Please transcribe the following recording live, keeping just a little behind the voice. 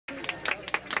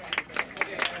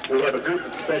We have a group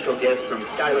of special guests from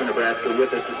Schuyler, Nebraska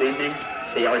with us this evening.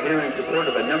 They are here in support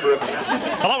of a number of...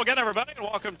 Hello again, everybody, and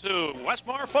welcome to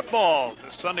Westmar football.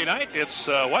 This Sunday night, it's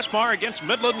Westmar against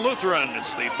Midland Lutheran.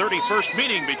 It's the 31st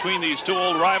meeting between these two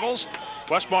old rivals.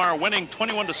 Westmar winning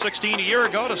 21-16 a year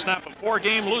ago to snap a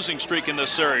 4-game losing streak in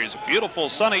this series. A beautiful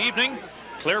sunny evening,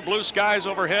 clear blue skies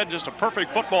overhead, just a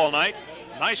perfect football night.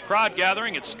 Nice crowd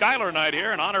gathering. It's Schuyler night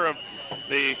here in honor of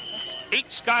the 8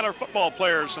 Schuyler football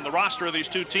players in the roster of these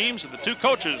two teams and the 2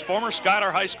 coaches, former Schuyler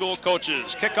High School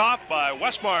coaches. Kickoff by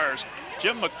Westmar's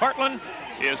Jim McPartland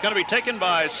is going to be taken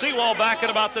by Seawall back at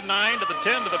about the 9 to the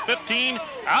 10 to the 15,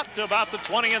 out to about the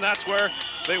 20, and that's where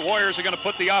the Warriors are going to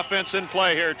put the offense in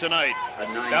play here tonight.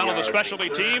 Down on the specialty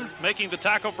team, making the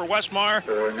tackle for Westmar,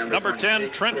 number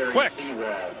 10, Trent Quick,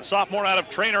 a sophomore out of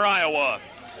Trainer, Iowa.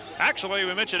 Actually,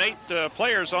 we mentioned 8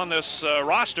 players on this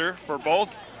roster for both.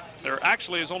 There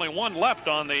actually is only 1 left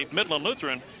on the Midland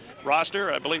Lutheran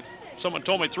roster. I believe someone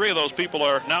told me 3 of those people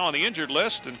are now on the injured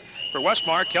list. And for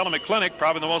Westmar, Kellen McClintock,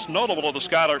 probably the most notable of the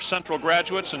Schuyler Central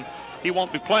graduates, and he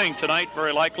won't be playing tonight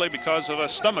very likely because of a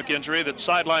stomach injury that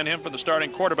sidelined him from the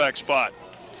starting quarterback spot.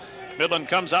 Midland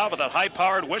comes out with a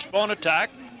high-powered wishbone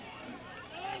attack.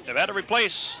 They've had to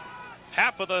replace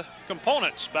half of the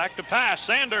components. Back to pass.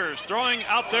 Sanders throwing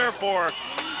out there for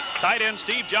tight end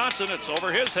Steve Johnson. It's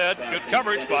over his head. Good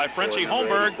coverage by Frenchie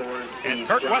Holmberg and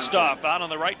Kurt Westhoff out on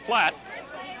the right flat.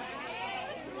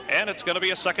 And it's going to be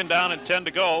a 2nd down and 10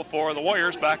 to go for the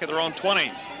Warriors back at their own 20.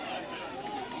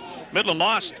 Midland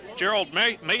lost Gerald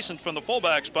Mason from the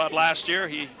fullback spot last year.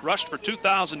 He rushed for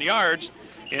 2,000 yards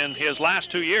in his last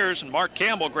 2 years, and Mark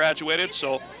Campbell graduated,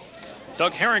 so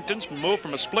Doug Harrington's moved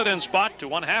from a split-end spot to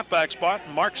 1 halfback spot,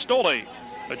 and Mark Stoley,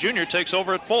 a junior, takes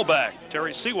over at fullback.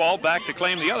 Terry Seawall back to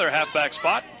claim the other halfback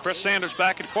spot. Chris Sanders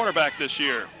back at quarterback this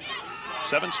year.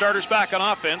 7 starters back on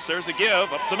offense. There's the give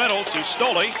up the middle to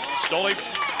Stoley. Stoley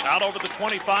out over the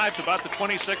 25 to about the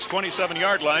 26,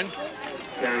 27-yard line.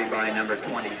 Carried by number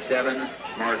 27,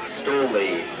 Mark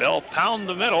Stoley. They'll pound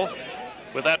the middle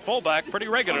with that fullback pretty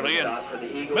regularly.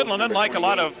 And Midland, unlike a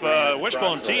lot of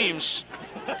wishbone teams,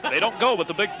 they don't go with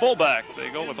the big fullback. They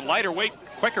go with a lighter weight,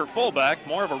 quicker fullback,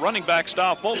 more of a running back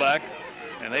style fullback,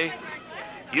 and they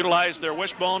utilize their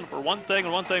wishbone for one thing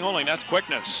and one thing only, and that's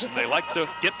quickness. They like to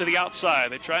get to the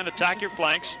outside. They try and attack your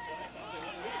flanks.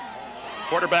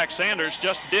 Quarterback Sanders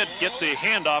just did get the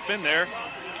handoff in there.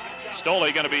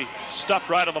 Stoley going to be stuffed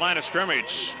right on the line of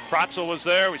scrimmage. Kratzel was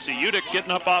there. We see Udick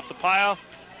getting up off the pile,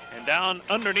 and down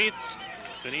beneath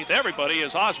everybody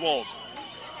is Oswald.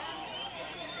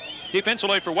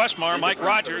 Defensively for Westmar, Mike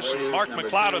Rogers and Mark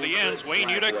McLeod are the ends. Wayne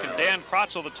Udick and Dan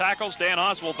Kratzel the tackles. Dan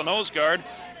Oswald the nose guard.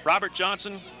 Robert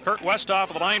Johnson, Kurt Westhoff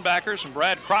of the linebackers, and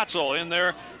Brad Kratzel in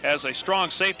there as a strong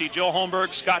safety. Joe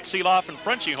Holmberg, Scott Seeloff, and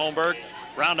Frenchie Holmberg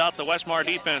round out the Westmar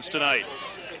defense tonight.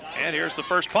 And here's the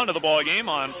first punt of the ball game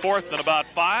on 4th and about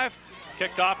 5.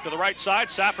 Kicked off to the right side.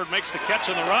 Safford makes the catch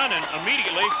on the run and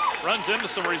immediately runs into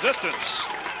some resistance.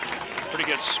 Pretty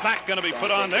good smack going to be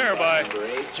put on there by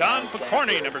John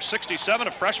Picorni, number 67,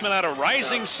 a freshman out of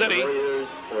Rising City,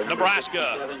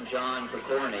 Nebraska.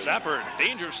 Safford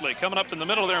dangerously coming up in the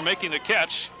middle there making the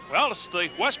catch. Well, it's the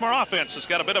Westmar offense that's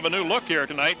got a bit of a new look here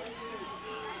tonight.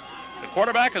 The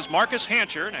quarterback is Marcus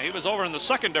Hancher. Now, he was over in the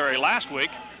secondary last week.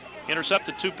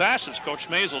 Intercepted 2 passes. Coach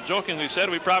Maisel jokingly said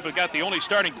we probably got the only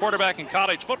starting quarterback in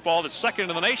college football that's second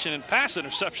in the nation in pass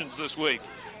interceptions this week.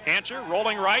 Hancher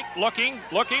rolling right, looking,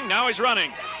 now he's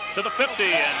running to the 50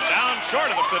 and down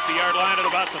short of the 50-yard line at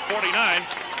about the 49.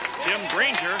 Jim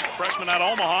Granger, freshman out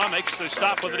of Omaha, makes the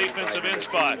stop with the defensive end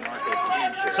spot.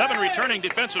 7 returning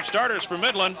defensive starters for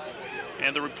Midland,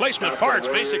 and the replacement parts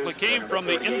basically came from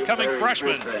the incoming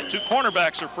freshmen. The 2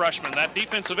 cornerbacks are freshmen. That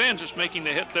defensive end just making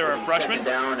the hit there a freshman.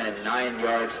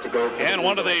 And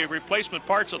one of the replacement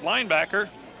parts at linebacker,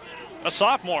 a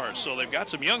sophomore. So they've got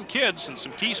some young kids in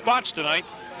some key spots tonight.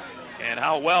 And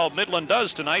how well Midland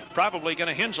does tonight probably going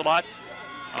to hinge a lot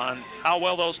on how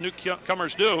well those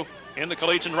newcomers do in the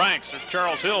collegiate ranks. There's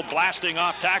Charles Hill blasting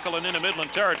off tackle and into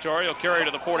Midland territory. He'll carry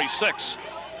to the 46.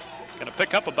 Going to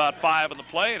pick up about 5 in the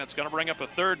play, and it's going to bring up a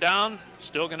 3rd down.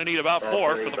 Still going to need about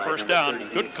 4 for the first down.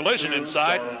 Good collision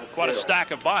inside. Quite a stack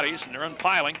of bodies, and they're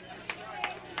unpiling.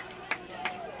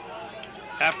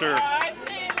 After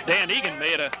Dan Egan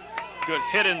made a good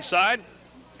hit inside,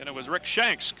 and it was Rick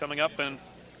Shanks coming up and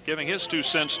giving his 2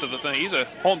 cents to the thing. He's a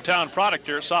hometown product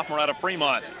here, sophomore out of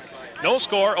Fremont. No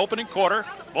score, opening quarter.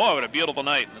 Boy, what a beautiful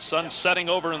night. The sun's setting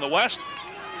over in the west,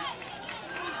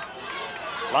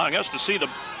 allowing us to see the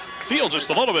field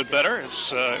just a little bit better. It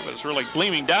was really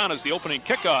gleaming down as the opening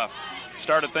kickoff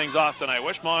started things off tonight.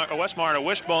 Westmar in a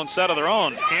wishbone set of their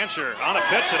own. Hancher on a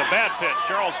pitch and a bad pitch.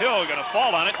 Charles Hill going to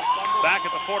fall on it back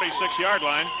at the 46-yard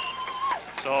line.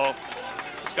 So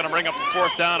it's going to bring up the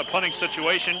 4th down, a punting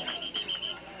situation.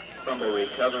 Fumble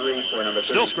recovery for number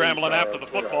Still scrambling after the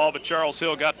football, but Charles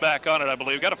Hill got back on it, I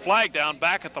believe. Got a flag down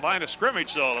back at the line of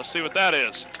scrimmage, though. Let's see what that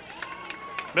is.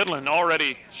 Midland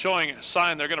already showing a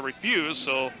sign they're going to refuse,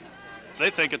 so they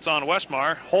think it's on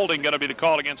Westmar. Holding going to be the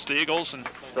call against the Eagles, and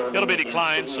it'll be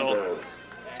declined, so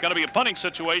it's going to be a punting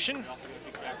situation.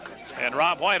 And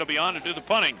Rob White will be on to do the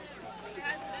punting.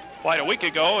 White a week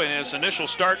ago in his initial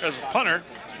start as a punter.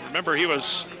 Remember, he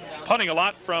was punting a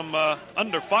lot from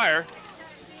under fire.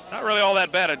 Not really all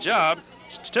that bad a job.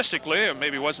 Statistically, it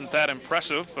maybe wasn't that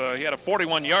impressive. He had a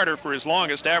 41-yarder for his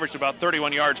longest, averaged about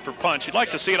 31 yards per punch. You'd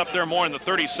like to see it up there more in the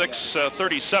 36,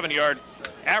 37-yard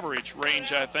average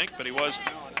range, I think, but he was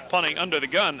punting under the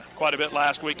gun quite a bit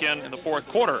last weekend in the 4th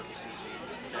quarter.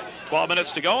 12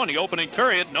 minutes to go in the opening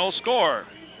period, no score.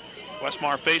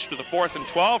 Westmar faced with a 4th and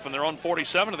 12 from their own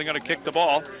 47, and they're going to kick the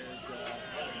ball.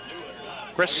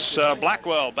 Chris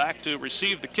Blackwell back to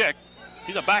receive the kick.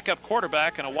 He's a backup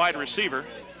quarterback and a wide receiver.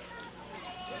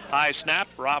 High snap,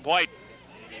 Rob White.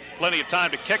 Plenty of time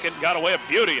to kick it, got away a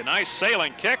beauty. A nice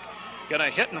sailing kick.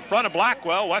 Gonna hit in front of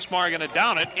Blackwell. Westmar gonna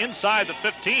down it inside the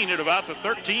 15 at about the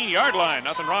 13-yard line.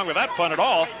 Nothing wrong with that punt at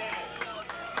all.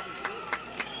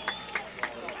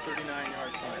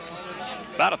 39-yard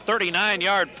punt. About a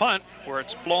 39-yard punt where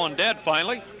it's blowing dead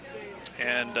finally.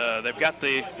 And they've got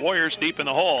the Warriors deep in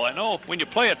the hole. I know when you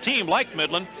play a team like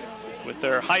Midland, with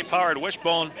their high-powered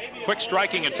wishbone,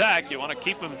 quick-striking attack, you want to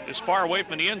keep them as far away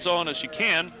from the end zone as you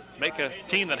can. Make a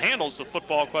team that handles the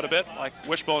football quite a bit, like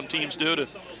wishbone teams do, to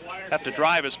have to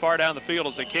drive as far down the field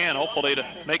as they can, hopefully to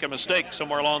make a mistake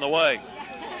somewhere along the way.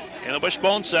 In the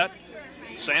wishbone set,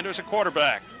 Sanders a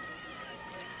quarterback.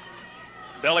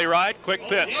 Belly ride, quick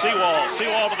pitch, Seawall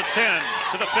to the 10,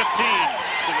 to the 15,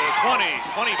 to the 20,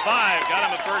 25, got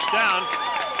him a first down.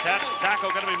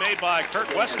 Tackle going to be made by Kurt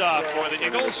Westhoff for the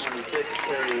Eagles.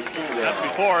 That's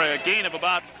before a gain of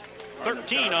about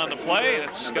 13 on the play.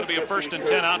 It's going to be a 1st and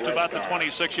 10 out to about the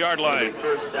 26-yard line.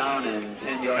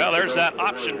 Well, there's that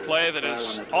option play that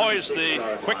is always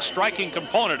the quick striking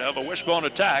component of a wishbone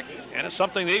attack, and it's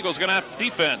something the Eagles are going to have to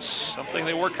defense, something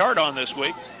they worked hard on this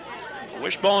week. A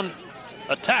wishbone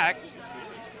attack,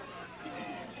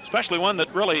 especially one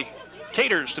that really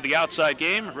caters to the outside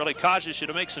game, really causes you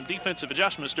to make some defensive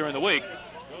adjustments during the week.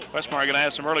 Westmar are going to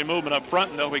have some early movement up front,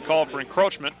 and they'll be called for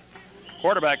encroachment.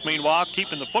 Quarterback, meanwhile,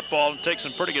 keeping the football and take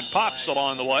some pretty good pops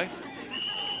along the way.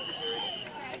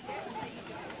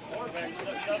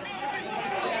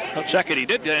 Well, check it. He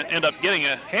did end up getting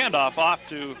a handoff off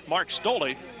to Mark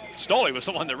Stoley. Stoley was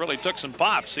the one that really took some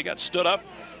pops. He got stood up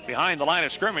behind the line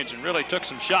of scrimmage and really took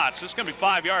some shots. This is going to be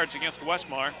 5 yards against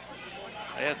Westmar.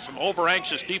 They had some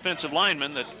over-anxious defensive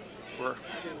linemen that were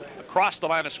across the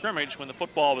line of scrimmage when the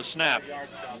football was snapped.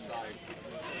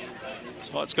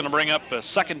 So it's going to bring up a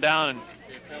 1st down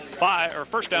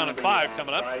and 5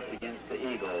 coming up.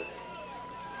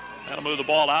 That'll move the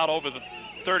ball out over the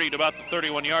 30 to about the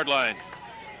 31-yard line.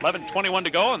 11:21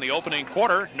 to go in the opening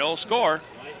quarter, no score.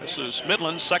 This is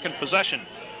Midland's 2nd possession.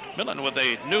 Midland with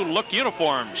a new look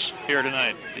uniforms here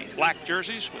tonight. The black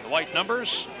jerseys with white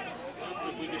numbers.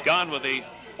 Gone with the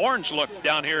orange look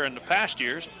down here in the past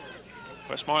years.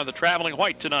 Westmar the traveling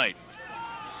white tonight.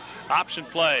 Option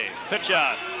play, pitch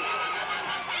out.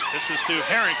 This is to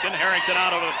Harrington. Harrington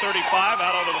out over the 35,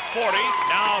 out over the 40,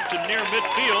 now to near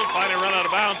midfield. Finally run out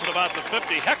of bounds at about the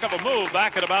 50. Heck of a move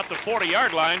back at about the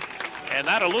 40-yard line. And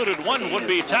that eluded one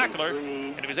would-be tackler.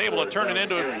 And he was able to turn it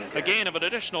into a gain of an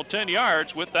additional 10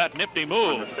 yards with that nifty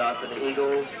move.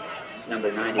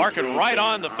 Mark it right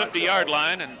on the 50-yard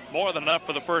line, and more than enough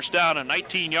for the 1st down. A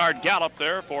 19-yard gallop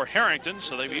there for Harrington,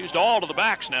 so they've used all of the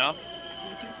backs now,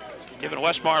 giving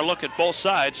Westmar a look at both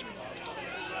sides.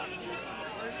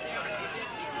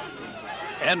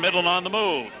 And Midland on the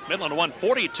move. Midland won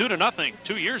 42-0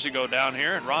 2 years ago down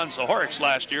here, and Ron Zahorix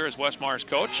last year as Westmar's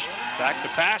coach. Back to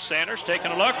pass, Sanders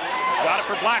taking a look. Got it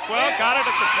for Blackwell, got it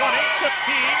at the 20,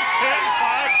 15, 10,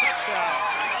 5, touchdown.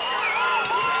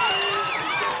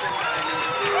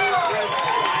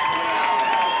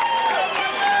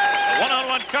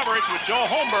 One-on-one coverage with Joe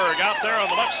Holmberg out there on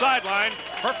the left sideline.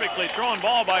 Perfectly thrown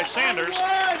ball by Sanders.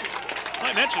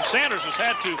 I mentioned Sanders has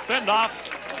had to fend off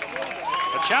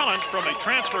a challenge from a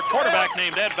transfer quarterback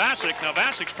named Ed Vasic. Now,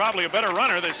 Vasic's probably a better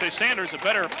runner. They say Sanders a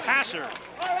better passer.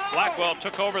 Blackwell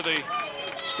took over the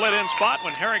split-end spot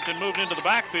when Harrington moved into the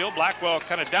backfield. Blackwell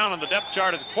kind of down on the depth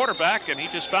chart as a quarterback, and he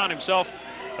just found himself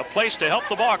a place to help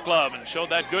the ball club and showed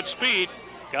that good speed.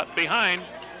 Got behind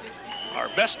our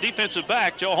best defensive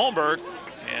back, Joe Holmberg,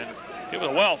 and it was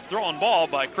a well-thrown ball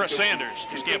by Chris Sanders.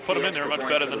 Just can't put him in there much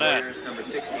better than that. Number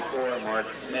 64, Mark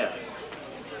Smith.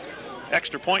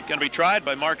 Extra point going to be tried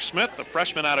by Mark Smith, the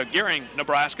freshman out of Gearing,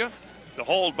 Nebraska. The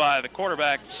hold by the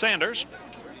quarterback, Sanders.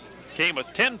 Came with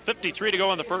 10:53 to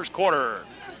go in the first quarter.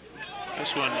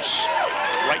 This one's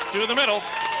right through the middle.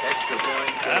 Extra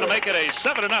point. That'll make it a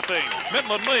 7-0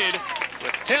 Midland lead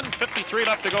with 10:53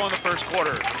 left to go in the first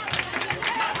quarter.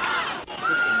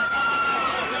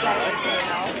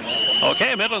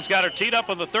 Okay, Midland's got her teed up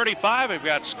on the 35. We've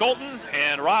got Skolton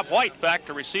and Rob White back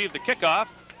to receive the kickoff.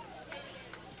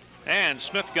 And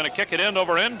Smith going to kick it end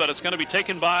over end, but it's going to be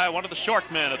taken by one of the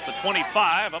short men at the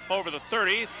 25, up over the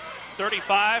 30,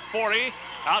 35, 40,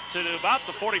 out to about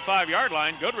the 45-yard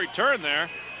line. Good return there.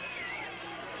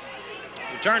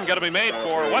 Return going to be made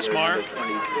for Westmar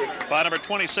by number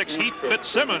 26, Heath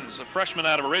Fitzsimmons, a freshman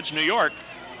out of Ridge, New York.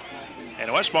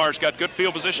 And Westmar's got good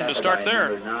field position to start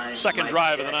their second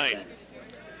drive of the night.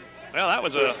 Well, that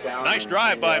was a nice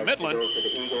drive by Midland. A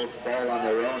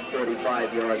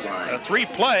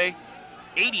 3-play,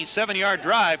 87-yard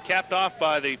drive capped off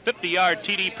by the 50-yard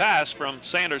TD pass from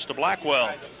Sanders to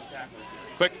Blackwell.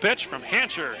 Quick pitch from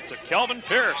Hancher to Kelvin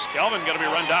Pierce. Kelvin going to be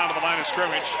run down to the line of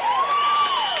scrimmage.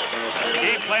 The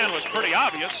game plan was pretty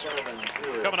obvious.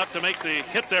 Coming up to make the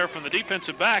hit there from the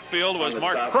defensive backfield was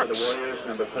Mark Crooks,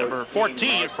 number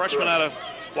 14, freshman out of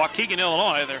Waukegan,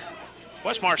 Illinois. Their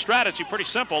Westmar strategy pretty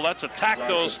simple. That's attack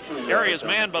those areas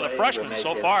manned by the freshmen.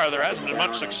 So far, there hasn't been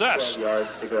much success.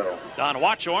 Don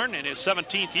Watchorn, in his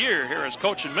 17th year here as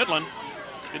coach in Midland,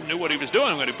 didn't know what he was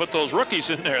doing when he put those rookies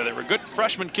in there. They were good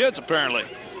freshman kids, apparently.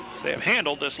 So they have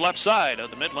handled this left side of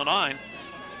the Midland line.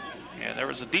 And there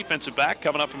was a defensive back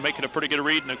coming up and making a pretty good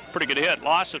read and a pretty good hit.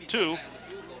 Loss of 2.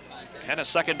 And a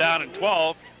 2nd down and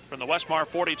 12 from the Westmar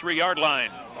 43-yard line.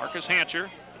 Marcus Hancher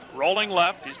rolling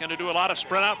left. He's going to do a lot of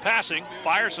sprint out passing.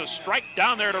 Fires a strike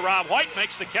down there to Rob White.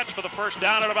 Makes the catch for the first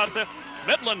down at about the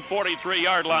Midland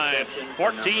 43-yard line.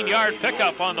 14-yard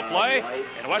pickup on the play.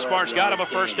 And Westmar's got him a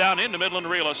first down into Midland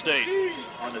real estate.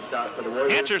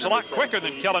 Hancher's a lot quicker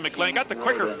than Kelly McClinic. Got the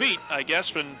quicker feet, I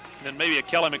guess, than maybe a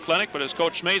Kelly McClinic, but as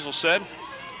Coach Maisel said,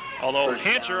 although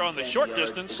Hancher on the short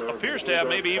distance appears to have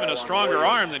maybe even a stronger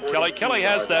arm than Kelly. Kelly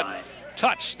has that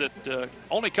touch that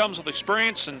only comes with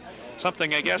experience and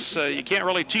something I guess you can't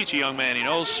really teach a young man. He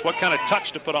knows what kind of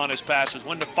touch to put on his passes,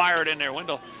 when to fire it in there, when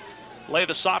to lay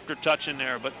the softer touch in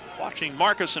there. But watching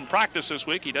Marcus in practice this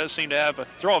week, he does seem to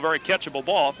throw a very catchable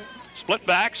ball. Split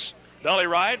backs, belly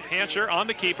ride, Hancher on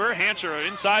the keeper. Hancher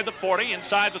inside the 40,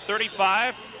 inside the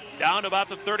 35, down to about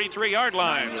the 33-yard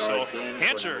line. So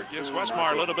Hancher gives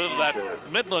Westmar a little bit of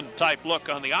that Midland-type look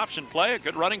on the option play. A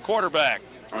good running quarterback.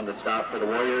 On the stop for the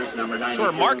Warriors, number 9. That's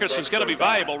where Marcus is going to be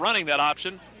valuable running that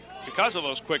option because of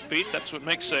those quick feet. That's what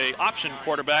makes a option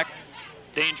quarterback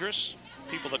dangerous.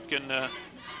 People that can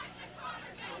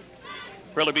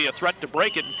really be a threat to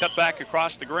break it and cut back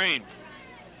across the grain.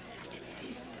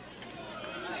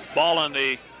 Ball on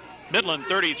the Midland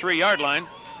 33-yard line.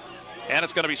 And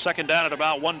it's going to be 2nd down at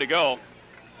about 1 to go.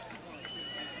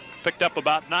 Picked up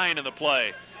about 9 in the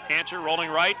play. Hancher rolling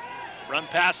right. Run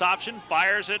pass option.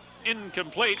 Fires it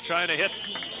incomplete. Trying to hit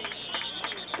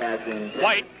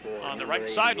White on the right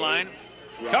sideline.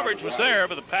 Coverage was there,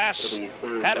 but the pass,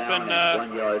 had it been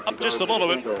up just a little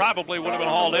bit, probably would have been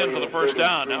hauled in for the first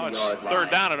down. Now it's 3rd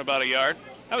down at about a yard.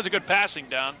 That was a good passing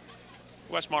down.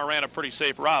 Westmar ran a pretty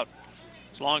safe route,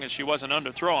 as long as she wasn't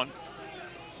underthrown.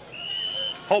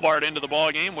 Hobart into the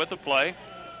ball game with the play.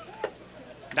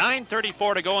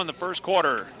 9:34 to go in the first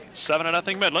quarter.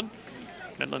 7-0 Midland.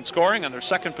 Midland scoring on their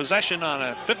second possession on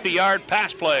a 50-yard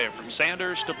pass play from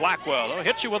Sanders to Blackwell. They'll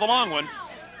hit you with a long one,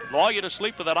 lull you to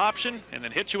sleep with that option, and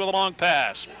then hit you with a long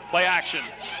pass. Play action.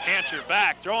 Hancher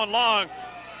back, throwing long.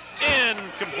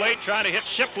 Incomplete, trying to hit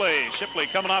Shipley. Shipley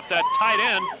coming off that tight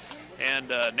end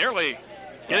and nearly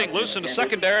getting loose in the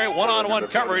secondary, one-on-one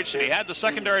coverage, and he had the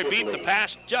secondary beat the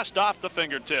pass just off the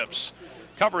fingertips.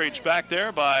 Coverage back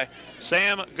there by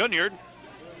Sam Gunyard.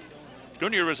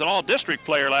 Gunyard was an all-district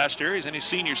player last year. He's in his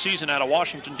senior season out of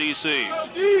Washington, D.C.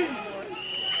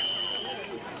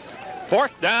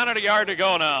 4th down and a yard to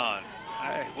go now.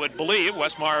 I would believe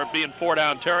Westmar would be in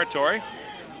 4-down territory,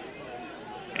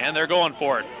 and they're going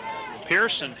for it.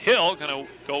 Pierce and Hill going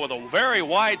to go with a very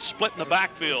wide split in the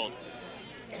backfield.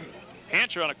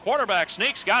 Hancher on a quarterback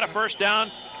sneaks, got a first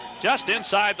down just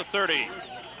inside the 30.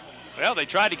 Well, they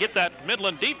tried to get that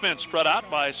Midland defense spread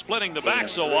out by splitting the back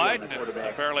so wide, and it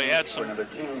apparently had some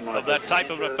of that type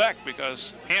of effect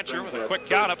because Hancher, with a quick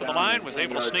count up in the line, was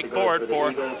able to sneak forward for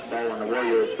a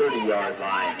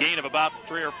gain of about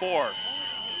 3 or 4.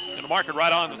 Going to mark it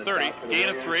right on the 30. Gain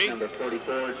of 3. Number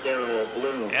 44, Darryl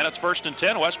Bloom. And it's 1st and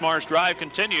 10. Westmar's drive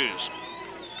continues.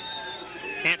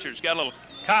 Hancher's got a little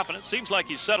confidence. Seems like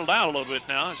he's settled down a little bit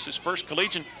now. It's his first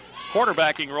collegiate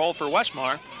quarterbacking role for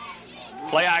Westmar.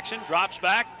 Play action, drops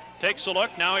back, takes a look.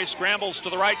 Now he scrambles to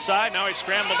the right side. Now he's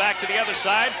scrambling back to the other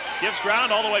side. Gives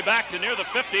ground all the way back to near the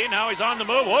 50. Now he's on the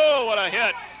move. Whoa, what a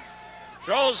hit.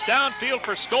 Throws downfield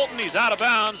for Skolton. He's out of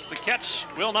bounds. The catch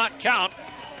will not count.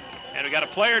 And we got a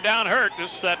player down hurt.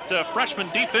 This is that freshman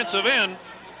defensive end.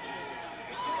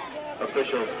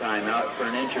 Officials timeout for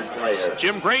an injured player.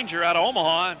 Jim Granger out of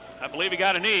Omaha. I believe he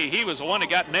got a knee. He was the one that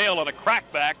got nailed on a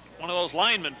crackback. One of those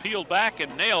linemen peeled back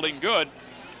and nailed him good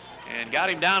and got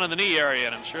him down in the knee area.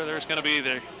 And I'm sure there's going to be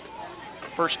the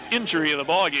first injury of the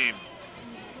ball game.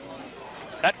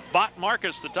 That bought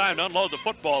Marcus the time to unload the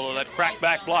football of that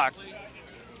crackback block.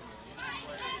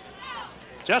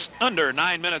 Just under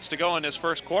 9 minutes to go in this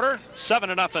first quarter.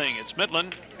 7-0. It's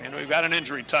Midland, and we've got an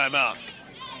injury timeout.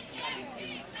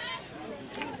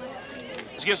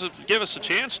 This give us a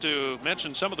chance to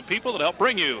mention some of the people that help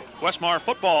bring you Westmar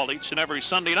football each and every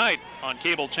Sunday night on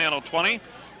cable channel 20.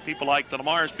 People like the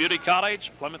Lamar's Beauty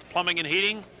College, Plymouth Plumbing and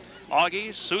Heating,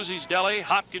 Augie's, Susie's Deli,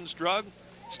 Hopkins Drug,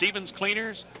 Stevens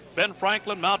Cleaners, Ben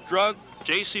Franklin, Mount Drug,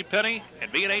 J.C. Penney,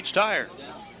 and B&H Tire.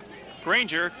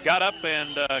 Granger got up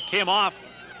and came off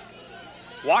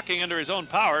walking under his own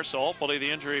power, so hopefully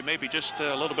the injury may be just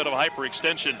a little bit of a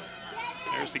hyperextension.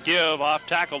 There's the give off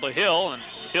tackle to Hill, and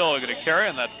Hill going to carry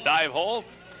in that dive hole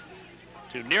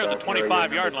to near the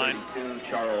 25-yard line.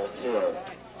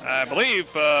 I believe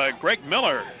Greg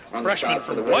Miller, freshman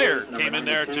from Blair, came in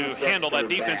there to handle that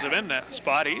defensive end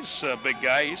spot. He's a big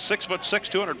guy. He's 6'6",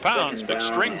 200 pounds, big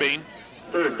string bean.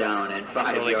 Third down and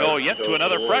 5 So they go yet to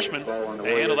another freshman.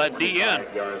 They handle that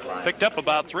DN. Picked up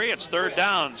about 3. It's 3rd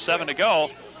down, 7 to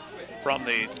go from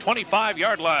the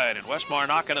 25-yard line. And Westmar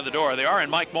knocking on the door. They are in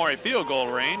Mike Morey field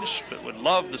goal range, but would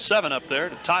love the 7 up there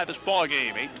to tie this ball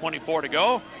game. 8:24 to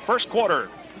go. First quarter.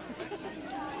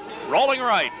 Rolling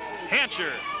right.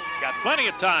 Hancher got plenty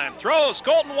of time. Throws.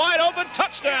 Skolton wide open.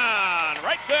 Touchdown.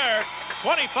 Right there.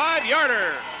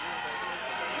 25-yarder.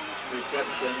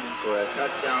 Reception for a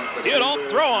touchdown for You don't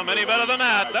throw him any better than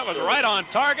that. That was right on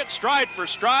target, stride for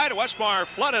stride. Westmar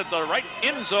flooded the right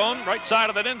end zone, right side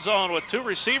of that end zone with 2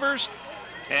 receivers.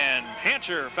 And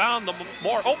Hancher found the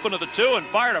more open of the 2 and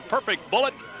fired a perfect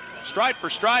bullet, stride for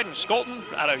stride, and Skolton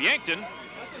out of Yankton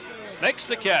makes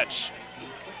the catch.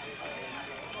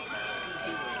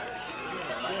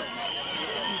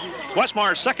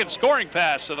 Westmar's second scoring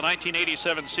pass of the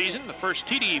 1987 season, the first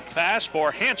TD pass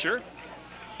for Hancher.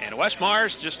 And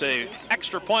Westmar's just an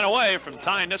extra point away from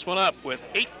tying this one up with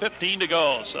 8:15 to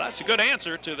go. So that's a good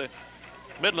answer to the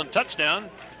Midland touchdown.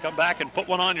 Come back and put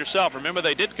one on yourself. Remember,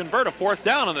 they did convert a 4th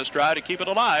down on this drive to keep it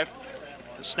alive.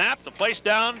 The snap, the place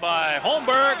down by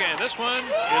Holmberg, and this one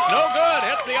is no good.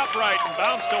 Hit the upright and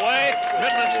bounced away.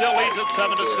 Midland still leads it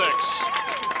 7-6.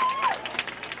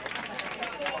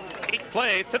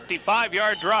 8-play,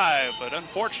 55-yard drive, but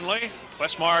unfortunately,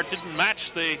 Westmar didn't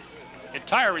match the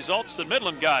entire results that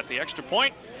Midland got. The extra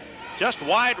point, just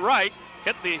wide right,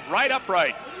 hit the right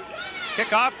upright.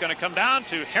 Kickoff going to come down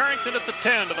to Harrington at the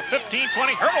 10, to the 15,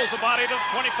 20, hurdles the body to the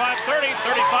 25, 30,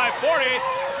 35, 40,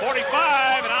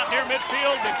 45, and out near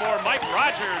midfield before Mike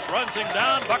Rogers runs him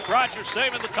down. Buck Rogers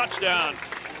saving the touchdown.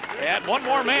 They had one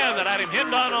more man that had him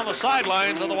pinned on the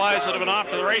sidelines, otherwise it would have been off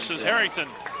to the races. Harrington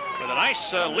with a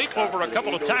nice leap over a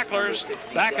couple of tacklers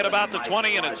back at about the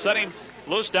 20, and it set him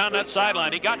loose down that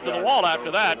sideline. He got to the wall after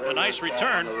that. A nice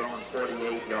return.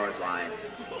 48-yard line.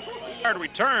 Hard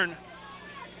return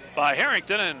by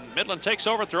Harrington, and Midland takes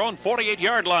over at their own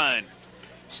 48-yard line.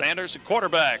 Sanders, the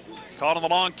quarterback, caught on the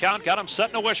long count, got him set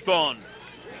in a wishbone.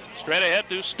 Straight ahead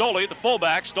to Stoley, the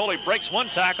fullback. Stoley breaks one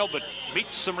tackle, but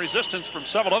meets some resistance from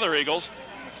several other Eagles.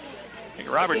 I think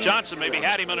Robert Johnson maybe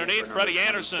had him underneath. Freddie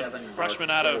Anderson,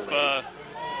 freshman out of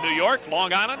New York,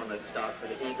 Long Island,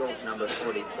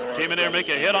 came in there to make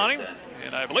a hit on him,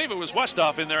 and I believe it was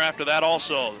Westhoff in there after that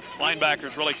also.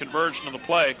 Linebackers really converged into the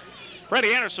play.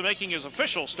 Freddie Anderson making his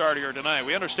official start here tonight.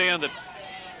 We understand that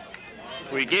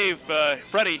we gave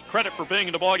Freddie credit for being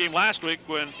in the ball game last week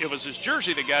when it was his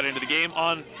jersey that got into the game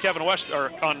on Kurt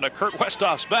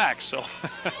Westhoff's back. So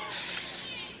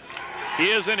he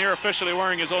is in here officially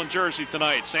wearing his own jersey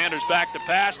tonight. Sanders back to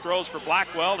pass, throws for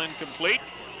Blackwell, incomplete.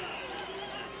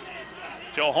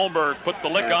 Joe Holmberg put the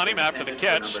lick on him after the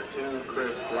catch. Number 2,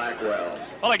 Chris Blackwell.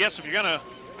 Well, I guess if you're going to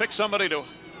pick somebody to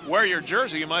wear your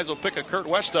jersey, you might as well pick a Kurt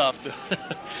Westhoff to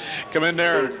come in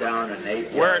there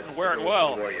and wear it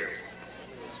well.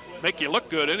 Make you look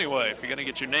good anyway if you're going to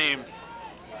get your name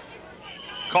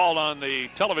called on the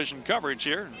television coverage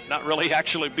here, not really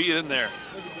actually be in there.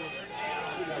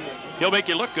 He'll make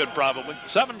you look good, probably.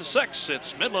 7-6.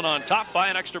 It's Midland on top by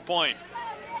an extra point.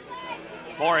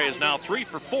 Morey is now 3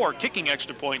 for 4 kicking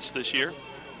extra points this year.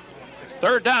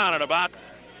 Third down and about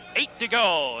 8 to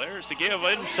go. There's the give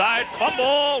inside.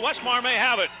 Fumble. Westmar may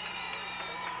have it.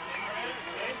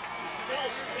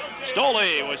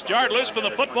 Stoley was jarred loose from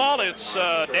the football. It's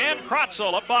Dan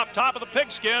Krotzel up off top of the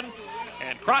pigskin.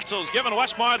 And Krotzel's given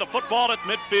Westmar the football at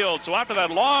midfield. So after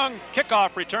that long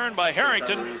kickoff return by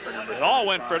Harrington, it all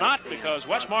went for naught because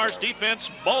Westmar's defense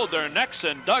bowed their necks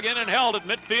and dug in and held at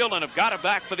midfield and have got it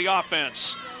back for the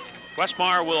offense.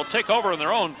 Westmar will take over on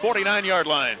their own 49-yard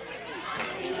line.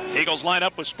 Eagles line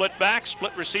up with split backs,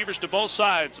 split receivers to both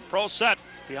sides. A pro set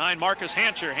behind Marcus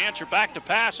Hancher. Hancher back to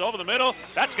pass over the middle.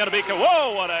 That's going to be,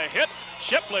 whoa, what a hit.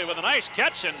 Shipley with a nice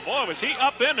catch, and boy, was he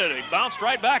up in it. He bounced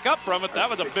right back up from it. That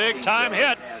was a big-time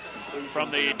hit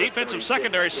from the defensive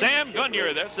secondary. Sam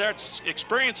Gunyer, that's their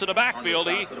experience in the backfield.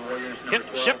 He hit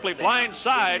Shipley blind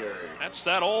side. That's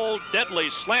that old deadly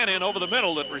slant in over the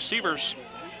middle that receivers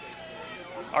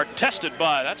are tested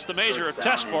by. That's the measure of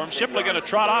test for him. Shipley going to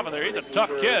trot off of there. He's a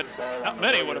tough kid. Not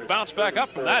many would have bounced back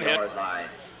up from that hit.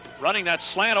 Running that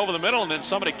slant over the middle, and then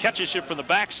somebody catches you from the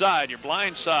backside, your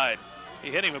blind side. He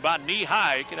hit him about knee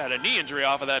high. He could have had a knee injury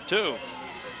off of that too.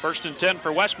 1st and 10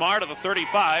 for Westmar to the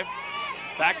 35.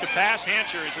 Back to pass.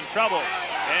 Hancher is in trouble,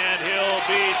 and he'll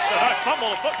be fumble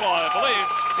the football, I believe.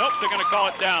 Nope, they're going to call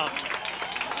it down.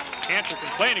 Hancher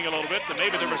complaining a little bit that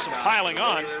maybe there was some piling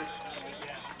on.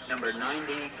 Number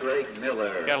 90, Greg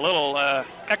Miller. Got a little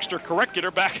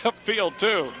extracurricular back upfield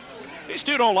too. These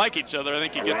two don't like each other. I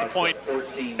think you get the point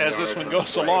as this one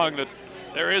goes along that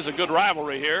there is a good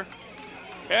rivalry here.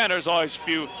 And there's always a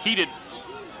few heated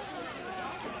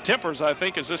tempers, I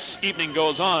think, as this evening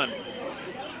goes on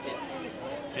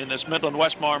in this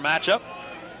Midland-Westmar matchup.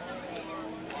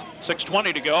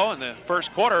 6:20 to go in the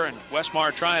first quarter, and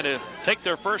Westmar trying to take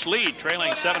their first lead,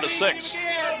 trailing 7-6.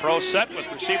 Pro set with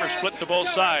receivers split to both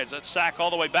sides. That sack all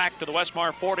the way back to the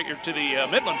Westmar 40 or to the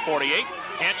Midland 48.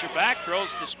 Hancher back, throws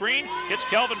the screen, hits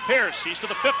Kelvin Pierce. He's to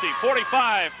the 50,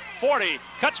 45, 40,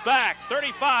 cuts back,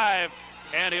 35.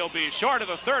 And he'll be short of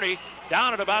the 30,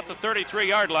 down at about the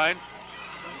 33-yard line.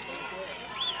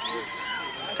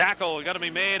 Tackle got to be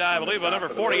made, I believe, by number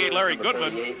 48, Larry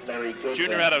Goodman,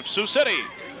 junior out of Sioux City.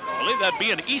 I believe that'd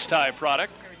be an East High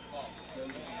product.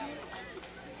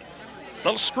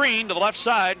 Little screen to the left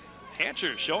side.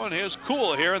 Hancher showing his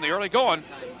cool here in the early going.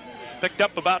 Picked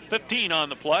up about 15 on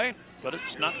the play, but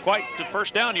it's not quite to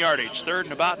first down yardage. 3rd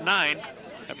and about 9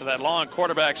 after that long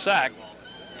quarterback sack.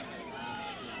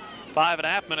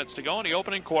 5.5 minutes to go in the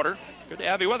opening quarter. Good to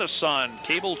have you with us on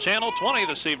Cable Channel 20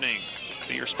 this evening.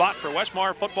 Be your spot for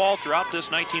Westmar football throughout this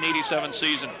 1987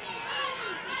 season.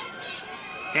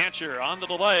 Hancher on the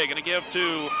delay, going to give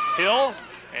to Hill,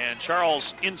 and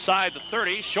Charles inside the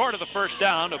 30, short of the first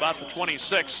down to about the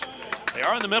 26. They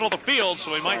are in the middle of the field,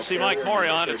 so we might see Mike Morey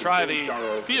on to try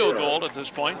the field goal at this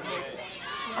point.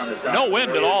 No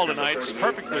wind at all tonight. It's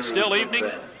perfectly still evening.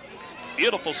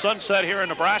 Beautiful sunset here in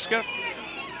Nebraska.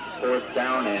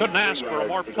 Couldn't ask for a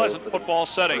more pleasant football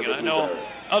setting, and I know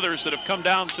others that have come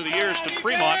down through the years to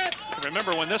Fremont can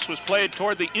remember when this was played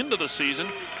toward the end of the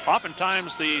season,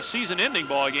 oftentimes the season-ending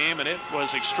ball game, and it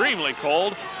was extremely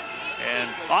cold and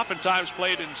oftentimes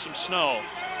played in some snow.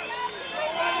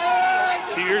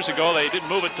 A few years ago, they did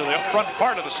move it to the front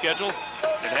part of the schedule.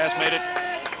 It has made it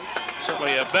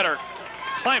certainly a better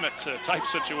climate type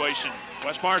situation.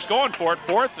 Westmar's going for it,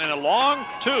 4th and a long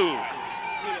 2.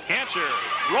 Hancher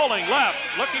rolling left,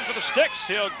 looking for the sticks.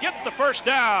 He'll get the first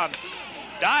down.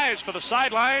 Dives for the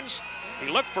sidelines. He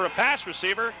looked for a pass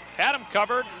receiver, had him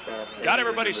covered, got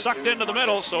everybody sucked into the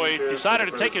middle, so he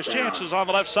decided to take his chances on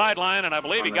the left sideline, and I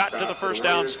believe he got to the first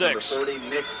down sticks.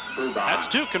 That's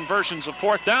 2 conversions of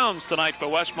 4th downs tonight for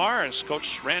Westmar, as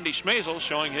Coach Randy Schmazel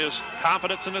showing his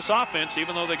confidence in this offense,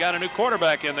 even though they got a new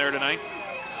quarterback in there tonight.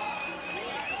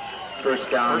 First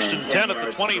and 10 at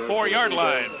the 24-yard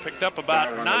line. Picked up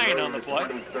about 9 on the play.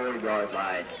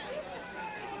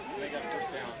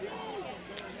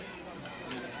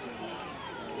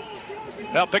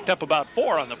 Well, picked up about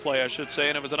 4 on the play, I should say,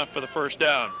 and it was enough for the first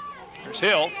down. Here's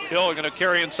Hill. Hill going to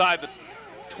carry inside the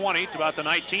 20 to about the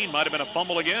 19. Might have been a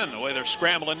fumble again, the way they're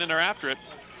scrambling in there after it.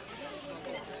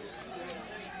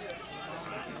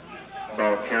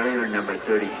 Ball carrier number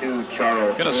 32,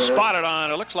 Charles. Going to spot it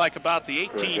on, it looks like about the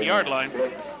 18-yard line.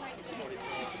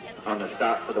 On the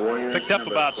stop for the Warriors. Picked up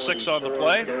about 6 on the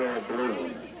play.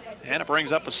 And it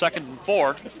brings up a 2nd and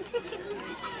 4.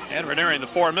 And we're nearing the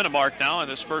 4-minute mark now in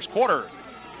this first quarter.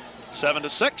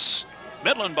 7-6.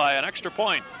 Midland by an extra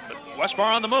point. But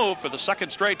Westmar on the move for the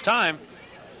second straight time.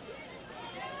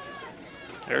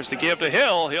 There's the give to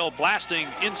Hill. Hill blasting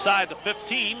inside the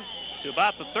 15 to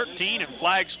about the 13, and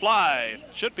flags fly.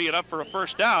 Should be enough for a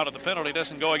first down if the penalty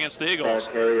doesn't go against the Eagles.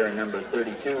 Ball carrier number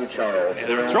 32, Charles. And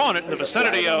they're throwing it in the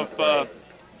vicinity of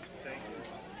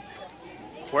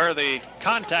where the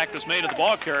contact was made at the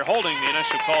ball carrier, holding the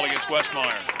initial call against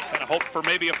Westmar. Kind of hope for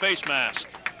maybe a face mask.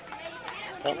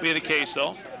 Won't be the case,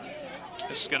 though.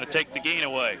 This is going to take the gain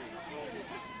away.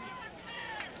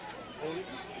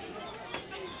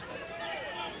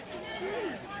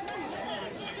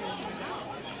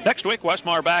 Next week,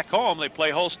 Westmar back home. They play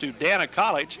host to Dana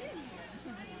College.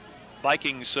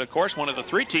 Vikings, of course, one of the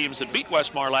 3 teams that beat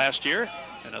Westmar last year,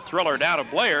 and a thriller down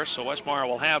at Blair, so Westmar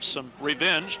will have some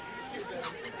revenge.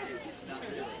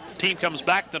 Team comes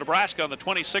back to Nebraska on the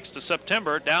 26th of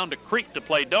September, down to Crete to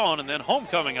play Doane, and then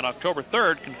homecoming on October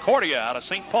 3rd, Concordia out of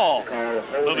St. Paul,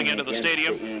 moving into the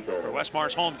stadium for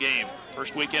Westmar's home game,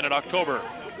 first weekend in October.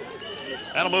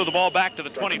 That'll move the ball back to the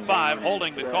 25,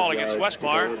 holding the call against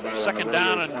Westmar. Second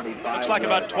down, and looks like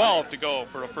about 12 to go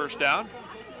for a first down.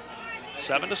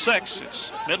 7-6,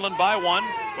 it's Midland by 1.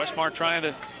 Westmar trying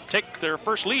to take their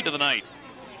first lead of the night.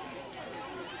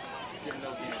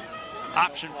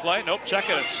 Option play, nope, check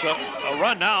it. It's a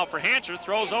run now for Hancher.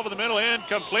 Throws over the middle,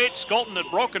 incomplete. Skolton had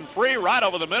broken free right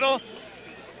over the middle.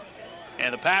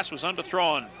 And the pass was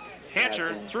underthrown.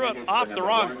 Hancher threw it off the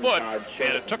wrong foot,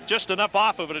 and it took just enough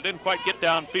off of it. It didn't quite get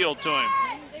downfield to him.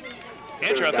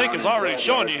 Hancher, I think, has already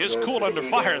shown you his cool under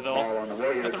fire, though.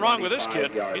 Nothing wrong with this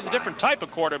kid. He's a different type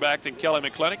of quarterback than Kelly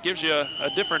McClintock. Gives you a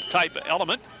different type of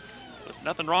element. But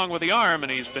nothing wrong with the arm,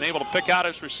 and he's been able to pick out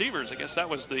his receivers. I guess that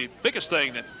was the biggest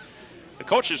thing that the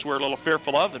coaches were a little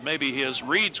fearful of, that maybe his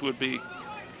reads would be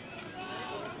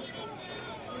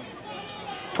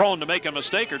prone to make a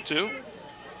mistake or two.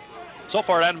 So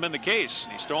far, it hasn't been the case.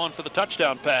 He's throwing for the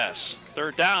touchdown pass.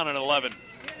 Third down and 11.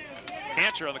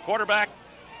 Hancher on the quarterback.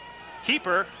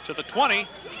 Keeper to the 20.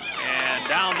 And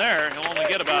down there, he'll only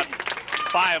get about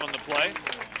 5 on the play.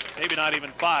 Maybe not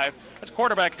even 5. That's a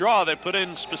quarterback draw they put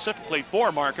in specifically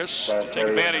for Marcus to take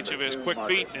advantage of his quick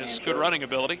feet and his good running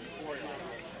ability.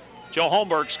 Joe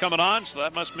Holmberg's coming on, so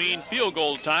that must mean field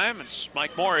goal time. It's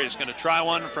Mike Morey is going to try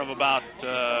one from about,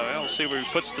 we'll see where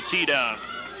he puts the tee down.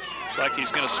 Looks like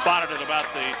he's going to spot it at about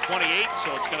the 28,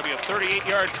 so it's going to be a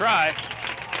 38-yard try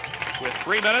with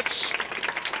 3 minutes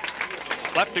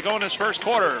left to go in this first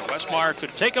quarter. Westmar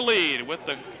could take a lead with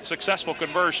the successful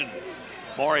conversion.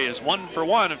 Morey is 1 for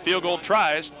 1 in field goal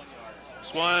tries.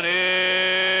 This one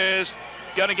is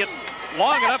going to get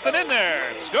long enough and in there.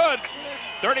 It's good.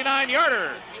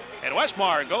 39-yarder. And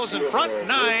Westmar goes in front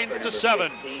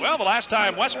 9-7. Well, the last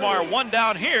time Westmar won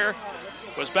down here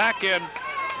was back in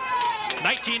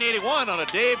 1981 on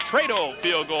a Dave Trado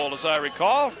field goal, as I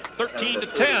recall,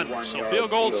 13-10. So field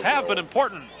goals have been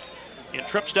important in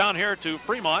trips down here to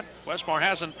Fremont. Westmar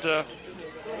hasn't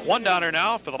won down here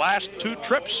now for the last 2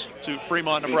 trips to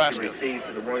Fremont, Nebraska.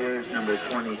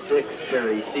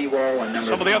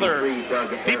 Some of the other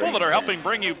people that are helping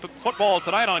bring you football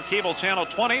tonight on cable channel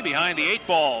 20, behind the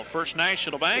 8-ball, First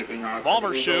National Bank,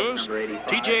 Balmer Shoes,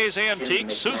 TJ's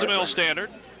Antiques, Sousa Mill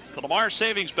Standard, the Lamar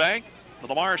Savings Bank, the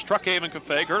Lamar's Truck Haven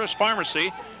Cafe, Gertis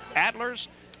Pharmacy, Adler's,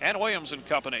 and Williams and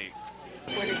Company.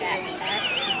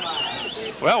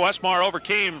 Well, Westmar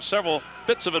overcame several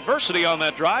bits of adversity on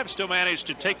that drive, still managed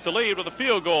to take the lead with a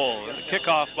field goal. The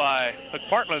kickoff by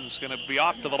McPartland is going to be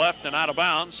off to the left and out of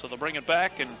bounds, so they'll bring it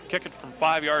back and kick it from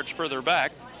 5 yards further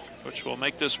back, which will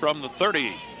make this from the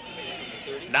 30.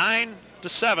 9-7,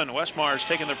 Westmar's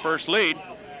taking their first lead.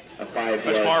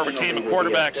 Westmar overcame a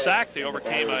quarterback sack. They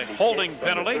overcame a holding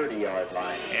penalty,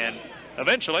 and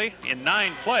eventually, in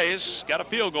 9 plays, got a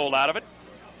field goal out of it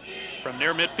from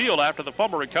near midfield after the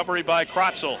fumble recovery by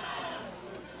Krotzel.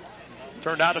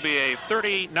 Turned out to be a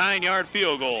 39-yard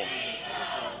field goal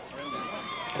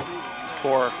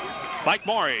for Mike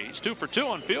Morey. He's 2 for 2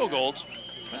 on field goals.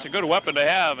 That's a good weapon to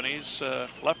have, and he's a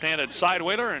left-handed side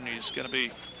wheeler, and he's going to be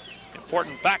an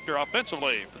important factor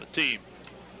offensively for the team.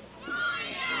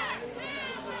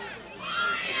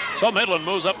 So Midland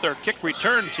moves up their kick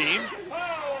return team.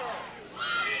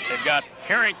 They've got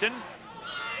Harrington,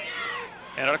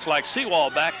 and it looks like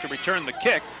Seawall back to return the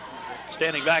kick,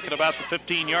 standing back at about the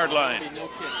 15-yard line.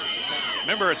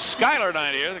 Remember, it's Schuyler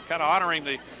night here. They're kind of honoring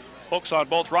the folks on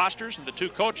both rosters and the 2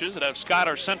 coaches that have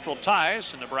Schuyler Central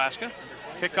ties in Nebraska.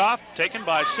 Kickoff taken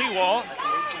by Seawall,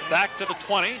 back to the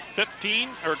 20, 15,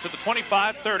 or to the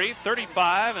 25, 30,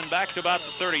 35, and back to about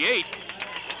the 38.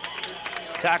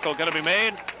 Tackle going to be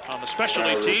made on the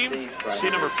specialty team. See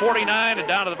number 49, and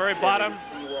down to the very bottom,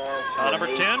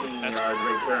 Number 10,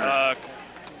 that's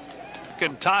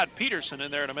getting Todd Peterson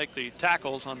in there to make the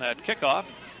tackles on that kickoff.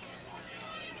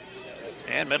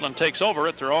 And Midland takes over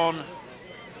at their own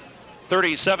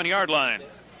 37-yard line.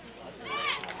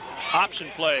 Option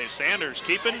play, Sanders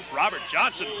keeping. Robert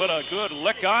Johnson put a good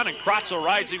lick on, and Kratzel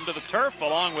rides him to the turf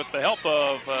along with the help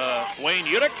of Wayne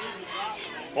Udick.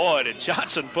 Boy, did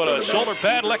Johnson put a shoulder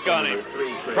pad lick on him.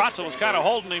 Kratzel was kind of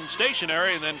holding him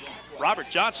stationary, and then Robert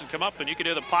Johnson come up, and you could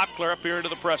hear the pop clear up here into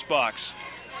the press box.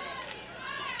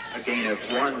 A gain of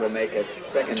 1 will make it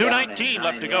second. 2:19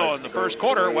 left to go in the first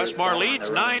quarter. Westmar leads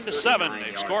 9-7.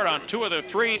 They've scored on 2 of their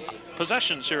 3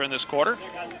 possessions here in this quarter.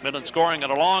 Midland scoring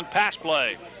on a long pass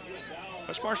play.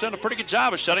 Westmar's done a pretty good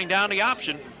job of shutting down the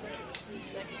option.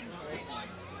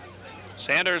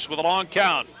 Sanders with a long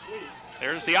count.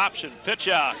 There's the option. Pitch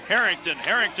out. Harrington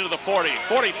to the 40,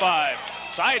 45.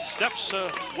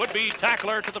 Sidesteps would-be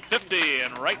tackler to the 50,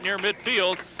 and right near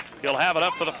midfield, he'll have it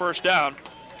up for the first down.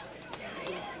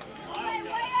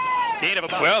 Gain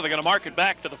of well, they're going to mark it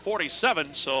back to the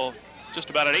 47, so just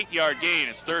about an 8-yard gain.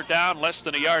 It's third down, less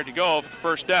than a yard to go for the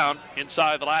first down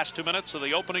inside the last 2 minutes of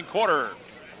the opening quarter.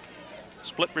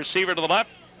 Split receiver to the left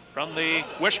from the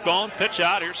wishbone. Pitch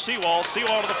out. Here's Seawall.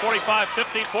 Seawall to the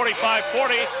 45-50,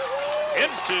 45-40.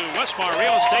 Into Westmar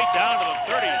real estate down to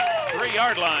the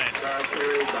 33-yard line.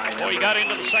 Boy, he got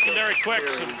into the secondary quick.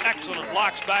 Some excellent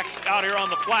blocks back out here on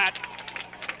the flat.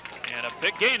 And a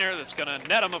big gainer that's going to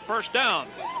net him a first down.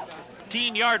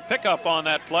 15-yard pickup on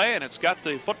that play, and it's got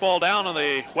the football down on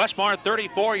the Westmar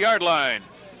 34-yard line.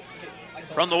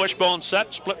 From the wishbone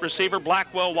set, split receiver,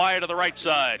 Blackwell wide to the right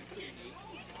side.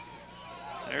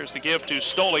 There's the give to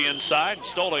Stoley inside.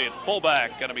 Stoley at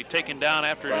fullback, going to be taken down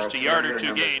after just a yard or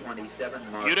two gain.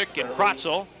 Udick and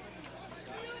Kratzel.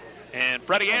 And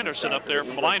Freddie Anderson up there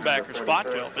from the linebacker spot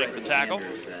to help make the tackle.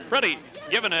 Freddie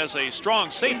given as a strong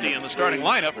safety in the starting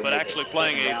lineup, but actually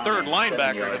playing a third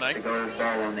linebacker tonight.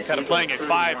 Kind of playing a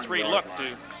 5-3 look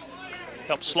to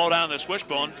help slow down this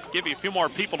wishbone. Give you a few more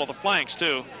people to the flanks,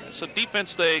 too. It's a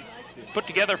defense they put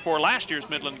together for last year's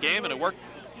Midland game, and it worked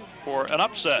for an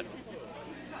upset.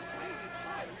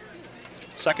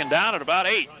 Second down at about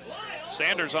 8.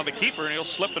 Sanders on the keeper, and he'll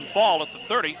slip and fall at the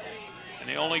 30. And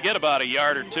he'll only get about a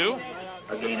yard or two.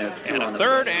 And a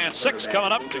 3rd and 6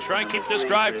 coming up to try and keep this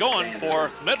drive going for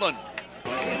Midland.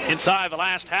 Inside the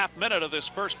last half minute of this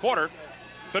first quarter.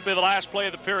 Could be the last play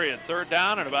of the period. 3rd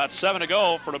down and about 7 to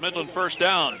go for the Midland first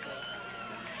down.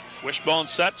 Wishbone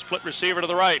set, split receiver to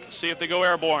the right. See if they go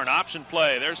airborne. Option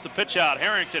play. There's the pitch out.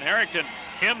 Harrington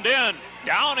hemmed in.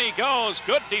 Down he goes.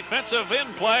 Good defensive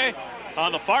in play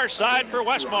on the far side for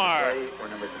Westmar.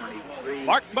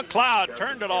 Mark McLeod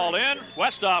turned it all in.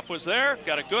 Westhoff was there,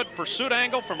 got a good pursuit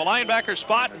angle from a linebacker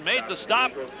spot and made the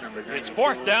stop. It's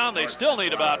 4th down. They still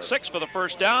need about 6 for the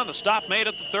first down. The stop made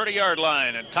at the 30-yard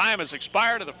line, and time has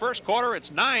expired in the first quarter. It's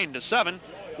 9-7,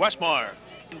 Westmar.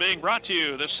 Being brought to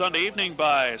you this Sunday evening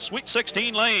by Sweet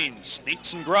 16 Lanes,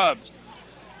 Sneaks and Grubs,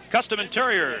 Custom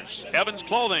Interiors, Evans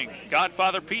Clothing,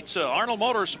 Godfather Pizza, Arnold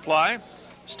Motor Supply,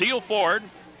 Steel Ford,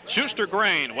 Schuster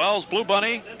Grain, Wells Blue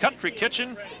Bunny, Country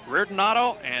Kitchen, Reardon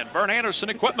Auto, and Vern Anderson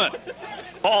Equipment.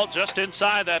 Ball just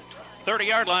inside that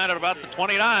 30-yard line at about the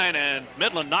 29, and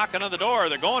Midland knocking on the door.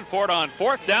 They're going for it on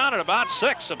 4th down at about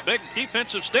 6. A big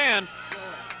defensive stand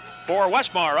for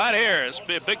Westmar right here. It's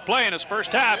a big play in his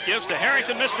first half. Gives to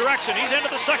Harrington, misdirection. He's into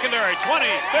the secondary. 20,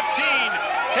 15,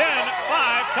 10,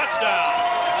 5, touchdown.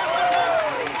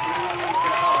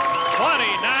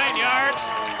 29 yards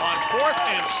on 4th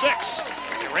and 6.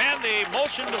 Ran the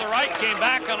motion to the right, came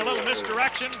back on a little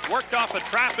misdirection, worked off a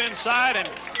trap inside, and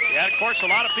he had, of course, a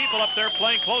lot of people up there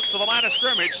playing close to the line of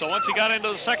scrimmage. So once he got into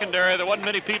the secondary, there wasn't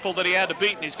many people that he had to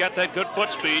beat, and he's got that good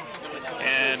foot speed.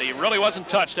 And he really wasn't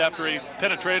touched after he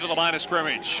penetrated the line of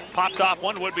scrimmage. Popped off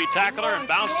one would-be tackler and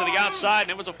bounced to the outside,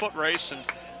 and it was a foot race and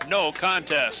no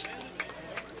contest.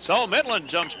 So Midland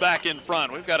jumps back in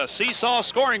front. We've got a seesaw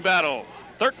scoring battle,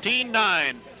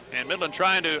 13-9, and Midland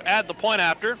trying to add the point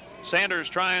after. Sanders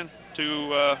trying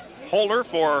to hold her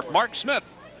for Mark Smith,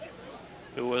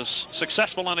 who was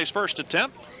successful on his first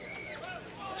attempt.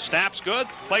 Snap's good,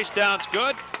 place down's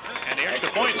good, and the extra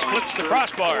point splits the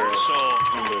crossbars. So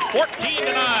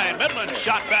 14-9, Midland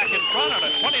shot back in front on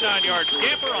a 29-yard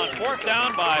scamper on 4th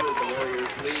down by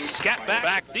scat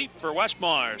back deep for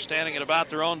Westmar, standing at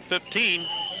about their own 15.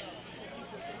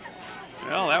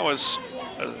 Well, that was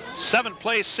a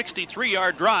 7-play,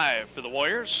 63-yard drive for the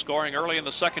Warriors, scoring early in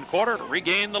the second quarter to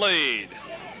regain the lead.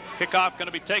 Kickoff going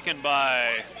to be taken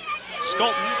by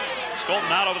Skolton.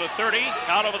 Skolton out over the 30,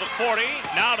 out over the 40,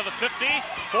 now to the 50,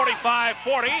 45,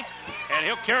 40, and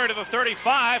he'll carry to the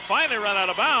 35, finally run out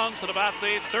of bounds at about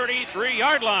the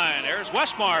 33-yard line. There's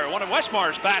Westmar, one of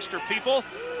Westmar's faster people,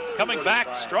 coming back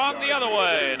strong the other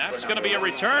way, and that's going to be a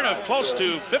return of close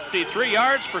to 53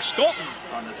 yards for Skolton.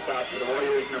 On the stop for the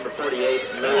Warriors, number 48.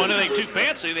 There wasn't anything too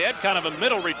fancy. They had kind of a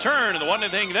middle return, and there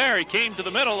wasn't anything there. He came to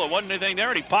the middle, there wasn't anything there,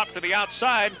 and he popped to the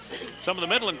outside. Some of the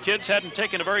Midland kids hadn't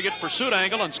taken a very good pursuit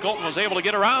angle, and Skolton was able to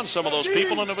get around some of those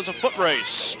people, and it was a foot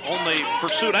race. Only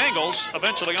pursuit angles,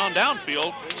 eventually on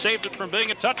downfield, saved it from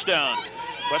being a touchdown.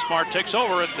 Westmar takes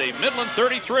over at the Midland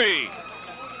 33.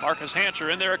 Marcus Hancher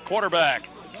in there at quarterback.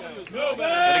 Going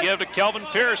to give to Kelvin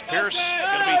Pierce. Pierce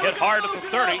going to be hit hard at the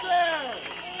 30.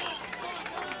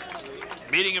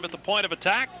 Meeting him at the point of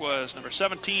attack was number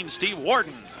 17, Steve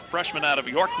Warden, a freshman out of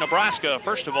York, Nebraska,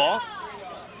 first of all.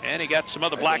 And he got some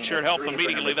other black shirt help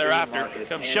immediately thereafter.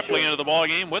 Comes Shipley into the ball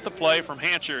game with the play from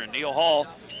Hancher. Neil Hall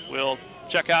will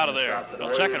check out of there.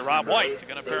 They'll check it. Rob White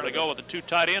going to apparently go with a 2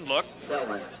 tight end look.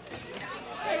 Well,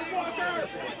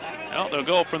 they'll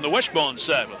go from the wishbone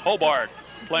set with Hobart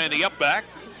playing the up back.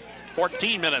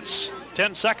 14 minutes,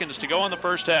 10 seconds to go in the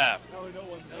first half.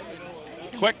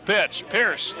 Quick pitch.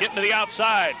 Pierce getting to the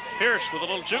outside. Pierce with a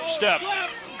little juke step.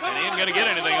 And he ain't going to get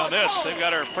anything on this. They've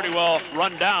got her pretty well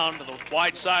run down to the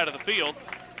wide side of the field.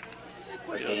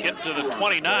 He'll get to the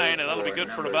 29, and that'll be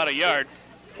good for about a yard.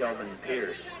 Kelvin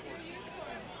Pierce.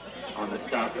 On the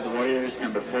stop for the Warriors,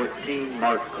 number 14,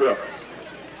 Mark Crooks.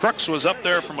 Crooks was up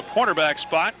there from a cornerback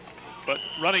spot, but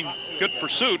running good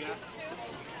pursuit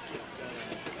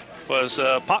was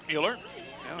Popmuller.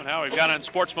 And now we've got an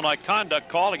unsportsmanlike conduct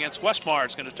call against Westmar.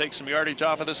 It's going to take some yardage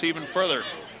off of this even further.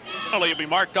 Well, he'll be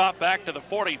marked off back to the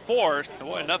 44.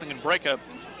 Boy, nothing can break a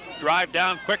drive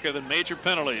down quicker than major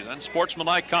penalties.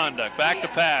 Unsportsmanlike conduct. Back to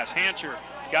pass. Hancher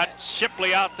got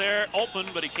Shipley out there open,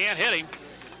 but he can't hit him.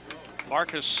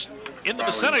 Marcus in the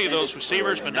vicinity of those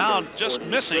receivers, but now just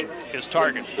missing his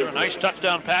target. Threw a nice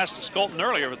touchdown pass to Skolton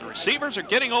earlier, but the receivers are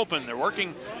getting open. They're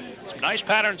working some nice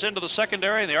patterns into the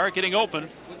secondary, and they are getting open.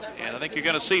 And I think you're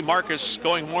going to see Marcus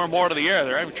going more and more to the air.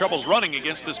 They're having troubles running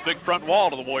against this big front wall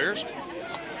to the Warriors.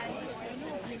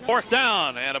 4th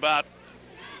down and about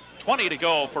 20 to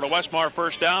go for the Westmar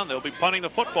first down. They'll be punting the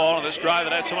football on this drive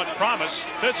that had so much promise.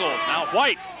 Fizzled. Now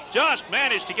White just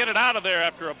managed to get it out of there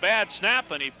after a bad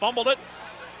snap, and he fumbled it.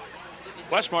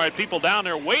 Westmar had people down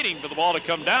there waiting for the ball to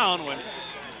come down when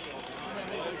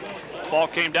the ball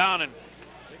came down and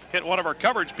hit one of our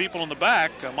coverage people in the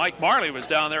back. Mike Marley was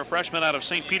down there, a freshman out of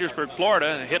St. Petersburg,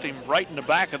 Florida, and hit him right in the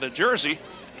back of the jersey.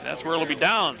 And that's where it'll be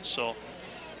down. So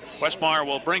Westmar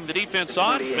will bring the defense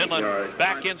on. Midland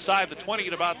back inside the 20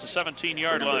 at about the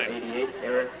 17-yard line.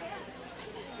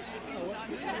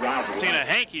 Tina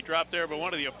Hankey dropped there by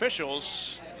one of the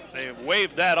officials. They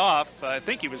waved that off. I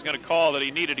think he was going to call that he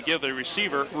needed to give the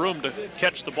receiver room to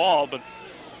catch the ball, but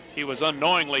he was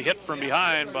unknowingly hit from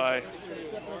behind by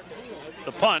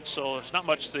the punt, so it's not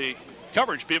much the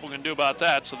coverage people can do about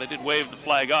that, so they did wave the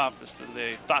flag off.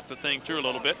 They thought the thing through a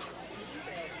little bit.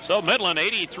 So Midland,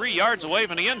 83 yards away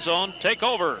from the end zone, take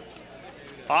over.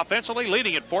 Offensively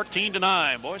leading at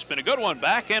 14-9. Boy, it's been a good one,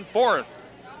 back and forth.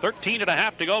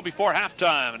 13.5 to go before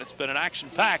halftime, and it's been an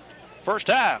action-packed first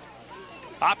half.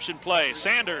 Option play,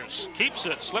 Sanders keeps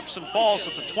it, slips and falls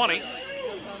at the 20.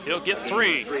 He'll get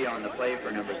 3. 3 on the play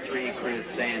for number 3, Chris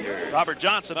Sanders. Robert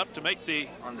Johnson up to make the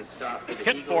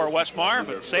hit for Westmar,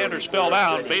 but Sanders fell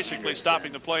down, basically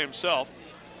stopping the play himself.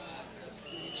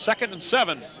 2nd and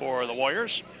 7 for the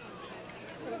Warriors.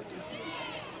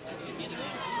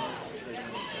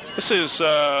 This is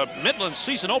Midland's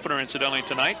season opener, incidentally,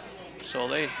 tonight. So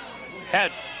they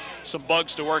had some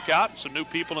bugs to work out, some new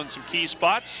people in some key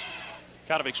spots.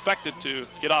 Kind of expected to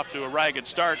get off to a ragged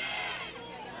start.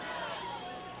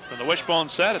 From the wishbone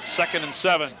set, it's 2nd and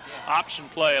 7. Option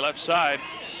play, left side.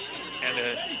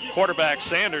 And quarterback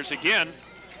Sanders again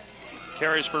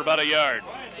carries for about a yard.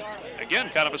 Again,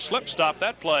 kind of a slip stop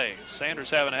that play. Sanders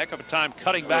having a heck of a time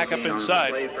cutting back up inside.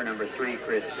 Play for number 3,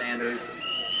 Chris Sanders.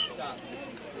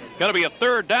 Going to be a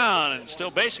 3rd down, and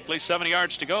still basically 7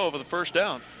 yards to go over the first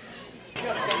down.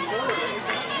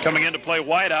 Coming in to play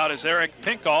wide out is Eric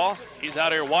Pinkall. He's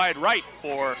out here wide right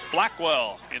for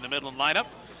Blackwell in the Midland lineup.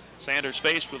 Sanders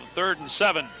faced with a 3rd and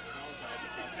 7.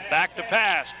 Back to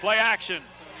pass, play action.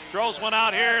 Throws one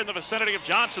out here in the vicinity of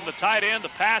Johnson, the tight end. The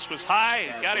pass was high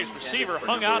and got his receiver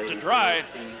hung out to dry.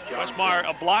 Westmar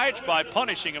obliged by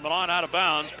punishing him on out of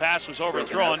bounds. Pass was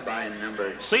overthrown.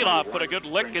 Seeloff put a good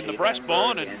lick in the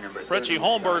breastbone, and Frenchie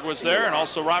Holmberg was there, and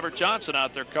also Robert Johnson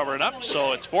out there covering up.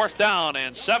 So it's 4th down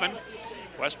and 7.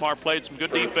 Westmar played some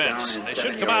good defense. They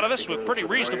should come out of this with pretty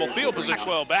reasonable field position.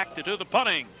 Well, back to do the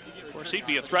punting. Of course, he'd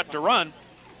be a threat to run.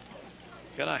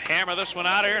 Gonna hammer this one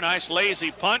out here. Nice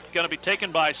lazy punt. Gonna be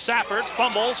taken by Safford.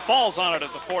 Fumbles, falls on it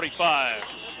at the 45.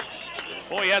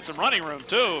 Boy, he had some running room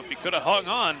too. If he could have hung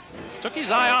on. Took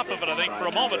his eye off of it, I think, for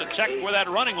a moment to check where that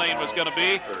running lane was gonna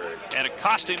be, and it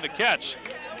cost him the catch.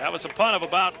 That was a punt of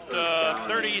about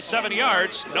 37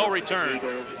 yards, no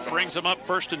return. Brings him up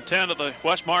 1st and 10 to the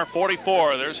Westmar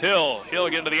 44. There's Hill. Hill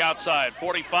getting to the outside.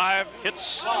 45,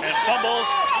 hits and fumbles.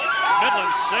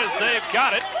 Midland says they've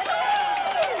got it.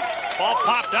 Ball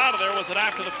popped out of there. Was it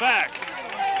after the fact?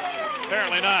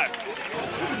 Apparently not.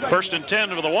 1st and 10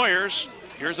 to the Warriors.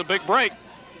 Here's a big break.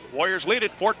 Warriors lead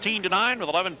it 14-9 with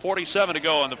 11:47 to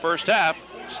go in the first half.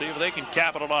 See if they can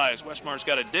capitalize. Westmar's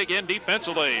got to dig in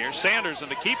defensively. Here's Sanders,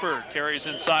 and the keeper carries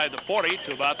inside the 40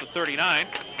 to about the 39.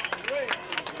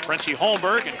 Frenchie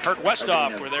Holmberg and Kurt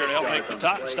Westhoff were there to help make the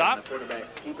top stop.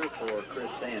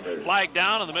 Flag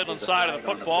down on the Midland side of the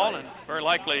football, and very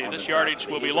likely this yardage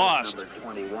will be lost.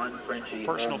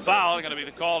 Personal foul going to be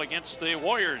the call against the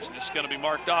Warriors, and it's going to be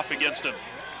marked off against them.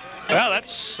 Well,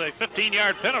 that's a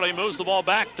 15-yard penalty, moves the ball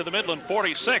back to the Midland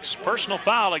 46. Personal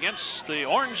foul against the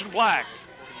orange and black.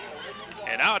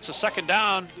 And now it's a 2nd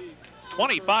down,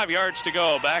 25 yards to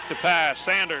go. Back to pass.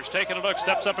 Sanders taking a look,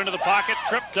 steps up into the pocket,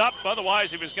 tripped up.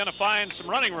 Otherwise, he was going to find some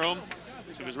running room.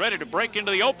 So he was ready to break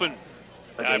into the open.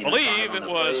 I believe it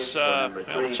was,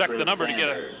 we'll check the number to get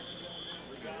a,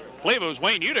 I believe it was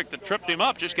Wayne Udick that tripped him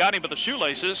up, just got him with the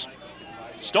shoelaces.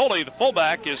 Stoley, the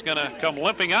fullback, is going to come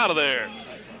limping out of there.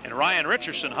 And Ryan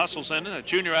Richardson hustles in, a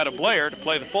junior out of Blair, to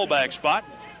play the fullback spot.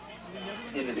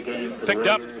 Picked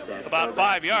up about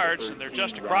 5 yards, and they're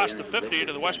just across the 50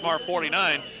 to the Westmar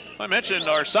 49. I mentioned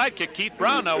our sidekick Keith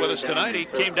Brown now with us tonight. He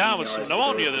came down with some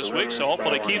pneumonia this week, so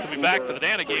hopefully Keith will be back for the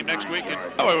Dana game next week.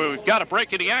 And we've got a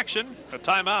break in the action. A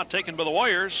timeout taken by the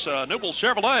Warriors. Newell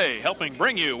Chevrolet helping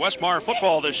bring you Westmar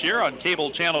football this year on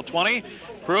cable channel 20.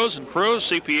 Cruz and Cruz,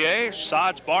 CPA,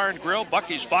 Sod's Bar and Grill,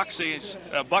 Bucky and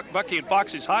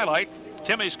Foxy's Highlight,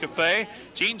 Timmy's Cafe,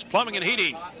 Gene's Plumbing and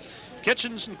Heating,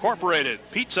 Kitchens Incorporated,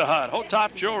 Pizza Hut,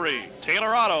 Hotop Jewelry,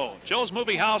 Taylor Auto, Joe's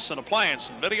Movie House and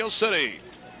Appliance in Video City.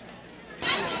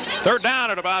 3rd down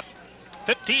at about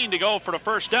 15 to go for the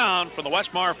 1st down from the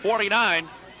Westmar 49.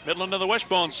 Midland to the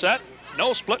wishbone set.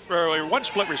 No split, or one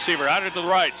split receiver out to the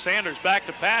right. Sanders back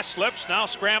to pass, slips, now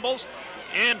scrambles.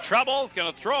 In trouble,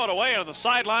 going to throw it away on the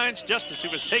sidelines just as he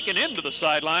was taken into the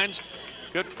sidelines.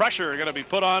 Good pressure going to be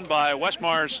put on by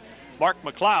Westmar's Mark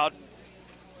McLeod.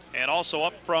 And also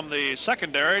up from the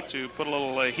secondary to put a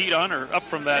little heat on, or up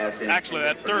from that, actually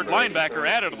that 3rd linebacker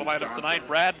added to the lineup tonight,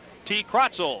 Brad T.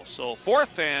 Krotzel. So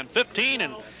 4th and 15,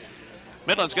 and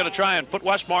Midland's going to try and put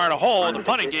Westmar in a hole in the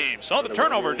punting game. So the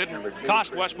turnover didn't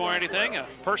cost Westmar anything. A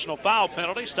personal foul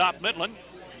penalty stopped Midland.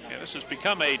 And this has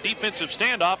become a defensive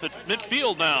standoff at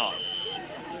midfield now.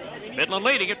 Midland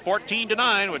leading it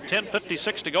 14-9 with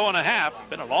 10:56 to go in a half.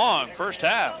 Been a long first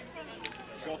half.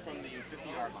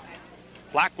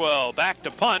 Blackwell back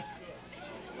to punt.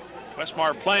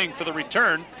 Westmar playing for the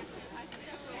return.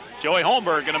 Joey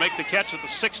Holmberg going to make the catch at the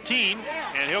 16,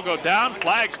 and he'll go down.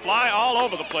 Flags fly all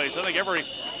over the place. I think every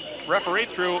referee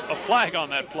threw a flag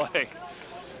on that play.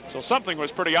 So something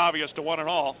was pretty obvious to one and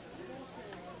all.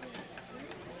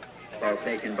 Ball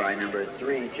taken by number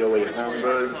 3, Joey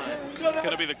Holmberg. Going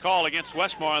to be the call against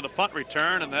Westmar on the punt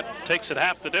return, and that takes it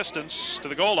half the distance to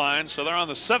the goal line. So they're on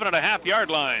the 7.5-yard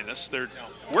line. This is their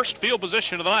worst field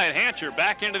position of the night. Hancher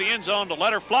back into the end zone to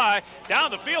let her fly.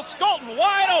 Down the field, Skolton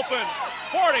wide open.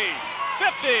 40,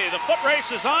 50, the foot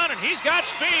race is on, and he's got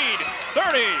speed.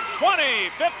 30, 20,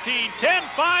 15, 10,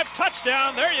 5,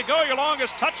 touchdown. There you go, your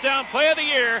longest touchdown play of the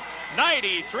year.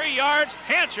 93 yards,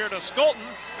 Hancher to Skolton.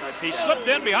 He slipped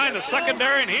in behind the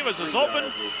secondary, and he was as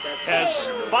open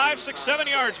as 5, 6, 7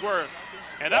 yards worth.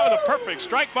 And that was a perfect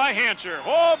strike by Hancher.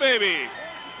 Oh, baby.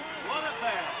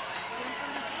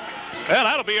 Well,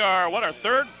 that'll be our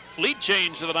 3rd lead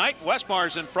change of the night.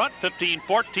 Westmar's in front,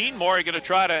 15-14. Morey going to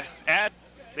try to add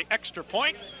the extra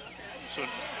point. So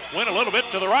went a little bit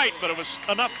to the right, but it was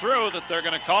enough through that they're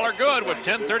going to call her good with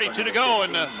 10:32 to go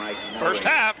in the first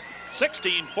half.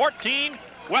 16-14,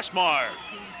 Westmar.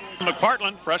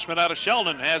 McPartland, freshman out of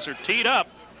Sheldon, has her teed up.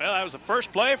 Well, that was the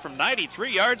first play from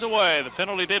 93 yards away. The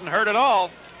penalty didn't hurt at all.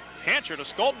 Hancher to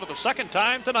Skolton for the 2nd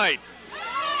time tonight.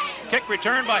 kick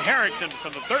return by Harrington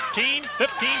from the 13,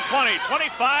 15, 20,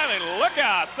 25, and look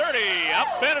out, 30,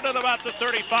 upended at about the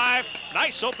 35.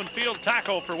 Nice open field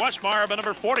tackle for Westmar by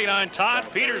number 49, Todd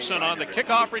Peterson, on the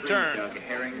kickoff return.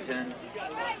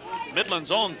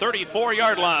 Midland's own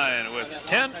 34-yard line with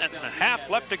 10 and a half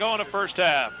left to go in the first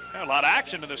half. A lot of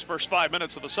action in this first 5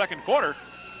 minutes of the second quarter.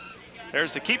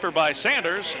 There's the keeper by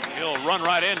Sanders. He'll run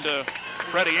right into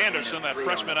Freddie Anderson, that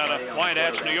freshman out of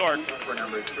Wyandotte, New York.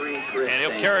 And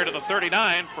he'll carry to the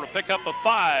 39 for a pickup of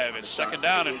 5. It's second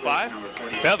down and 5.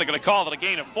 Well, they're going to call it a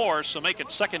gain of 4, so make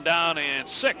it second down and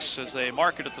 6 as they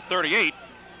mark it at the 38.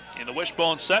 In the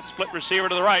wishbone set, split receiver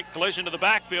to the right, collision to the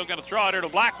backfield, going to throw it here to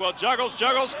Blackwell,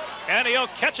 juggles, and he'll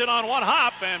catch it on one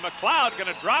hop, and McLeod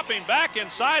going to drop him back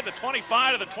inside the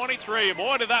 25 to the 23.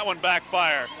 Boy, did that one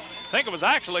backfire. I think it was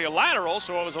actually a lateral,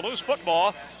 so it was a loose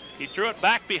football. He threw it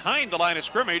back behind the line of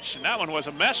scrimmage, and that one was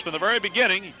a mess from the very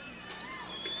beginning.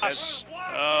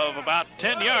 Of about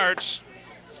 10 yards.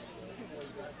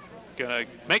 Going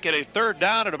to make it a third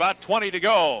down at about 20 to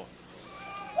go.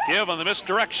 Give on the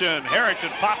misdirection. Harrington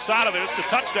pops out of this. The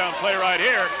touchdown play right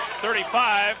here.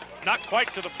 35, not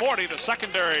quite to the 40. The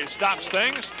secondary stops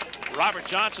things. Robert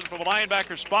Johnson from the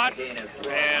linebacker spot.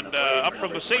 And up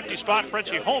from the safety spot,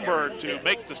 Frenchie Holmberg to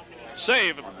make the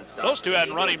save. If those two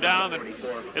hadn't run him down, then it'd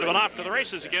have been off to the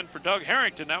races again for Doug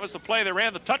Harrington. That was the play they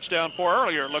ran the touchdown for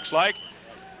earlier, it looks like.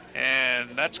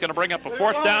 And that's going to bring up a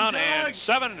fourth down and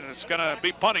 7, and it's going to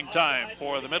be punting time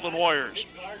for the Midland Warriors.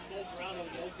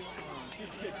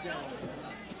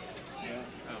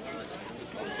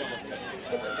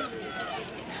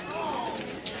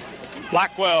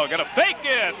 Blackwell going to fake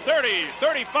it. 30,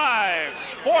 35,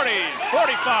 40,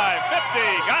 45, 50.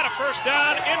 Got a first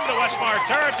down into Westmar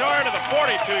territory to the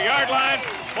 42-yard line.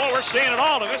 Well, we're seeing it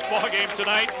all in this ball game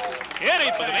tonight.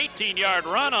 Anything, an 18-yard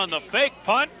run on the fake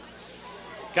punt.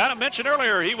 Kind of mentioned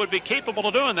earlier he would be capable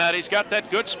of doing that. He's got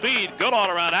that good speed, good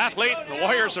all-around athlete. The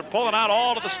Warriors are pulling out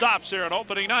all of the stops here on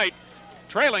opening night.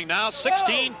 Trailing now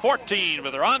 16-14,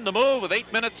 but they're on the move with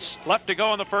 8 minutes left to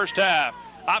go in the first half.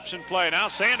 Option play now.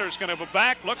 Sanders going to go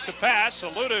back, look to pass,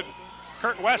 eluded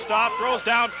Kurt Westhoff, throws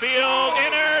downfield,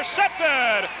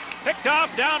 intercepted. Picked off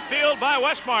downfield by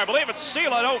Westmar. I believe it's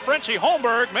Sela. Oh, Frenchie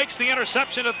Holmberg makes the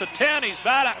interception at the 10. He's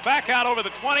back out over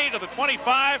the 20 to the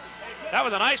 25. That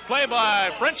was a nice play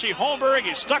by Frenchie Holmberg.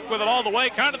 He stuck with it all the way,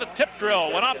 kind of the tip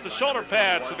drill. Went off the shoulder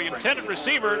pads to the intended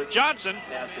receiver, Johnson.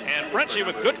 And Frenchie,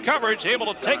 with good coverage,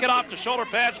 able to take it off the shoulder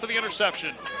pads for the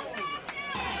interception.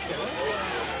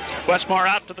 Westmar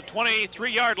out to the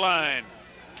 23-yard line.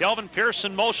 Kelvin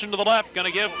Pearson motion to the left,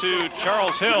 going to give to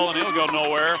Charles Hill, and he'll go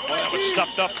nowhere. Boy, that was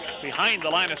stuffed up behind the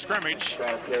line of scrimmage.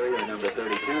 Number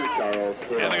 32, Charles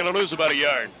Hill. And they're going to lose about a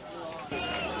yard.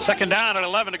 Second down at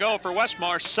 11 to go for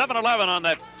Westmar. 7-11 on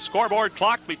that scoreboard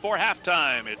clock before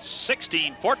halftime. It's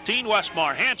 16-14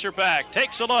 Westmar. Hancher back,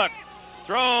 takes a look.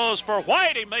 Throws for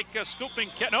White. He make a scooping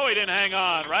catch. No, he didn't hang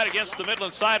on. Right against the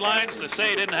Midland sidelines to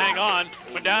say he didn't hang on.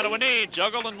 Went down to a knee,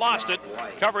 juggled and lost it.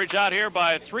 Coverage out here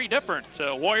by 3 different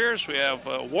Warriors. We have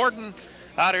Warden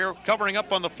out here covering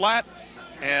up on the flat,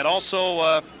 and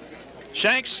also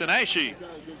Shanks and Ashe.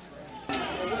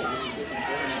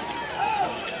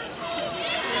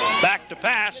 Back to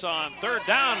pass on third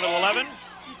down at 11.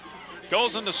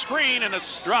 Goes in the screen, and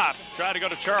it's dropped. Tried to go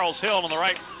to Charles Hill on the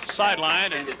right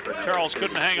sideline, and Charles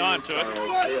couldn't hang on to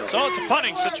it. So it's a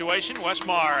punting situation.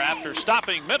 Westmar, after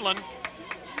stopping Midland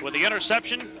with the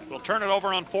interception, will turn it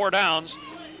over on 4 downs.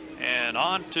 And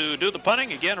on to do the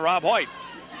punting, again, Rob White.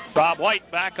 Rob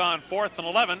White back on 4th and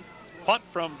 11. Punt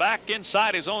from back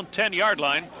inside his own 10-yard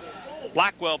line.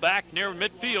 Blackwell back near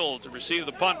midfield to receive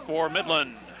the punt for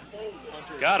Midland.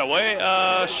 Got away,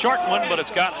 a short one, but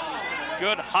it's got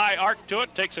good high arc to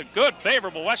it. Takes a good,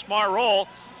 favorable Westmar roll.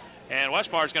 And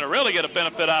Westmar's going to really get a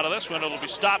benefit out of this one. It'll be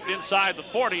stopped inside the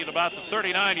 40 at about the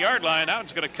 39-yard line. That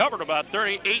one's going to cover at about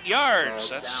 38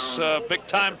 yards. That's a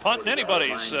big-time punt in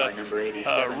anybody's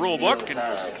rule book, and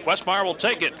Westmar will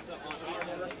take it.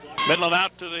 Midland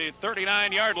out to the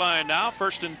 39-yard line now.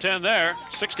 1st and 10 there.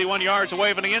 61 yards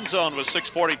away from the end zone with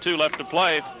 6:42 left to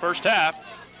play first half.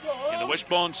 In the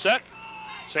wishbone set,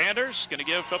 Sanders going to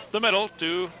give up the middle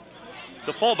to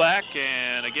the fullback,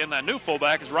 and again, that new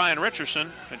fullback is Ryan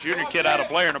Richardson, a junior kid out of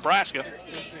Blair, Nebraska.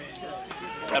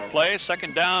 That play,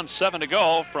 second down, 7 to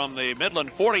go from the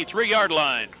Midland 43-yard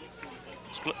line.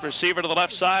 Split receiver to the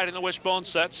left side in the wishbone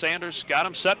set. Sanders got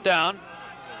him set down.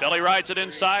 Billy rides it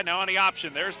inside, now on the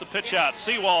option. There's the pitch out.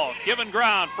 Seawall, given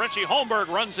ground. Frenchie Holmberg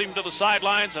runs him to the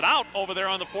sidelines and out over there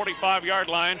on the 45-yard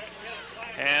line.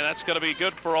 And that's going to be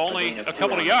good for only a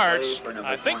couple of yards.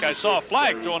 I think I saw a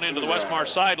flag thrown into the Westmar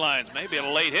sidelines. Maybe a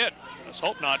late hit. Let's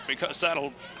hope not, because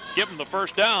that'll give them the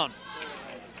first down.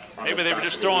 Maybe they were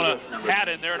just throwing a hat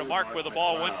in there to mark where the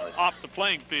ball went off the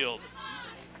playing field.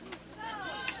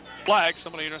 Flag,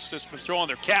 somebody just been throwing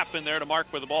their cap in there to mark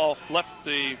where the ball left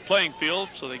the playing field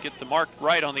so they get the mark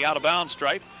right on the out-of-bounds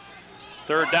stripe.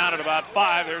 Third down at about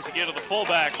 5. There's again to the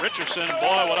fullback, Richardson.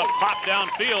 Boy, what a pop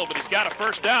downfield, but he's got a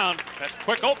first down. That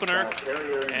quick opener,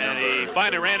 and he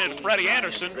finally ran into Freddie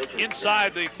Anderson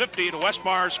inside the 50 to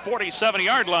Westmar's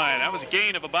 47-yard line. That was a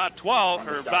gain of about 12,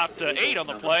 or about 8 on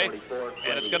the play,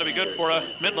 and it's going to be good for a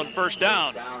Midland first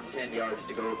down.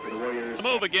 The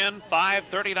move again,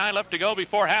 5:39 left to go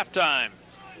before halftime.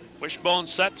 Wishbone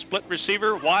set, split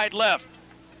receiver, wide left.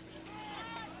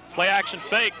 Play action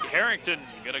fake, Harrington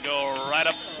going to go right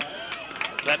up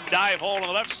that dive hole on the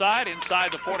left side,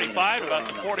 inside the 45, about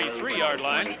the 43-yard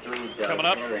line. Coming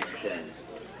up,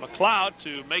 McLeod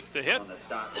to make the hit,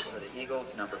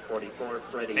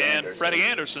 and Freddie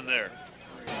Anderson there.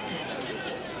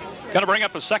 Going to bring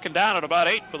up a second down at about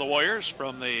 8 for the Warriors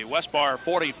from the Westmar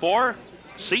 44.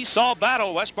 Seesaw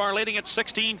battle, Westmar leading at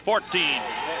 16-14.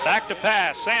 Back to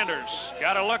pass, Sanders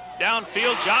got to look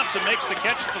downfield. Johnson makes the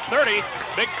catch at the 30.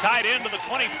 Big tight end to the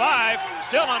 25,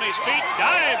 still on his feet,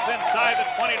 dives inside the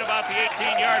 20 to about the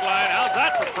 18-yard line. How's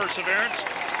that for perseverance?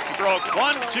 He broke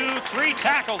 1, 2, 3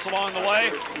 tackles along the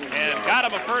way and got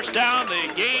him a first down.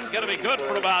 The gain going to be good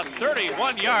for about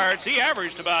 31 yards. He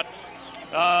averaged about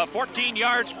 14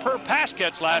 yards per pass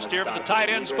catch last year for the tight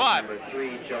end spot.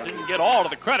 Didn't get all of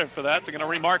the credit for that. They're going to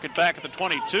remark it back at the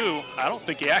 22. I don't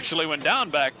think he actually went down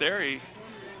back there. He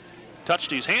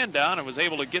touched his hand down and was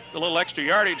able to get a little extra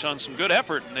yardage on some good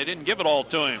effort, and they didn't give it all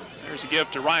to him. There's a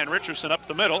give to Ryan Richardson up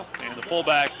the middle, and the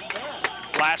fullback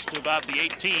blast to about the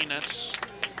 18. That's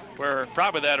where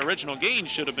probably that original gain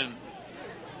should have been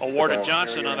awarded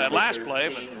Johnson on that last play,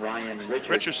 but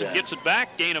Richardson gets it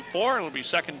back, gain of 4. It'll be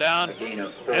second down, gain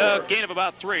of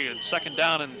about 3, and second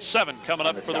down and 7 coming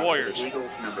up for the Warriors.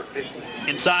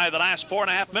 Inside the last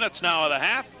 4.5 minutes now of the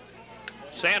half.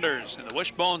 Sanders in the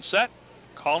wishbone set,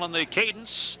 calling the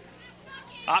cadence.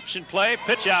 Option play,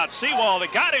 pitch out, Seawall. They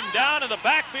got him down in the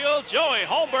backfield. Joey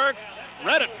Holmberg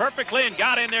read it perfectly and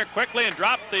got in there quickly and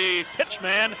dropped the pitch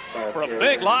man for a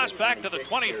big loss back to the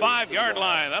 25-yard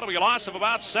line. That'll be a loss of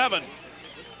about 7.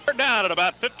 Third down at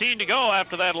about 15 to go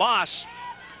after that loss.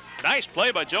 Nice play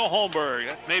by Joe Holmberg.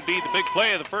 That may be the big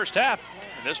play of the first half.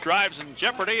 And this drive's in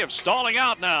jeopardy of stalling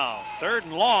out now. Third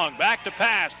and long, back to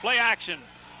pass, play action.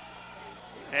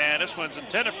 And this one's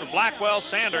intended for Blackwell.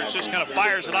 Sanders just kind of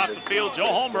fires it off the field. Joe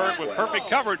Holmberg with perfect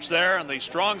coverage there on the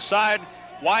strong side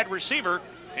wide receiver,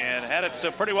 and had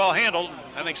it pretty well handled.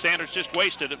 I think Sanders just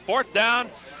wasted it. Fourth down,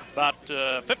 about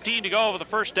 15 to go over the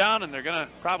first down, and they're going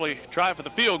to probably try for the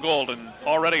field goal. And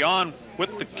already on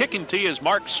with the kicking tee is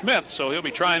Mark Smith, so he'll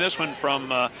be trying this one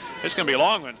from, it's going to be a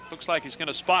long one. Looks like he's going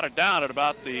to spot it down at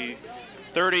about the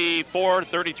 34,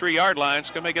 33-yard line. It's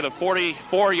going to make it a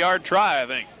 44-yard try, I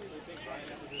think.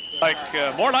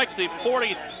 More like the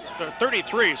 40 or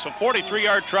 33, so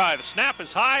 43-yard try. The snap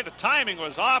is high, the timing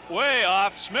was off, way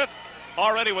off. Smith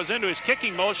already was into his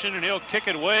kicking motion, and he'll kick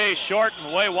it way short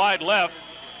and way wide left.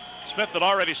 Smith had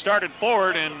already started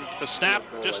forward, and the snap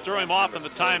just threw him off in the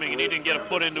timing, and he didn't get a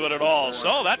foot into it at all.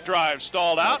 So that drive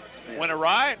stalled out, went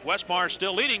awry. Westmar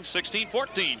still leading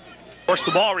 16-14. Of course,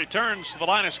 the ball returns to the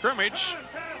line of scrimmage,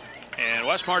 and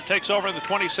Westmar takes over in the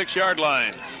 26-yard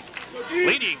line,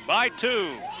 leading by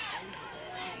 2.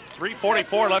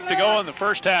 3:44 left to go in the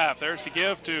first half. There's the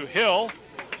give to Hill.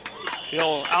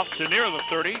 Hill out to near the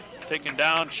 30. Taken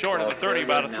down short of the 30,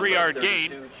 about a 3-yard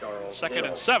gain. Second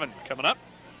and 7 coming up.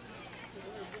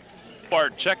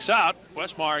 Bart checks out.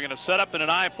 Westmar going to set up in an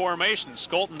I formation.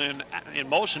 Skolton in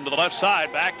motion to the left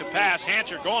side. Back to pass.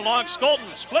 Hancher going long.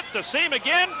 Skolton split to seam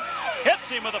again. Hits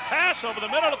him with a pass over the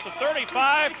middle at the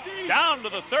 35. Down to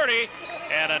the 30.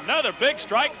 And another big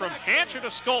strike from Hancher to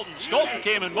Skolton. Skolton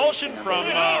came in motion from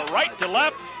right to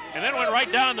left, and then went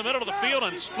right down the middle of the field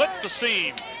and split the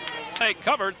seam. They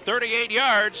covered 38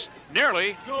 yards,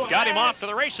 nearly got him off to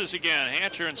the races again.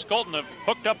 Hancher and Skolton have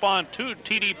hooked up on 2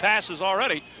 TD passes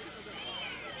already.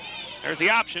 There's the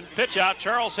option, pitch out,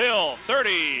 Charles Hill,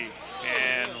 30.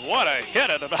 And what a hit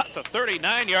at about the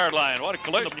 39-yard line. What a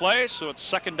collision play, so it's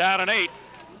second down and 8.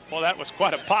 Well, that was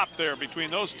quite a pop there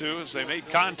between those two as they made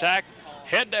contact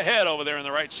head-to-head over there on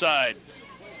the right side.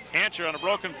 Hancher on a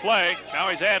broken play. Now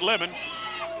he's ad-libbing.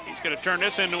 He's going to turn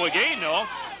this into a gain, though.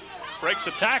 Breaks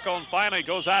a tackle and finally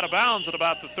goes out of bounds at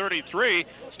about the 33.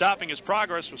 Stopping his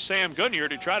progress was Sam Goodyear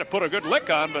to try to put a good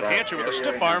lick on, but Hancher with a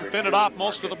stiff arm fended off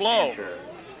most of the blow.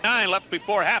 9 left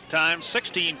before halftime,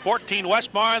 16-14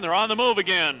 Westmar, and they're on the move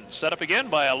again. Set up again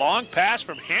by a long pass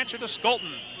from Hancher to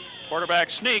Skolton. Quarterback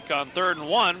sneak on 3rd and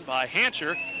 1 by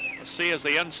Hancher. Let's see as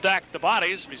they unstack the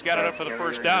bodies. He's got it up for the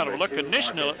first down. It will look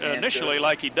initially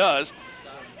like he does.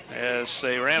 As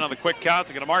they ran on the quick count,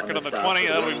 they're going to mark it on the 20.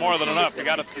 That'll be more than enough. They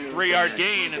got a 3-yard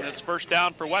gain, and it's first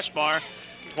down for Westmar.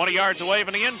 20 yards away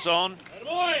from the end zone.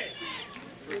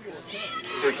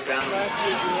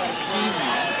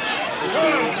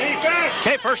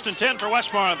 Okay, 1st and 10 for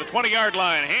Westmar on the 20-yard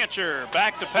line. Hancher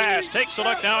back to pass, takes a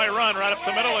look, now he run right up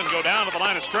the middle and go down to the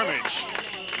line of scrimmage.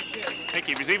 I think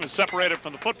he was even separated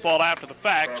from the football after the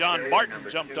fact. John Barton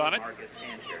jumped on it.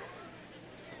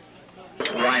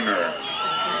 Reimer.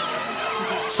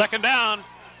 2nd down,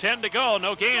 10 to go,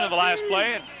 no gain on the last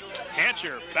play. And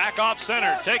Hancher back off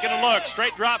center, taking a look,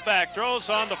 straight drop back, throws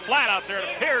on the flat out there to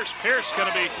Pierce. Pierce going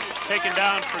to be taken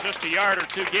down for just a yard or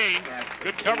 2 gain.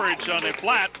 Good coverage on the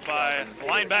flat by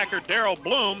linebacker Darrell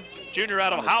Bloom, junior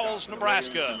out of Howells,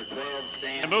 Nebraska.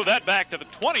 And move that back to the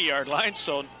 20-yard line,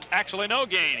 so actually no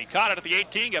gain. He caught it at the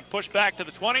 18, got pushed back to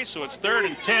the 20, so it's 3rd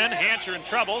and 10. Hancher in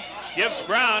trouble, gives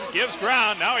ground,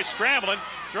 now he's scrambling,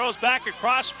 throws back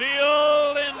across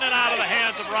field, in and out of the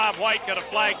hands of Rob White. Got a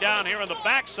flag down here on the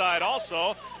backside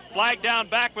also. Flag down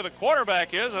back where the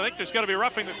quarterback is. I think there's going to be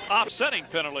roughing the offsetting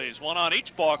penalties, one on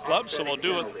each ball club, so we'll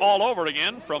do it all over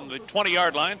again from the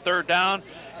 20-yard line. 3rd down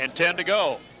and 10 to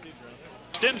go.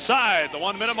 Just inside the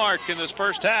 1-minute mark in this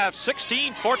first half.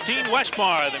 16-14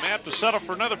 Westmar. They may have to settle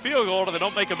for another field goal if they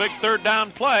don't make a big 3rd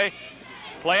down play.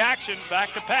 Play action,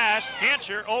 back to pass.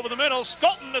 Hancher over the middle.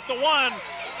 Skolton at the 1.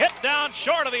 Hit down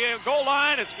short of the goal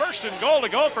line. It's 1st and goal to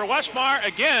go for Westmar.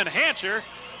 Again, Hancher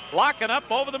locking up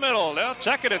over the middle. They'll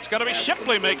check it. It's going to be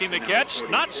Shipley making the catch,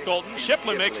 not Skolton.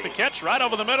 Shipley makes the catch right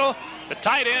over the middle. The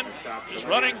tight end just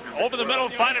running over the middle,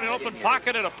 finding an open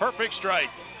pocket at a perfect strike.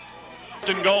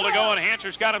 1st and goal to go, and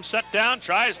Hancher's got him set down.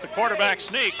 Tries the quarterback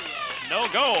sneak. No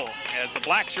go as the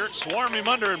black shirts swarm him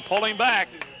under and pull him back.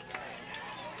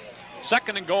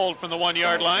 2nd and goal from the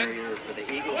 1-yard line.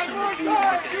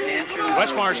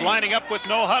 Westmar's lining up with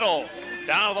no huddle.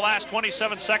 Down to the last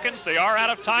 27 seconds. They are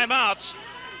out of timeouts.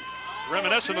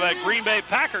 Reminiscent of that Green Bay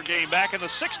Packer game back in the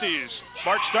 60s.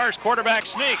 Bart Starr's quarterback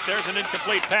sneak. There's an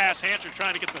incomplete pass. Hancher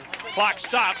trying to get the clock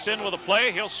stopped. In with a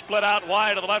play. He'll split out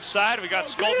wide to the left side. We got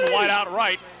Skolton wide out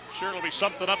right. Sure it'll be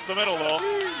something up the middle though.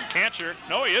 Hancher,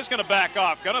 no, he is going to back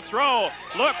off. Going to throw.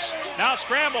 Looks. Now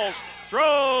scrambles.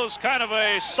 Throws kind of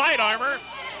a side armor.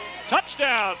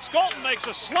 Touchdown. Skolton makes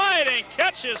a sliding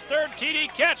catch, his 3rd TD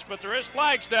catch, but there is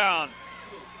flags down.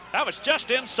 That was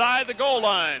just inside the goal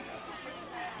line.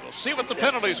 We'll see what the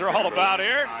penalties are all about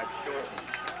here.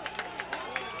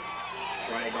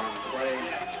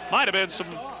 Might have been some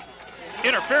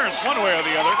interference one way or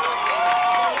the other.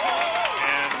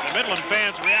 And the Midland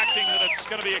fans reacting that it's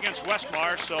going to be against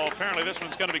Westmar, so apparently this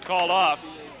one's going to be called off.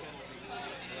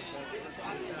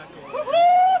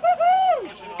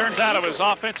 Turns out it was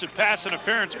offensive pass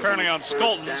interference apparently on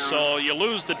Skolton, so you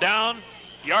lose the down.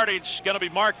 Yardage going to be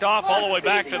marked off all the way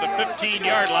back to the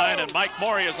 15-yard line, and Mike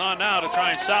Morey is on now to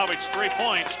try and salvage 3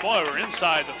 points. Boy, we're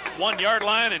inside the 1-yard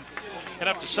line and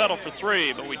gonna have to settle for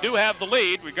 3, but we do have the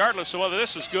lead regardless of whether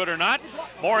this is good or not.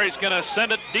 Morey's going to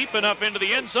send it deep enough into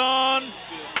the end zone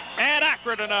and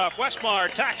accurate enough.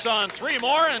 Westmar tacks on 3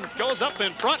 more and goes up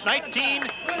in front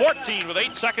 19-14 with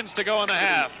 8 seconds to go in the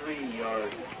half.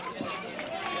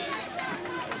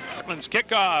 Midland's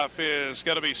kickoff is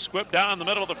going to be squipped down the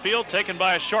middle of the field, taken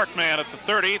by a short man at the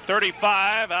 30,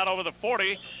 35, out over the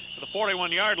 40 to the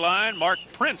 41-yard line. Mark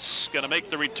Prince going to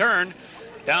make the return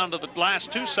down to the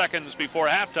last 2 seconds before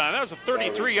halftime. That was a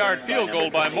 33-yard field goal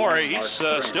by Morey. He's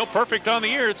still perfect on the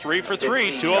year, 3 for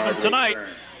 3, 2 of them tonight.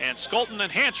 And Skolton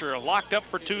and Hancher are locked up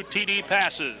for 2 TD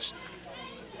passes.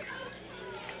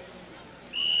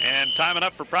 And timing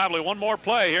up for probably one more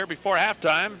play here before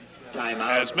halftime.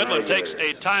 As Midland takes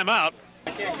a timeout.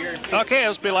 Okay,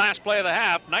 this will be last play of the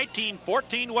half.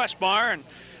 19-14 Westmar, and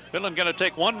Midland going to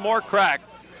take one more crack.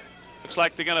 Looks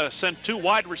like they're going to send 2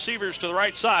 wide receivers to the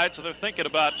right side, so they're thinking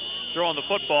about throwing the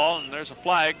football, and there's a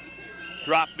flag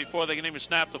dropped before they can even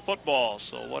snap the football.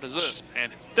 So what is this?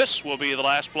 And this will be the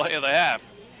last play of the half.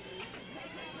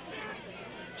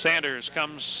 Sanders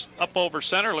comes up over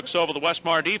center, looks over the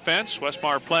Westmar defense.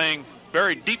 Westmar playing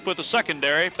very deep with the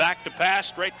secondary. Back to pass,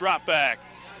 straight drop back.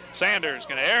 Sanders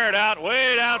going to air it out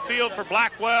way downfield for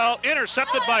Blackwell.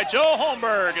 Intercepted by Joe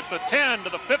Holmberg at the 10 to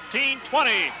the 15,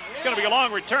 20. It's going to be a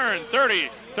long return, 30,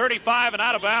 35 and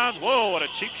out of bounds. Whoa, what a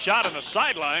cheap shot in the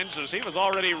sidelines as he was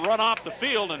already run off the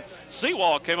field, and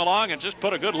Seawall came along and just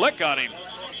put a good lick on him.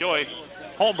 Joey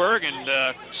Holmberg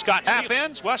and Scott half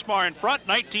ends. Westmar in front,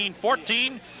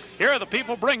 19-14. Here are the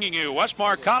people bringing you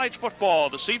Westmar College football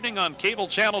this evening on Cable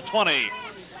Channel 20.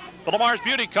 The Lamar's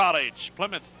Beauty College,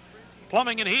 Plymouth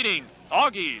Plumbing and Heating,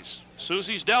 Augie's,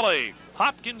 Susie's Deli,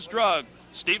 Hopkins Drug,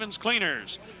 Stevens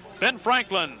Cleaners, Ben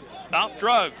Franklin, Mount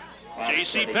Drug,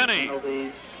 J.C.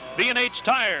 Penney, B&H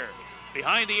Tire,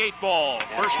 Behind the Eight Ball,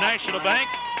 First National Bank,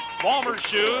 Walmer's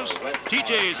Shoes,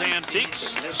 TJ's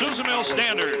Antiques, Sousa Mill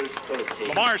Standard,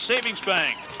 Lamar's Savings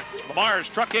Bank, Lamar's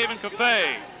Truck Haven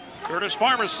Cafe, Curtis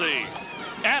Pharmacy,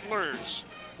 Adler's,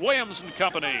 Williams &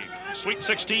 Company, Sweet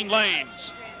 16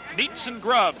 Lanes, Neats and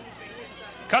Grub,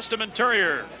 Custom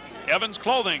Interior, Evans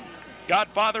Clothing,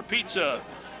 Godfather Pizza,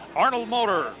 Arnold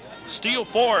Motor, Steel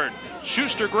Ford,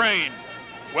 Schuster Grain,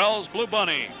 Wells Blue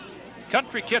Bunny,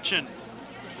 Country Kitchen,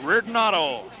 Reardon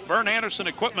Auto, Vern Anderson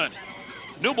Equipment,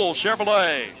 Newell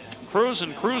Chevrolet, Cruise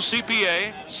and Cruise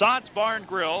CPA, Sod's Bar and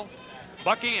Grill,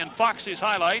 Bucky and Foxy's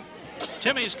Highlight,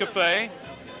 Timmy's Cafe,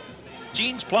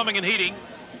 Jean's Plumbing and Heating,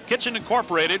 Kitchen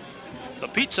Incorporated, The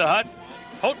Pizza Hut,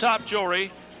 Hotop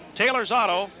Jewelry, Taylor's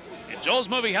Auto, and Joe's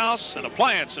Movie House and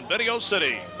Appliance in Video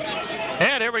City.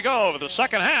 And here we go, the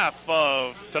second half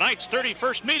of tonight's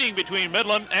 31st meeting between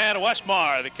Midland and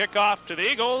Westmar. The kickoff to the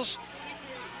Eagles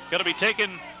going to be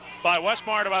taken by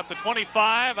Westmar at about the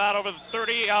 25, out over the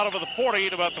 30, out over the 40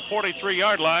 to about the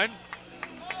 43-yard line.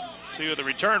 See who the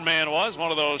return man was,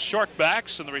 one of those short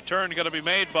backs, and the return going to be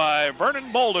made by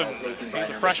Vernon Bolden. He's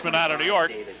a freshman out of New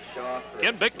York.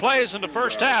 Again, big plays in the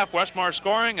first half. Westmar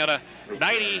scoring on a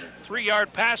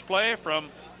 93-yard pass play from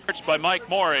by Mike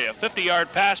Morey, a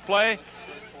 50-yard pass play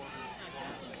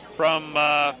from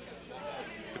the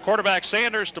quarterback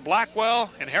Sanders to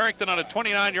Blackwell, and Harrington on a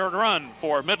 29-yard run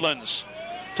for Midland's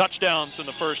touchdowns in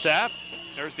the first half.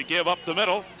 There's the give up the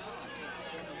middle.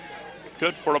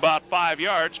 Good for about 5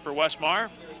 yards for Westmar.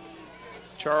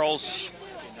 Charles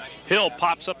Hill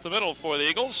pops up the middle for the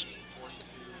Eagles.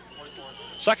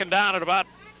 Second down at about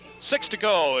 6 to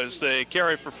go as they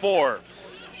carry for 4.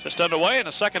 Just underway in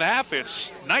the second half. It's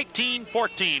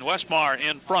 19-14, Westmar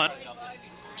in front.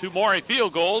 2 Morey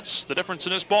field goals, the difference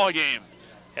in this ball game.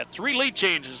 Had 3 lead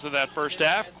changes in that first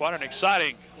half. Quite an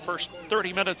exciting first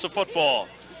 30 minutes of football.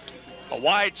 A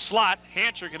wide slot.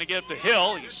 Hancher going to get to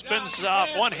Hill. He spins off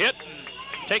one hit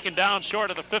and taken down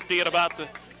short of the 50 at about the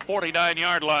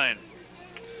 49-yard line.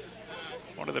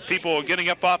 One of the people getting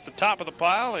up off the top of the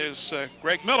pile is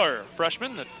Greg Miller,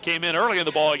 freshman that came in early in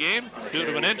the ball game due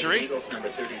to an injury.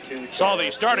 Saw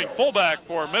the starting fullback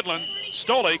for Midland,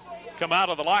 Stolik, come out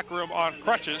of the locker room on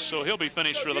crutches, so he'll be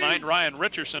finished for the night. Ryan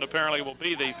Richardson apparently will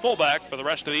be the fullback for the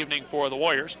rest of the evening for the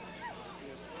Warriors.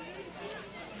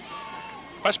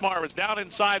 Westmar was down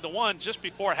inside the 1 just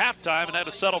before halftime and had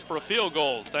to settle for a field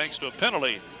goal thanks to a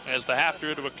penalty as the half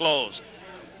drew to a close.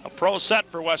 A pro set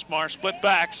for Westmar, split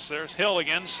backs. There's Hill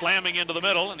again slamming into the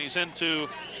middle, and he's into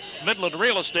Midland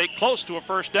real estate close to a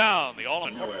first down. The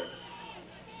all-in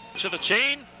to the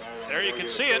chain. There you can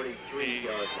see it. He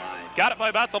got it by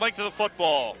about the length of the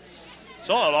football.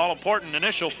 So an all-important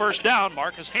initial first down.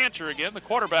 Marcus Hancher again, the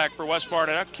quarterback for Westmar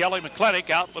now. Kelly McClinic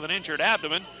out with an injured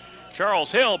abdomen.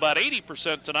 Charles Hill about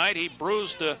 80% tonight. He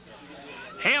bruised a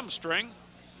hamstring.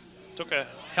 Took a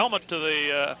helmet to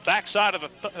the backside of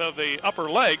the upper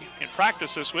leg in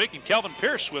practice this week. And Kelvin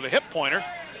Pierce with a hip pointer.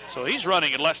 So he's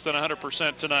running at less than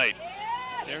 100% tonight.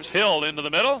 There's Hill into the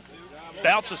middle.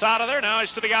 Bounces out of there. Now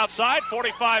he's to the outside.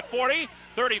 45-40,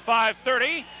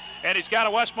 35-30. And he's got a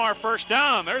Westmar first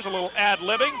down. There's a little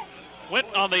ad-libbing.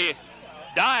 Went on the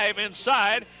dive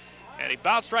inside. And he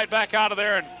bounced right back out of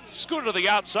there and scooted to the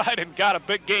outside and got a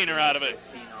big gainer out of it.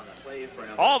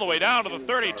 All the way down to the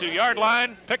 32-yard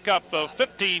line. Pickup of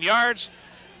 15 yards.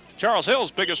 Charles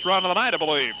Hill's biggest run of the night, I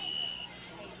believe.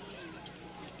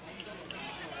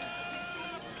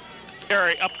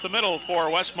 Carry up the middle for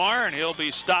Westmar, and he'll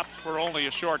be stopped for only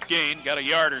a short gain. Got a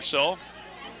yard or so.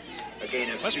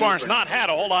 Westmar's not had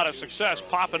a whole lot of success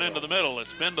popping into the middle.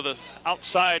 It's been to the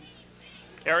outside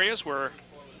areas where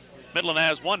Midland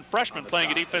has 1 freshman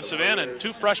playing a defensive end and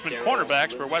 2 freshman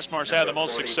cornerbacks where Westmar's had the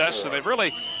most success. So they've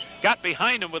really got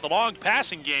behind him with a long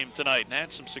passing game tonight and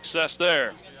had some success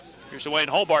there. Here's Dwayne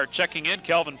Hobart checking in.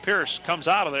 Kelvin Pierce comes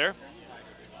out of there.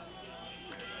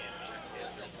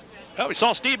 Well, we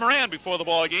saw Steve Moran before the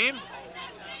ball game.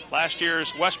 Last year's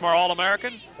Westmar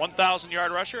All-American,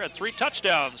 1,000-yard rusher, had 3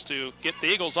 touchdowns to get the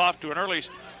Eagles off to an early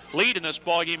lead in this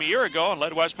ball game a year ago and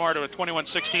led Westmar to a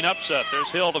 21-16 upset.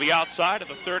 There's Hill to the outside of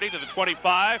the 30 to the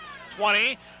 25,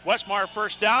 20. Westmar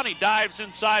first down. He dives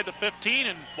inside the 15,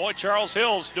 and boy, Charles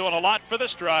Hill's doing a lot for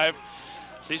this drive.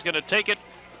 So he's going to take it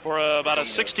for about a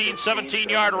 16,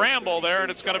 17-yard ramble there,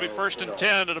 and it's going to be 1st and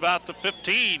 10 at about the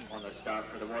 15. On the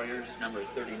stop for the Warriors, number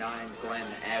 39, Glenn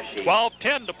Ashe.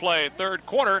 12-10 to play, third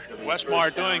quarter.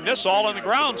 Westmar doing this all on the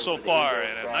ground so far,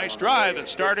 and a nice drive that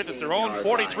started at their own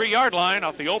 43-yard line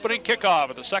off the opening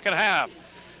kickoff of the second half.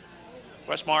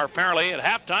 Westmar apparently at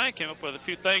halftime came up with a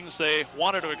few things they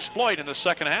wanted to exploit in the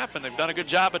second half, and they've done a good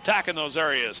job attacking those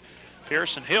areas.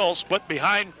 Pierce and Hill split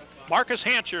behind Marcus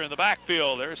Hancher in the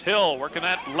backfield. There's Hill working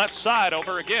that left side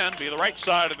over again, be the right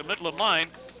side of the Midland line,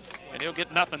 and he'll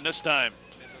get nothing this time.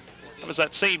 That was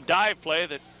that same dive play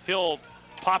that Hill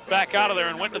popped back out of there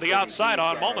and went to the outside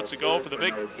on moments ago for the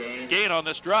big gain on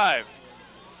this drive.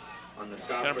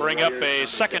 Going to bring up a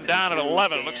 2nd down at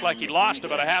 11. Looks like he lost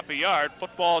about a half a yard.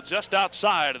 Football just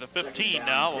outside of the 15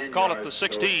 now. We'll call it the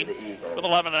 16 with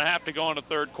 11 and a half to go in the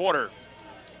third quarter.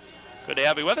 Good to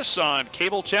have you with us on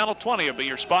Cable Channel 20. Will be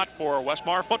your spot for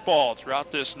Westmar football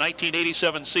throughout this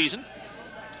 1987 season.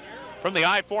 From the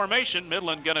I formation,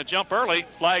 Midland going to jump early.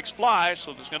 Flags fly,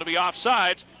 so there's going to be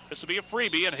offsides. This will be a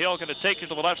freebie, and Hill going to take it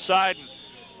to the left side and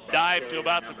dive to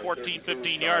about the 14,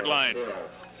 15-yard line.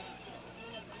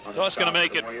 So it's going to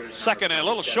make it 2nd and a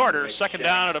little shorter. 2nd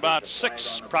down at about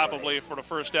 6 probably for the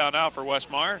 1st down now for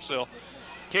Westmar. So in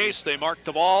case they mark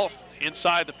the ball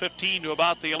inside the 15 to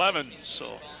about the 11.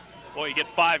 So boy, you get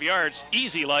 5 yards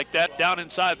easy like that down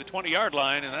inside the 20-yard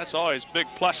line, and that's always big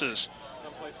pluses.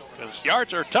 Because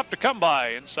yards are tough to come by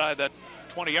inside that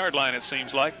 20-yard line, it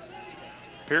seems like.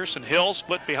 Pierce and Hill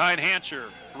split behind Hancher.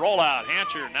 Rollout,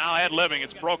 Hancher now ad-libbing.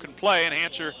 It's broken play, and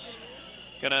Hancher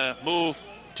going to move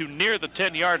to near the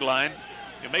 10-yard line.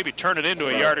 You maybe turn it into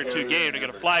a yard or two game to get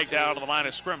a flag down to the line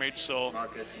of scrimmage. So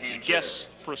you guess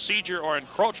procedure or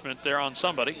encroachment there on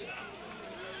somebody.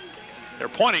 They're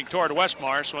pointing toward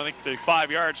Westmar, so I think the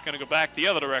 5 yards is going to go back the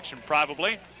other direction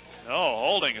probably. No,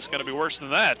 holding. It's going to be worse than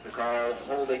that.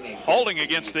 Holding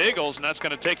against the Eagles, and that's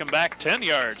going to take them back 10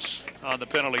 yards on the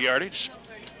penalty yardage.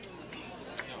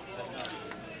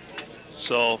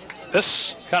 So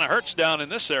this kind of hurts down in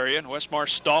this area, and Westmar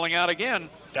stalling out again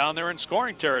down there in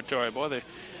scoring territory. Boy, they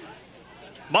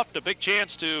muffed a big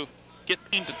chance to get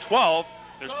 18-12.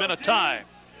 There's been a tie.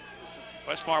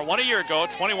 Westmar won a year ago,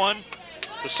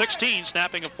 21-16,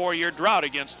 snapping a 4-year drought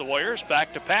against the Warriors.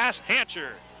 Back to pass,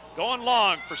 Hancher going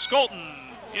long for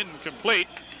Skolton, incomplete.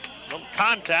 A little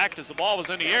contact as the ball was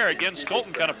in the air. Again,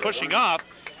 Skolton kind of pushing off.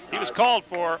 He was called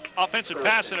for offensive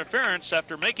pass interference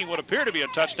after making what appeared to be a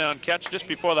touchdown catch just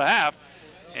before the half,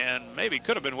 and maybe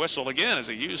could have been whistled again as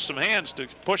he used some hands to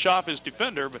push off his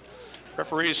defender, but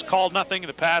referees called nothing.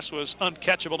 The pass was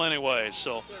uncatchable anyway.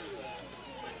 So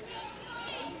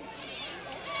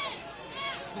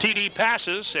TD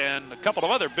passes and a couple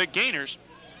of other big gainers.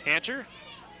 Hancher,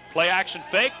 play action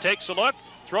fake, takes a look,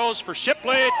 throws for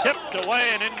Shipley, tipped away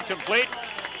and incomplete.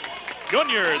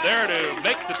 Junior there to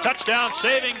make the touchdown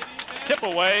saving tip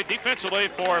away defensively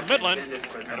for Midland.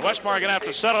 And Westmar going to have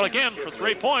to settle again for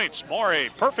 3 points. Morey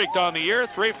perfect on the year,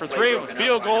 3 for 3 with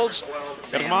field goals.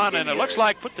 Get him on, and it looks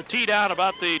like put the tee down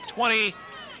about the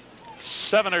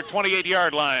 27 or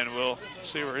 28-yard line. We'll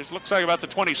see where it looks like about the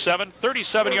 27.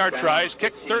 37-yard tries,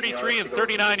 kicked 33 and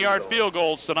 39-yard field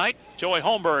goals tonight. Joey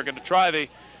Holmberg going to try the,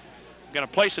 going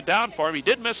to place it down for him. He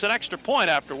did miss an extra point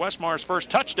after Westmar's first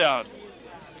touchdown.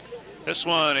 This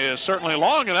one is certainly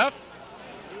long enough.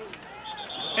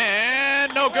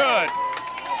 And no good.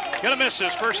 Gonna miss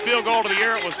his first field goal of the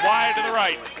year. It was wide to the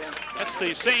right. That's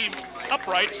the same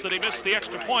uprights that he missed the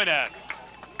extra point at.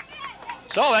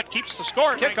 So that keeps the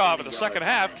score. Kickoff of the second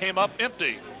half came up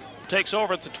empty. Takes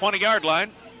over at the 20-yard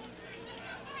line.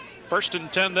 1st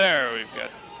and 10 there. We've got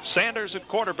Sanders at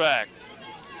quarterback.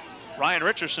 Ryan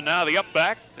Richardson now the up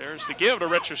back. There's the give to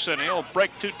Richardson. He'll break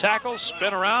 2 tackles,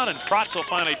 spin around, and Trotzel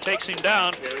finally takes him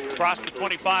down across the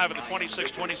 25 and the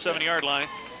 26, 27-yard line.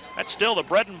 That's still the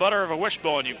bread and butter of a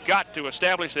wishbone. You've got to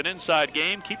establish an inside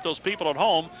game, keep those people at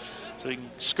home so you can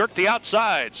skirt the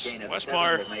outsides.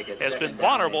 Westmar has been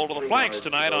vulnerable to the flanks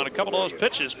tonight on a couple of those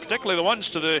pitches, particularly the ones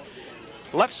to the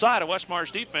left side of Westmar's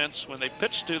defense when they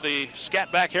pitched to the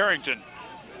scat back Harrington.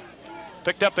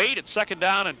 Picked up 8 at 2nd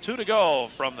down and 2 to go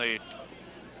from the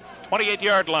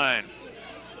 28-yard line.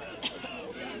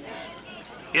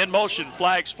 In motion,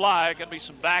 flags fly. Going to be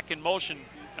some back in motion,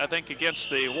 I think,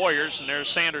 against the Warriors. And there's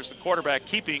Sanders, the quarterback,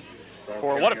 keeping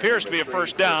for what appears to be a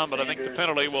 1st down, but I think the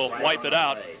penalty will wipe it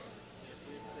out.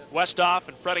 Westhoff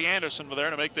and Freddie Anderson were there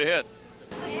to make the hit.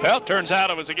 Well, it turns out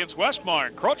it was against Westmar.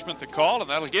 Encroachment the call, and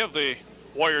that'll give the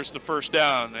Warriors the 1st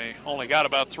down. They only got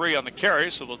about 3 on the carry,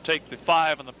 so they'll take the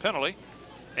 5 on the penalty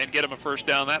and get them a 1st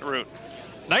down that route.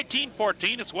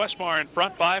 19-14, it's Westmar in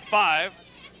front by 5.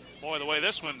 Boy, the way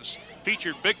this one's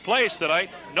featured big plays tonight,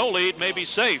 no lead may be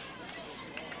safe.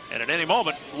 And at any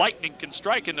moment, lightning can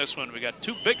strike in this one. We got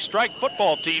two big strike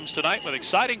football teams tonight with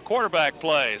exciting quarterback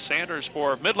play. Sanders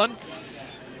for Midland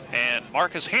and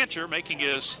Marcus Hancher making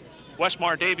his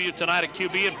Westmar debut tonight at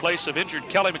QB in place of injured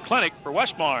Kelly McClintock for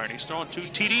Westmar. And he's throwing 2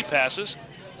 TD passes.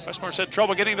 Westmar's had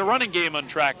trouble getting the running game on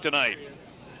track tonight.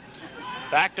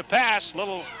 Back to pass,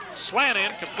 little slant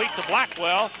in, complete to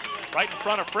Blackwell, right in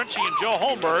front of Frenchie and Joe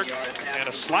Holmberg. And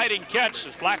a sliding catch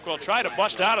as Blackwell tried to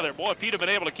bust out of there. Boy, if he'd have been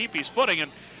able to keep his footing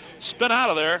and spin out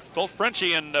of there, both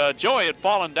Frenchie and Joey had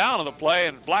fallen down on the play,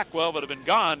 and Blackwell would have been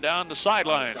gone down the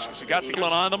sidelines. He got the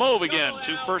on the move again.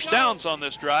 2 first downs on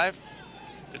this drive.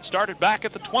 It started back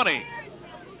at the 20.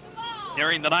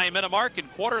 Nearing the 9-minute mark in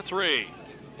quarter 3.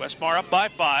 Westmar up by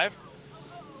 5.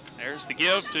 There's the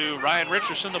give to Ryan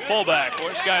Richardson, the fullback. Boy,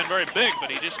 this guy's very big,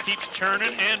 but he just keeps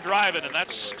churning and driving, and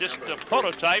that's just a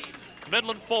prototype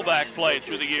Midland fullback play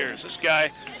through the years. This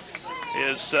guy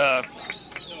is,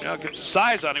 get the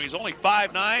size on him. He's only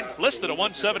 5'9", listed at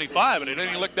 175, and he didn't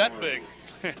even look that big.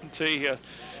 And he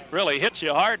really hits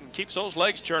you hard and keeps those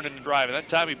legs churning and driving. That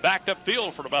time he backed up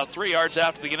field for about 3 yards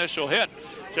after the initial hit.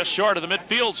 Just short of the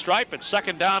midfield stripe. It's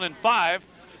 2nd down and 5.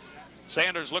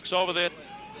 Sanders looks over the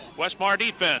Westmar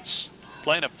defense.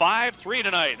 Playing a 5-3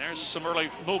 tonight. There's some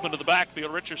early movement to the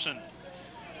backfield. Richardson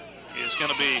is going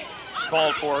to be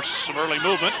called for some early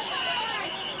movement.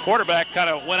 Quarterback kind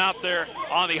of went out there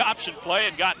on the option play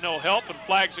and got no help, and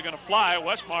flags are going to fly.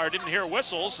 Westmar didn't hear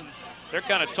whistles, and they're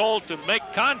kind of told to make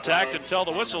contact until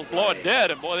the whistle's blowing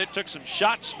dead. And boy, they took some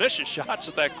shots, vicious shots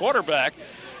at that quarterback.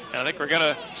 And I think we're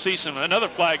going to see another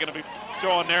flag going to be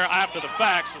thrown there after the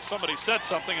fact. So somebody said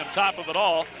something on top of it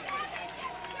all.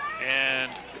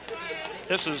 And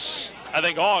this is, I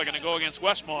think, all going to go against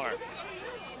Westmar.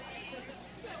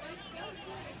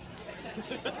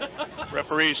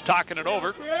 Referee's talking it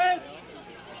over.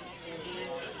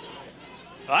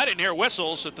 I didn't hear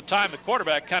whistles at the time the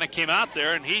quarterback kind of came out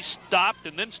there, and he stopped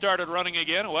and then started running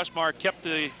again. Westmar kept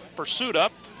the pursuit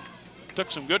up,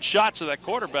 took some good shots of that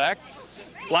quarterback.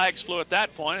 Flags flew at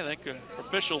that point. I think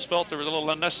officials felt there was a little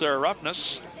unnecessary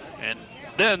roughness, and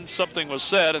then something was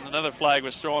said, and another flag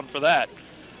was thrown for that.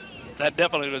 That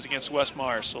definitely was against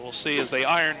Westmar, so we'll see as they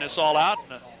iron this all out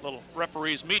in a little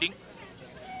referees meeting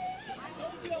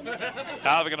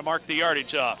how they're going to mark the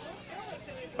yardage off.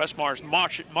 Westmar's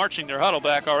marching their huddle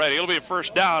back already. It'll be a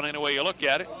first down any way you look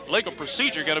at it. Legal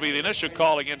procedure going to be the initial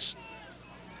call against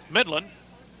Midland.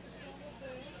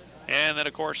 And then,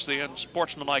 of course, the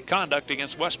unsportsmanlike conduct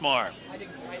against Westmar.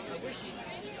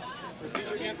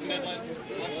 Procedure against Midland,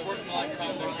 unsportsmanlike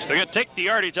conduct. So they're going to take the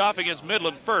yardage off against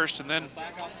Midland first and then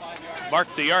mark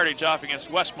the yardage off against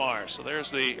Westmar. So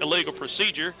there's the illegal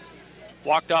procedure.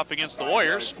 Walked off against the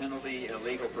Warriors. Penalty,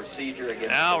 illegal procedure against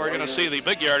now we're the going to see the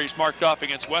big yardage marked off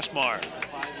against Westmar.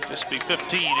 This will be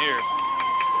 15 here.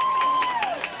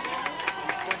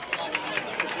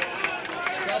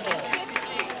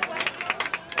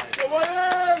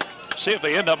 See if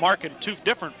they end up marking 2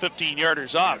 different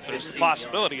 15-yarders off. There's the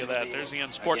possibility of that. There's the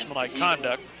unsportsmanlike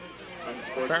conduct.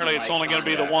 Apparently it's only going to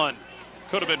be the 1.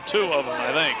 Could have been 2 of them,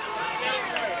 I think.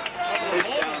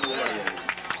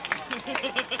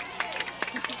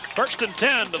 First and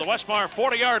 10 to the Westmar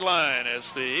 40-yard line as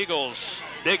the Eagles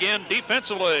dig in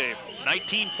defensively.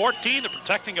 19-14, they're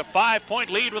protecting a 5-point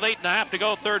lead with 8.5 to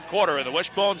go, 3rd quarter. In the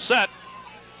wishbone set,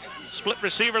 split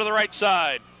receiver to the right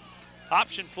side.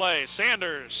 Option play,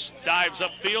 Sanders dives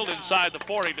upfield inside the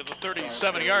 40 to the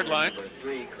 37-yard line.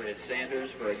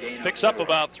 Picks up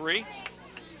about 3.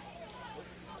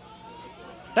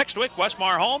 Next week,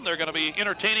 Westmar home. They're going to be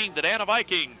entertaining the Dana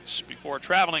Vikings before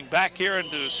traveling back here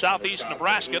into southeast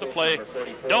Nebraska to play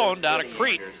Doane down at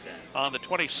Crete on the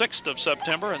 26th of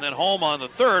September, and then home on the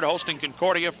 3rd, hosting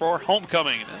Concordia for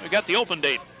homecoming. And we got the open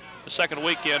date the 2nd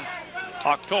week in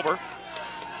October.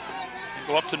 And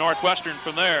go up to Northwestern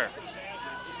from there.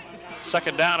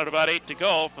 2nd down at about 8 to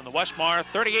go from the Westmar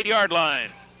 38-yard line.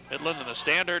 Midland in the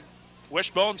standard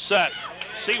wishbone set.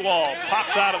 Seawall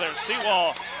pops out of there.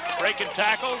 Seawall breaking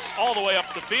tackles all the way up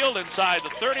the field inside the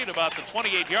 30 to about the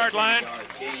 28-yard line.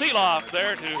 Seeloff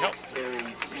there to help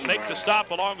make the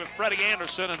stop along with Freddie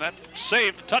Anderson, and that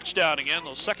saved a touchdown again.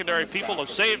 Those secondary people have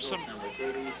saved some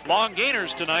long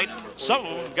gainers tonight. Some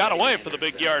of them got away for the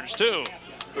big yards too.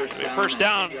 First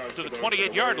down to the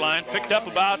 28-yard line, picked up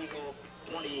about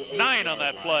 9 on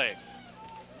that play.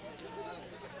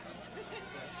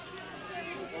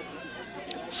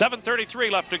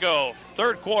 7:33 left to go,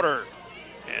 3rd quarter.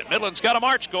 And Midland's got a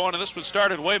march going, and this one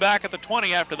started way back at the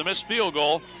 20 after the missed field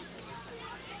goal.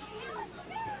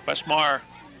 Westmar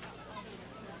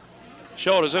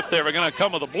showed as if they were going to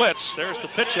come with a blitz. There's the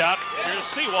pitch out. Here's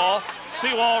Seawall.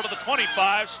 Seawall to the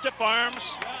 25. Stiff arms.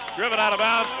 Driven out of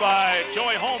bounds by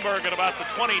Joey Holmberg at about the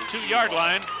 22-yard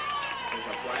line.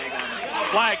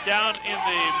 Flag down in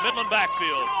the Midland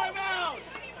backfield.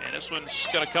 And this one's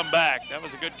going to come back. That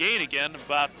was a good gain again,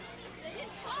 about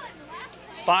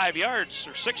 5 yards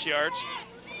or 6 yards.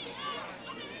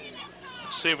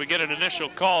 Let's see if we get an initial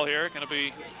call here. Going to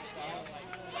be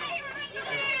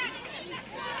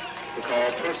to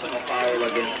call personal foul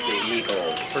against the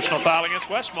Eagles. Personal foul against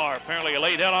Westmar. Apparently a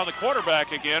late hit on the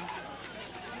quarterback again.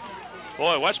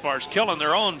 Boy, Westmar's killing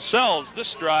their own selves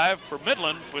this drive for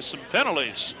Midland with some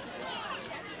penalties.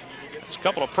 There's a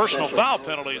couple of personal foul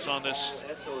penalties on this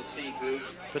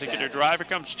particular drive. Here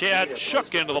comes Chad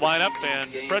Shook into the lineup,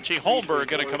 and Frenchie Holmberg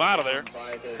going to come out of there.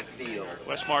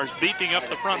 Westmar's beefing up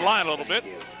the front line a little bit.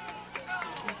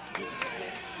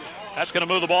 That's going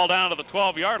to move the ball down to the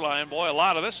 12-yard line. Boy, a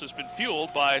lot of this has been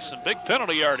fueled by some big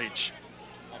penalty yardage.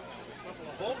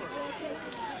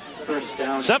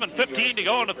 7:15 to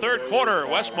go in the third quarter.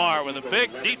 Westmar with a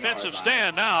big defensive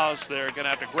stand now, as they're going to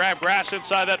have to grab grass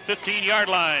inside that 15-yard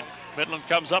line. Midland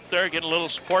comes up there, getting a little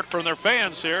support from their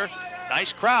fans here.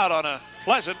 Nice crowd on a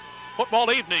pleasant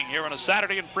football evening here on a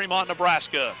Saturday in Fremont,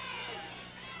 Nebraska.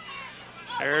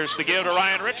 There's the give to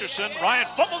Ryan Richardson. Ryan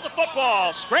fumbles the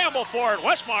football. Scramble for it.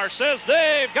 Westmar says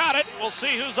they've got it. We'll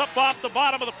see who's up off the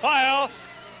bottom of the pile.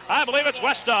 I believe it's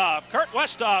Westhoff. Kurt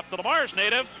Westhoff, the Lamar's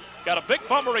native, got a big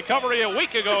fumble recovery a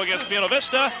week ago against Buena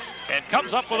Vista and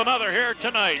comes up with another here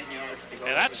tonight.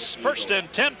 And that's 1st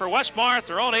and 10 for Westmar at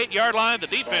their own 8-yard line. The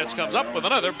defense comes up with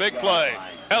another big play.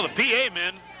 Well, the PA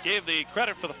men gave the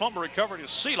credit for the fumble recovery to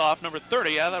Seeloff, number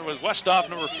 30. I thought it was Westhoff,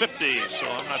 number 50, so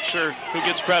I'm not sure who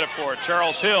gets credit for it.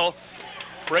 Charles Hill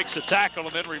breaks the tackle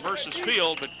and then reverses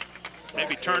field, but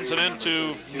maybe turns it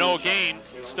into no gain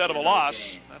instead of a loss.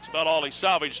 That's about all he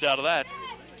salvaged out of that.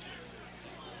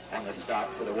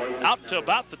 Out to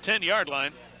about the 10-yard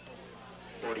line.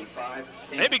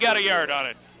 Maybe got a yard on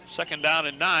it. 2nd down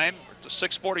and 9. The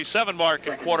 6:47 mark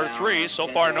in quarter 3. So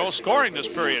far, no scoring this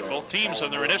period. Both teams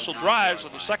on their initial drives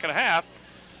of the second half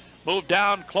moved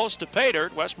down close to pay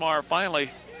dirt. Westmar finally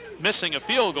missing a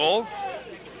field goal.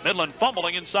 Midland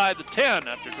fumbling inside the 10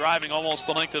 after driving almost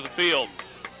the length of the field.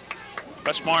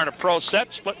 Westmar in a pro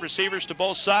set, split receivers to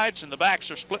both sides, and the backs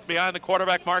are split behind the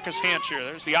quarterback, Marcus Hancher.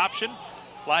 There's the option.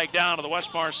 Flag down to the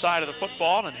Westmar side of the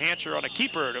football, and Hancher on a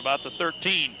keeper at about the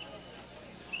 13.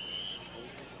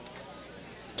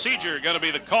 Procedure going to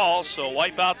be the call, so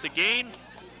wipe out the gain.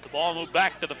 The ball moved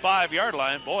back to the 5-yard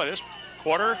line. Boy, this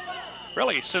quarter,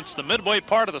 really since the midway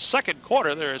part of the second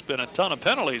quarter, there has been a ton of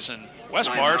penalties, and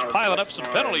Westmar's piling up some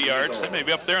penalty yards. They may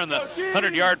be up there in the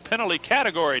 100-yard penalty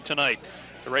category tonight,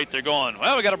 the rate they're going.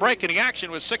 Well, we got a break in the action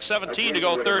with 6:17 to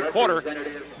go third quarter.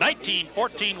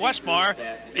 19-14 Westmar.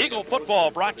 Eagle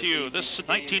football brought to you this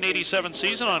 1987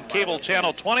 season on cable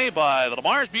channel 20 by the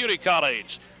Lamar's Beauty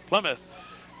College, Plymouth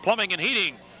Plumbing and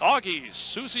Heating, Augie's,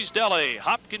 Susie's Deli,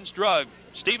 Hopkins Drug,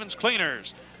 Stevens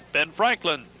Cleaners, Ben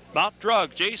Franklin, Mount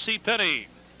Drug, J.C. Penney,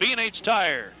 B&H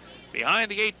Tire, Behind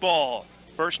the 8 Ball,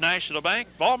 First National Bank,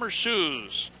 Ballmer's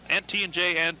Shoes, and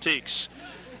T&J Antiques.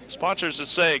 Sponsors that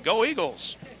say, go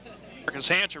Eagles. Marcus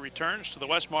Hancher returns to the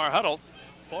Westmar huddle.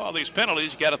 Boy, all these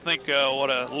penalties, you got to think what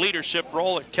a leadership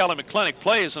role that Kelly McClintock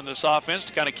plays in this offense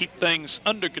to kind of keep things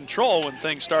under control when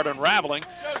things start unraveling.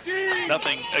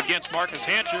 Nothing against Marcus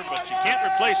Hancher, but you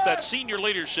can't replace that senior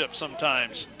leadership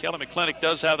sometimes. Kelly McClintock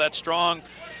does have that strong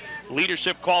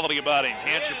leadership quality about him.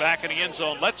 Hancher back in the end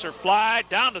zone, lets her fly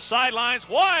down the sidelines.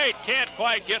 White can't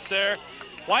quite get there.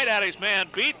 White had his man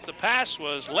beat. The pass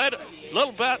was led a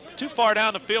little bit too far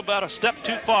down the field, about a step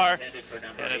too far,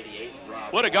 and it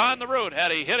would have gone the route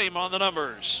had he hit him on the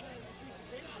numbers.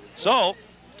 So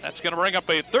that's going to bring up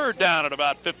a 3rd down at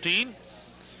about 15.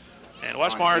 And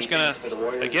Westmar is going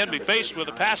to again be faced with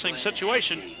a passing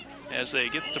situation as they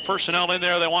get the personnel in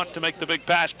there. They want to make the big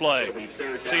pass play.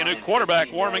 See a new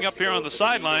quarterback warming up here on the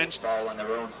sidelines.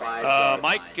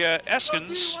 Mike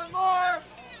Eskins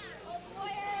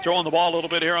throwing the ball a little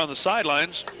bit here on the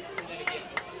sidelines.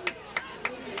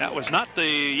 That was not the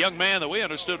young man that we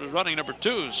understood was running number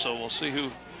 2, so we'll see who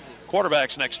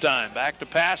quarterbacks next time. Back to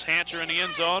pass, Hancher in the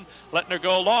end zone, letting her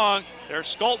go long.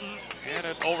 There's Skolton, and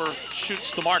it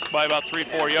overshoots the mark by about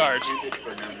 3-4 yards.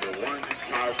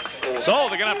 So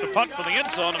they're going to have to punt from the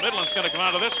end zone. The Midland's going to come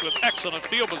out of this with excellent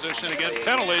field position. Again,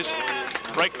 penalties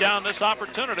break down this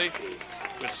opportunity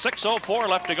with 6:04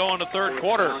 left to go in the third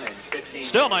quarter.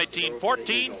 Still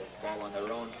 19-14.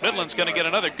 Midland's going to get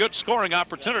another good scoring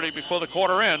opportunity before the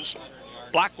quarter ends.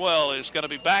 Blackwell is going to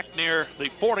be back near the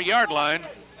 40-yard line.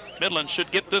 Midland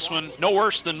should get this one no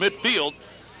worse than midfield,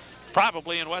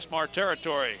 probably in Westmar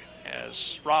territory,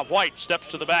 as Rob White steps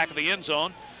to the back of the end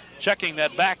zone, checking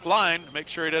that back line to make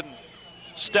sure he doesn't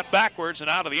step backwards and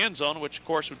out of the end zone, which of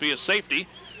course would be a safety.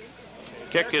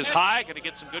 Kick is high, going to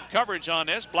get some good coverage on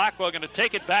this. Blackwell going to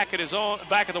take it back at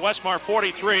the Westmar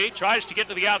 43, tries to get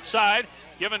to the outside,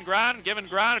 giving ground,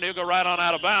 and he'll go right on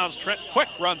out of bounds. Trent Quick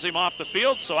runs him off the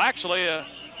field, so actually a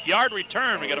yard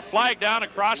return. We got a flag down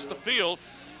across the field.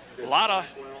 A lot of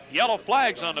yellow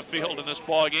flags on the field in this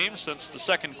ball game since the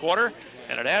second quarter,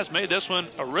 and it has made this one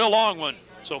a real long one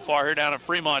so far here down in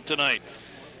Fremont tonight.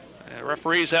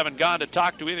 Referees haven't gone to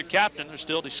talk to either captain. They're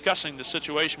still discussing the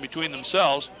situation between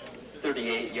themselves.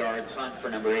 38-yard punt for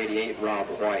number 88, Rob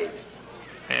White.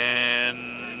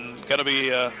 And it's going to be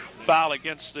a foul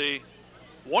against the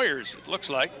Warriors, it looks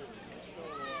like.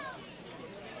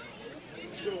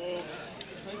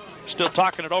 Still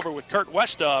talking it over with Kurt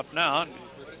Westhoff now.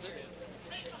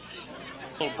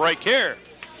 Little break here.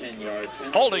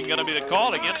 Holding going to be the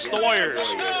call against the Warriors.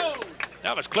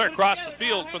 That was clear across the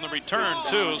field from the return,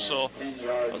 too, so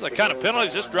those are the kind of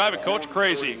penalties just driving Coach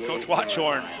crazy. Coach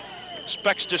Watchorn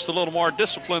expects just a little more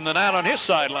discipline than that on his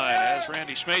sideline, as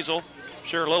Randy Schmazel,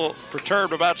 sure a little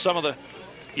perturbed about some of the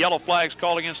yellow flags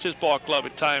called against his ball club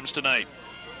at times tonight.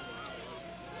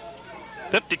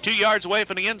 52 yards away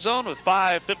from the end zone with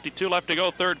 5:52 left to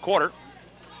go, third quarter.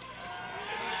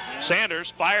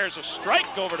 Sanders fires a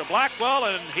strike over to Blackwell,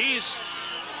 and he's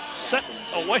set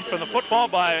away from the football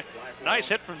by a nice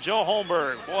hit from Joe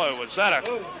Holmberg. Boy, was that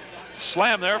a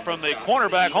slam there from the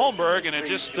cornerback Holmberg, and it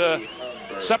just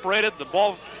separated the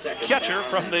ball catcher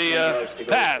from the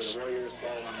pass.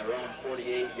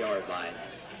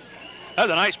 That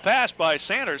was a nice pass by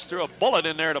Sanders. Threw a bullet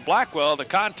in there to Blackwell. The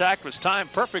contact was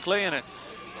timed perfectly, and it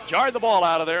jarred the ball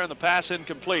out of there, and the pass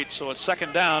incomplete. So it's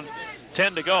second down,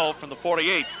 10 to go from the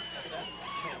 48.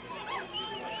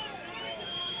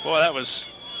 Boy, that was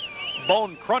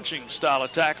bone-crunching style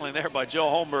of tackling there by Joe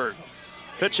Holmberg.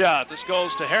 Pitch out. This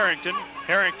goes to Harrington.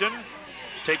 Harrington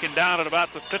taken down at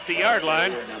about the 50-yard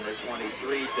line. Number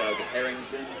 23, Doug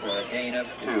Harrington, for a gain of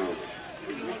 2.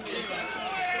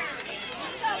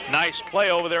 Nice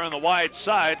play over there on the wide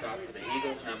side. The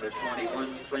Eagles, number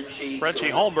 21,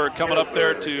 Frenchie Holmberg coming up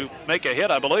there to make a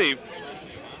hit, I believe.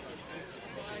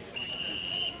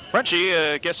 Frenchie,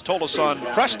 I guess, told us on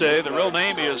press day the real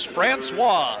name is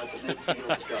Francois.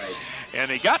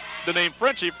 And he got the name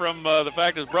Frenchie from the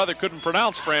fact his brother couldn't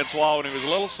pronounce Francois when he was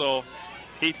little, so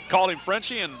he called him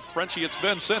Frenchie, and Frenchie it's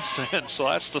been since then. So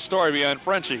that's the story behind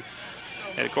Frenchie.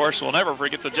 And, of course, we'll never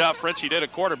forget the job Frenchie did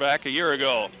at quarterback a year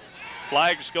ago.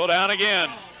 Flags go down again.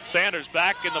 Sanders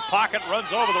back in the pocket,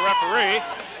 runs over the referee,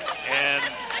 and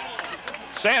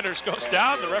Sanders goes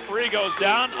down. The referee goes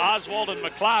down. Oswald and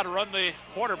McLeod run the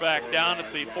quarterback down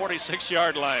at the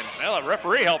 46-yard line. Well, the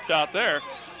referee helped out there.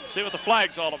 See what the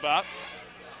flag's all about.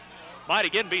 Might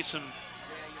again be some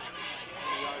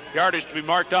yardage to be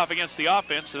marked off against the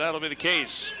offense, and that'll be the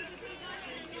case.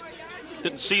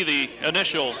 Didn't see the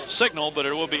initial signal, but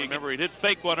it will be. Remember, he did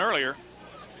fake one earlier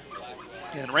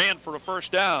and ran for a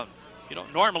first down. You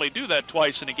don't normally do that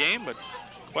twice in a game, but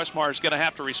Westmar is going to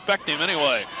have to respect him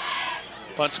anyway.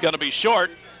 Punt's going to be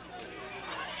short.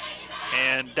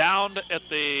 And down at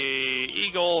the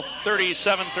Eagle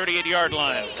 37, 38-yard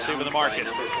line. See with the market.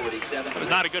 It was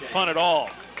not a good punt at all.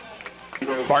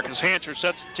 Marcus Hancher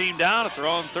sets the team down at their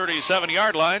own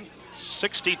 37-yard line.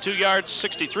 63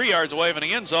 yards away from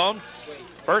the end zone.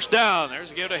 First down. There's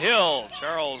a give to Hill.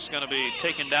 Charles going to be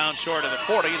taken down short of the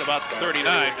 40 at about the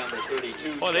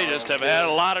 39. Boy, they just have had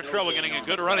a lot of trouble getting a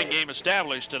good running game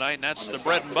established tonight, and that's the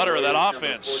bread and butter of that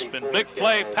offense. It's been big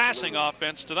play passing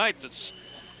offense tonight that's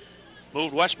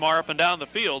moved Westmar up and down the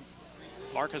field.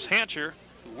 Marcus Hancher,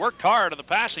 who worked hard in the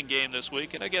passing game this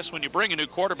week, and I guess when you bring a new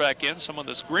quarterback in, someone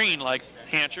that's green like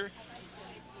Hancher,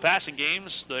 passing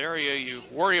games, the area you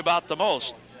worry about the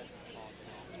most.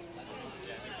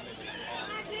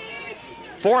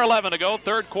 4:11 to go,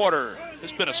 third quarter.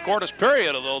 It's been a scoreless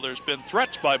period, although there's been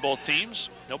threats by both teams.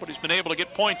 Nobody's been able to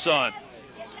get points on.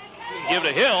 Give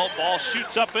to Hill, ball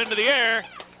shoots up into the air,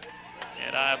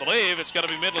 and I believe it's going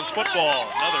to be Midland's football.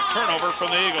 Another turnover from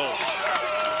the Eagles.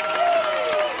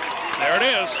 There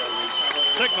it is.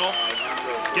 Signal.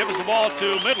 Gives the ball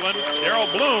to Midland. Darrell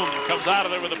Bloom comes out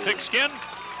of there with a pigskin.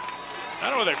 I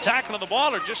don't know whether they're tackling the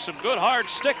ball or just some good hard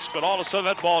sticks, but all of a sudden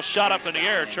that ball shot up in the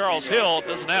air. Charles Hill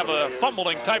doesn't have a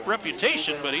fumbling type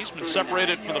reputation, but he's been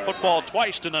separated from the football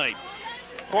twice tonight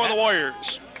for the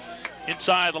Warriors.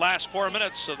 Inside the last 4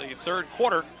 minutes of the third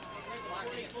quarter,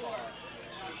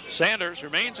 Sanders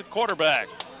remains at quarterback.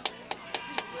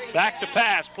 Back to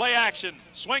pass, play action.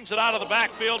 Swings it out of the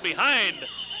backfield behind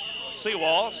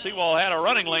Seawall. Seawall had a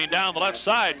running lane down the left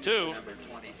side, too. Number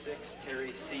 26,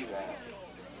 Terry Seawall.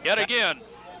 Yet again.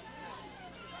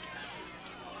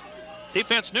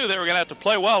 Defense knew they were going to have to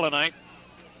play well tonight.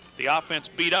 The offense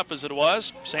beat up as it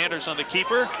was. Sanders on the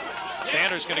keeper.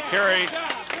 Sanders going to carry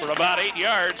for about 8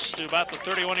 yards to about the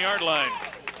 31-yard line.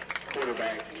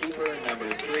 Quarterback keeper,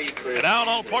 number 3, Chris. And now an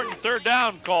all-important third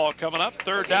down call coming up.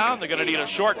 Third down, they're going to need a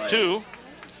short 2.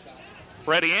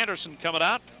 Freddie Anderson coming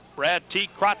out. Brad T.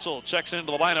 Krotzel checks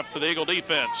into the lineup for the Eagle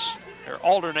defense. They're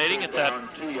alternating at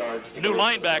that new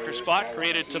linebacker spot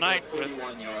created tonight with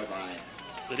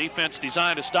the defense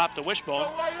designed to stop the wishbone.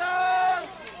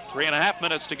 3.5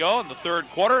 minutes to go in the third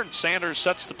quarter, and Sanders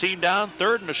sets the team down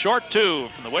third and a short 2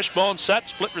 from the wishbone set.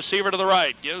 Split receiver to the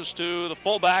right, gives to the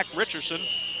fullback Richardson.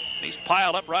 He's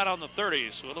piled up right on the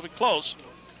 30, so it'll be close.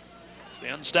 As they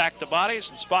unstack the bodies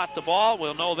and spot the ball,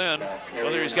 we'll know then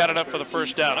whether he's got enough for the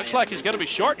first down. Looks like he's going to be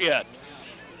short yet.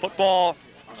 Football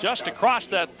just across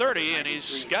that 30, and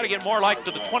he's got to get more like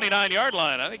to the 29-yard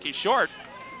line. I think he's short.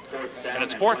 And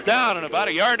it's fourth down and about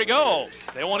a yard to go.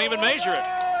 They won't even measure it.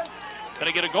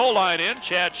 Going to get a goal line in.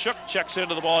 Chad Shook checks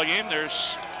into the ball game.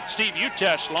 There's Steve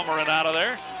Utesh lumbering out of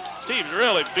there. Steve's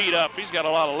really beat up. He's got a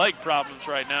lot of leg problems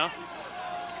right now.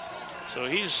 So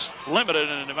he's limited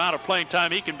in the amount of playing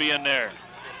time he can be in there.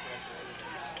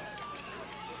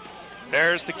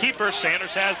 There's the keeper.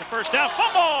 Sanders has the first down.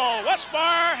 Fumble!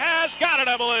 Westmar has got it,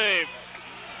 I believe.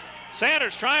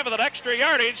 Sanders trying for that extra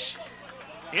yardage.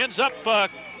 He ends up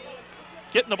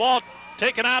getting the ball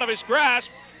taken out of his grasp.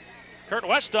 Kurt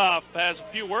Westhoff has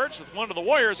a few words with one of the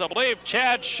Warriors, I believe.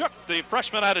 Chad Shook, the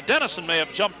freshman out of Denison, may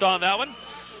have jumped on that one.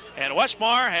 And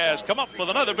Westmar has come up with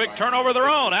another big turnover of their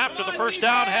own after the first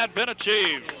down had been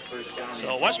achieved.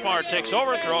 So Westmar takes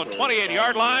over at their own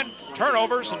 28-yard line.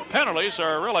 Turnovers and penalties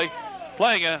are really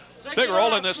playing a big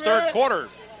role in this third quarter.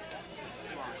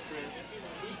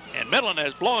 And Midland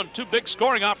has blown 2 big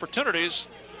scoring opportunities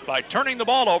by turning the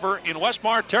ball over in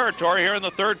Westmar territory here in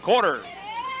the third quarter.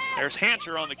 There's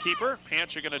Hancher on the keeper.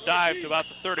 Hancher going to dive to about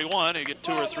the 31. He'll get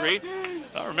 2 or 3.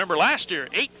 Remember last year,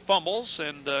 8 fumbles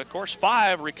and, of course,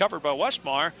 5 recovered by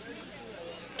Westmar.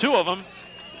 2 of them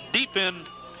deep in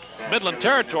Midland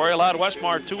territory allowed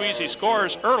Westmar 2 easy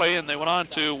scores early, and they went on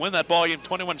to win that ball game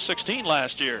 21-16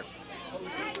 last year.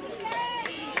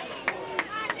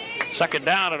 Second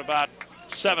down at about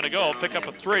 7 to go. Pick up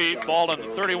a 3. Ball on the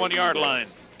 31-yard line.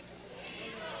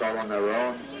 Ball on their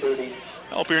own 30.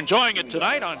 I hope you're enjoying it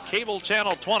tonight on cable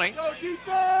channel 20.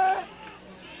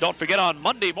 Don't forget on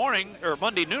Monday morning, or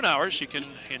Monday noon hours, you can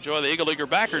enjoy the Eagle Leaguer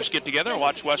backers get together and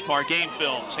watch Westmar game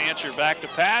films. Hancher back to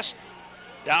pass.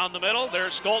 Down the middle,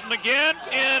 there's Skolton again,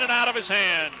 in and out of his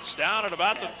hands. Down at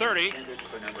about the 30.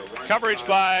 Coverage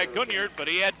by Gunyard, but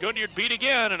he had Gunyard beat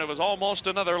again, and it was almost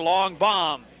another long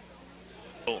bomb.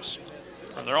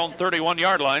 From their own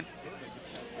 31-yard line.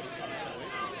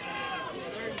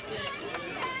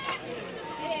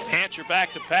 Hancher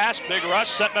back to pass. Big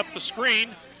rush, setting up the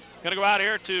screen. Going to go out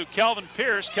here to Kelvin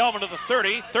Pierce. Kelvin to the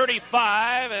 30,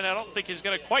 35, and I don't think he's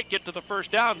going to quite get to the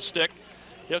first down stick.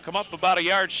 He'll come up about a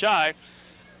yard shy.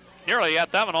 Nearly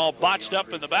got that one all botched up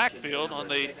in the backfield on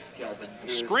the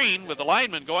screen with the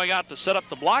lineman going out to set up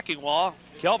the blocking wall.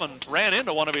 Kelvin ran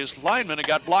into one of his linemen and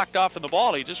got blocked off in the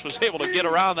ball. He just was able to get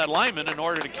around that lineman in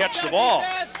order to catch the ball.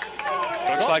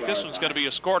 Looks like this one's going to be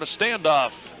a score to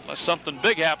standoff unless something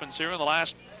big happens here in the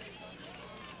last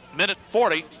minute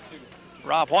 40.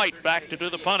 Rob White back to do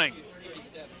the punting.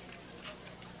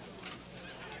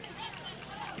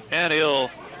 And he'll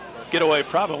get away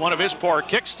probably one of his poor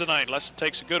kicks tonight unless it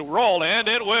takes a good roll, and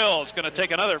it will. It's going to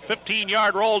take another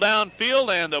 15-yard roll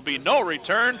downfield, and there'll be no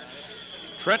return.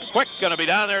 Trent Quick going to be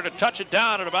down there to touch it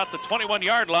down at about the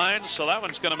 21-yard line, so that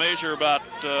one's going to measure about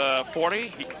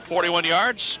 41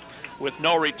 yards with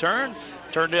no return.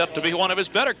 Turned out to be one of his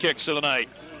better kicks of the night.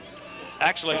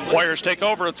 Actually, the Warriors take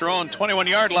over at their own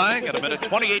 21-yard line. Got a minute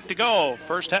 28 to go.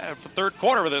 First half, the third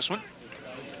quarter with this one.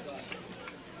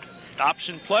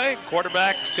 Option play.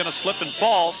 Quarterback's going to slip and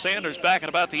fall. Sanders back at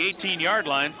about the 18-yard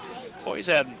line. Boy, he's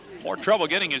had more trouble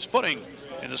getting his footing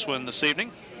in this one this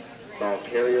evening. Ball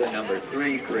carrier number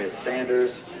 3, Chris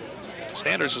Sanders.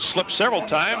 Sanders has slipped several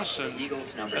times, and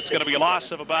that's going to be a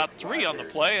loss of about 3 on the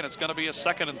play, and it's going to be a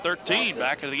 2nd and 13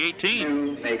 back at the 18.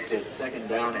 2 makes it 2nd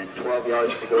down and 12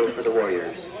 yards to go for the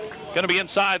Warriors. Going to be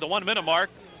inside the 1-minute mark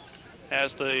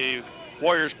as the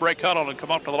Warriors break huddle and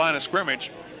come up to the line of scrimmage.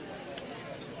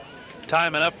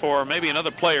 Time enough for maybe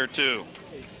another play or 2.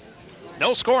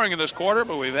 No scoring in this quarter,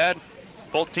 but we've had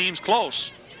both teams close.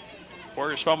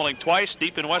 Warriors fumbling twice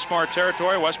deep in Westmar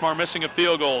territory. Westmar missing a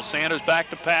field goal. Sanders back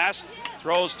to pass.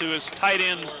 Throws to his tight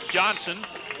end, Johnson.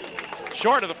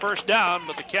 Short of the first down,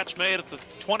 but the catch made at the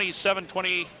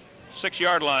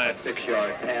 26-yard line. A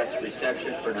 6-yard pass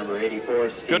reception for number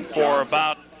 84, Steve Good for Johnson.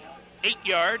 about 8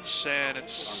 yards, and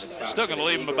it's still going to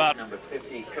leave him about number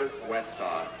 50, Kurt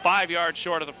Westhoff. 5 yards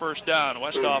short of the first down.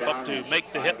 Westhoff up to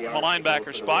make the hit from the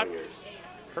linebacker spot.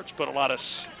 Kurt's put a lot of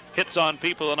hits on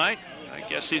people tonight. I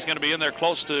guess he's going to be in there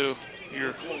close to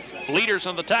your leaders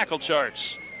on the tackle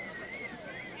charts.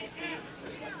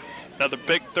 Another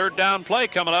big third down play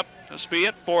coming up. This will be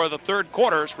it for the third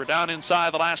quarter. We're down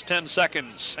inside the last 10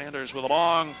 seconds. Sanders with a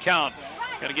long count.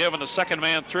 Going to give him the second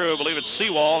man through. I believe it's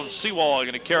Seawall, and Seawall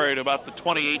going to carry it about the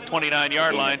 28,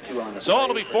 29-yard line. So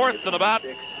it'll be fourth and about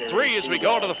 3 as we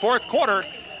go to the fourth quarter.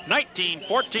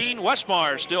 19-14,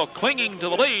 Westmar still clinging to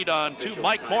the lead on 2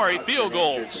 Mike Morey field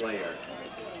goals.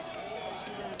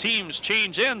 Teams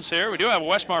change ends here. We do have a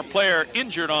Westmar player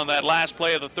injured on that last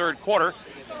play of the third quarter,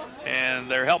 and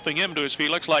they're helping him to his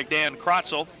feet. Looks like Dan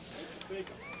Krotzel.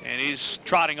 And he's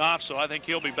trotting off, so I think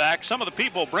he'll be back. Some of the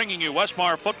people bringing you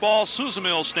Westmar football: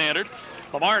 Susamil Standard,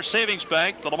 Lamar's Savings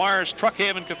Bank, the Lamar's Truck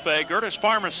Haven Cafe, Gertis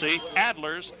Pharmacy,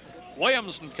 Adler's,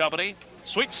 Williams and Company,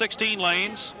 Sweet 16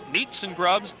 Lanes, Neats and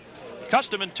Grubs,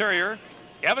 Custom Interior,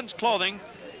 Evans Clothing,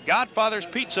 Godfather's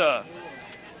Pizza,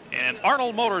 and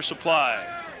Arnold Motor Supply.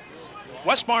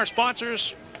 Westmar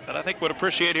sponsors that I think would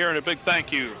appreciate hearing a big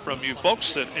thank you from you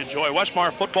folks that enjoy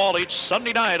Westmar football each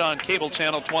Sunday night on Cable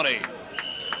Channel 20.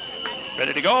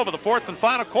 Ready to go for the fourth and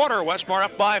final quarter. Westmar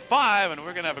up by 5, and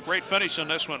we're going to have a great finish on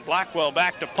this one. Blackwell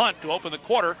back to punt to open the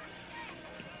quarter,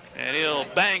 and he'll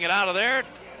bang it out of there.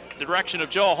 The direction of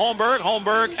Joe Holmberg.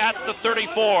 Holmberg at the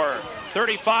 34.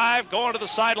 35, going to the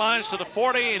sidelines to the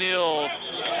 40, and he'll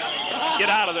get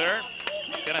out of there.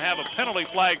 Going to have a penalty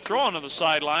flag thrown to the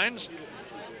sidelines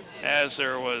as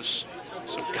there was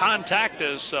some contact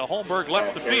as Holmberg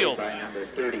left the field. By number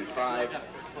 35.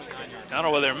 I don't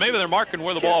know whether maybe they're marking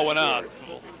where the ball went out.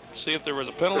 We'll see if there was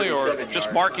a penalty or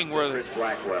just marking where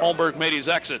Holmberg made his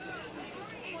exit.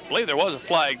 I believe there was a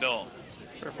flag, though.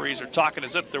 Referees are talking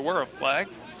as if there were a flag.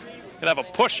 Gonna have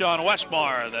a push on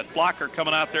Westmar. That blocker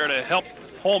coming out there to help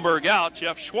Holmberg out,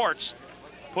 Jeff Schwartz,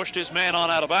 pushed his man on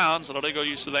out of bounds. An illegal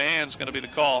use of the hands going to be the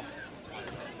call.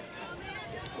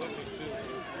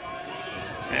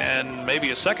 And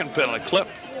maybe a second penalty,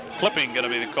 clipping going to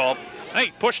be the call.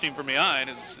 Hey, pushed him from behind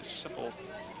is a simple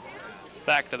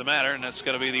fact of the matter, and that's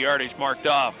going to be the yardage marked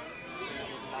off.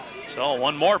 So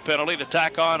one more penalty to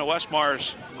tack on to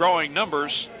Westmar's growing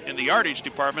numbers in the yardage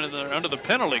department, and they're under the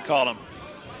penalty column.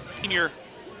 Senior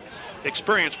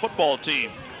experienced football team.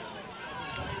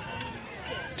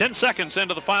 10 seconds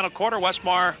into the final quarter,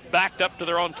 Westmar backed up to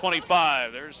their own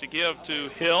 25. There's the give to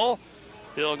Hill.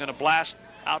 Hill going to blast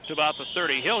out to about the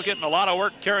 30. Hill getting a lot of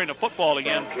work carrying the football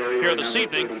again here this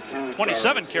evening.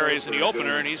 27 carries in the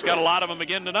opener, and he's got a lot of them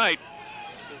again tonight,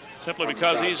 simply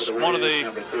because he's one of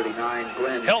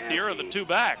the healthier of the 2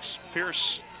 backs.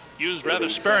 Pierce used rather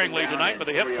sparingly tonight with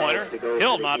a hip pointer.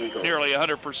 Hill not nearly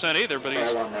 100% either, but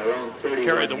he's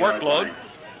carried the workload.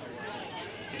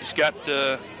 He's got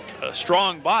a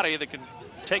strong body that can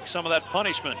take some of that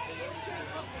punishment.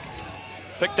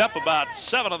 Picked up about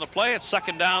 7 on the play. It's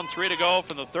second down, 3 to go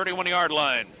from the 31-yard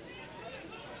line.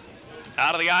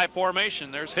 Out of the I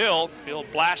formation, there's Hill. Hill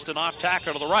blasting off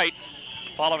tackle to the right,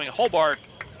 following Hobart,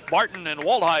 Barton, and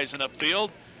Waldheisen upfield,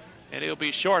 and he'll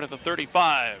be short of the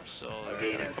 35. So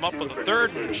they're going to come up with a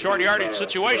third and short yardage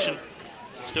situation.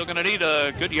 Still going to need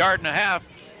a good yard and a half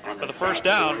for the first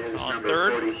down on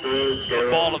third. The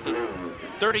ball at the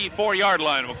 34-yard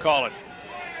line, we'll call it.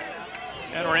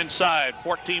 And we're inside.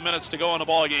 14 minutes to go in the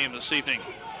ball game this evening.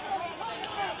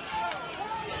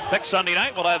 Next Sunday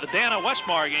night, we'll have the Dana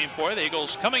Westmar game for you. The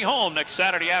Eagles coming home next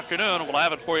Saturday afternoon. We'll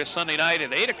have it for you Sunday night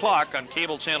at 8 o'clock on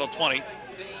Cable Channel 20.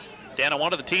 Dana,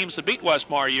 one of the teams that beat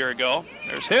Westmar a year ago.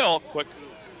 There's Hill. Quick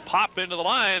pop into the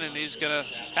line, and he's going to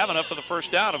have enough for the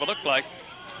first down, if it looked like.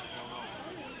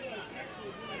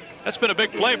 That's been a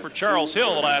big play for Charles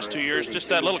Hill the last 2 years. Just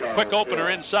that little quick opener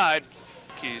inside.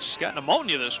 He's got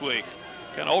pneumonia this week.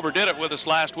 Kind of overdid it with us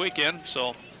last weekend,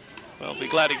 so we'll be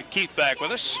glad to get Keith back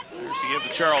with us. Here's the give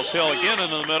to Charles Hill again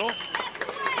into the middle.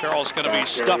 Charles going to be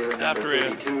stuffed after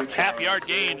a half-yard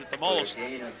gain at the most.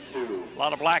 A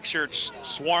lot of black shirts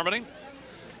swarming him.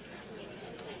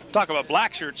 Talk about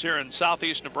black shirts here in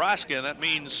southeast Nebraska, and that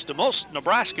means to most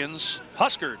Nebraskans,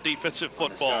 Husker defensive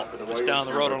football. Just down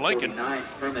the road in Lincoln.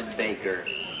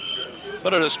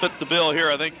 But it has fit the bill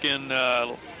here, I think, in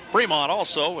Fremont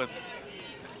also, with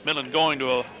Midland going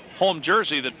to a home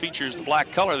jersey that features the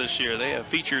black color this year. They have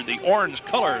featured the orange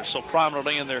color so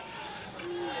prominently in their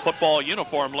football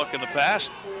uniform look in the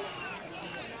past.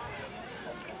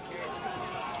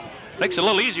 Makes it a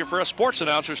little easier for us sports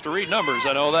announcers to read numbers,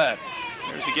 I know that.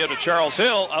 There's the give to Charles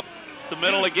Hill, up the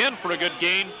middle again for a good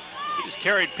gain. He's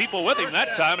carried people with him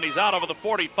that time, and he's out over the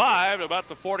 45 to about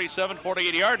the 47,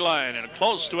 48-yard line, and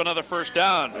close to another first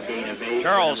down.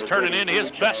 Charles turning in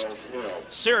his best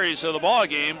series of the ball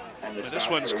game. And this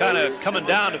one's kind of coming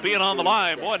down to being on the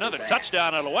line. Boy, another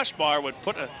touchdown out of Westmar would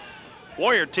put a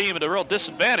Warrior team at a real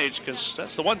disadvantage, because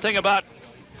that's the one thing about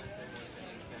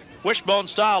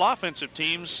wishbone-style offensive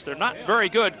teams. They're not very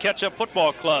good catch-up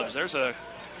football clubs. There's a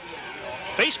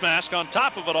face mask on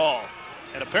top of it all,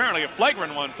 and apparently a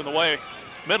flagrant one from the way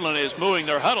Midland is moving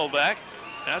their huddle back.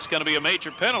 That's going to be a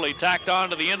major penalty tacked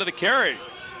on to the end of the carry.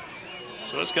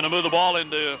 So it's going to move the ball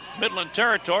into Midland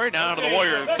territory, down to the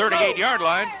Warrior 38-yard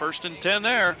line. 1st and 10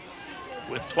 there,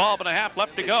 with 12.5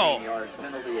 left to go.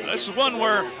 This is one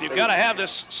where you've got to have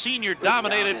this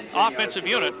senior-dominated offensive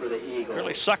unit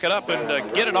really suck it up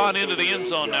and get it on into the end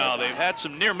zone now. They've had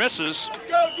some near misses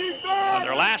on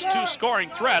their last 2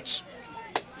 scoring threats,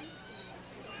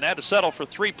 and had to settle for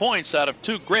 3 points out of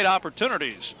 2 great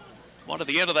opportunities. One at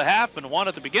the end of the half and one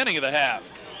at the beginning of the half.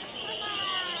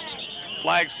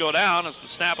 Flags go down as the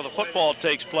snap of the football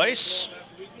takes place.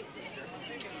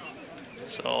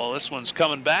 So this one's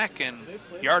coming back, and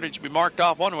yardage will be marked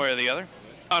off one way or the other.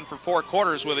 On for 4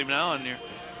 quarters with him now, and you're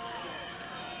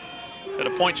at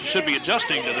a point you should be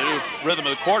adjusting to the new rhythm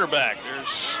of the quarterback.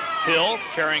 There's Hill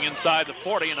carrying inside the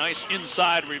 40, a nice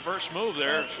inside reverse move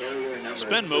there.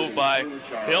 Spin move by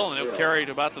Hill, and he'll carry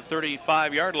to about the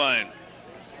 35-yard line.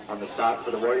 On the stop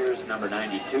for the Warriors, number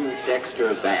 92,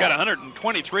 Dexter Bass. Got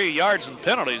 123 yards and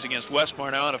penalties against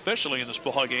Westmar now unofficially in this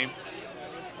ball game.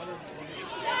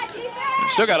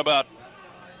 And still got about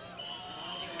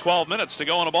 12 minutes to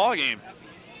go in a ball game.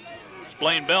 It's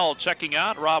Blaine Bell checking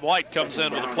out. Rob White comes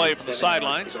in with a play from the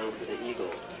sidelines.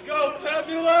 Go,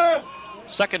 Fabula!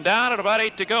 2nd down at about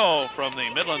 8 to go from the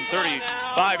Midland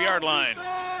 35-yard line.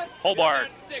 Hobart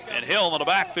and Hill in the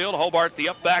backfield. Hobart the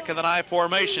up back in the I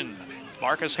formation.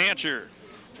 Marcus Hancher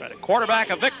trying to quarterback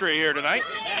a victory here tonight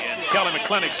in Kelly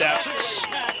McClintock's absence.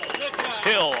 It's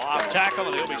Hill off tackle,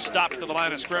 and he'll be stopped to the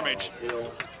line of scrimmage.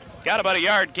 Got about a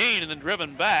yard gain and then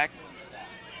driven back.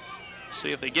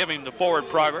 See if they give him the forward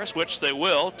progress, which they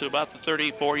will, to about the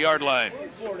 34-yard line.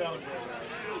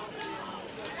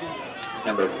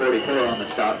 Number 34 on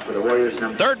the stop for the Warriors.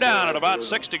 3rd down at about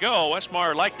 6 to go.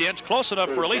 Westmar liked the inch close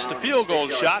enough for at least a field goal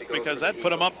shot, because that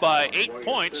put them up by 8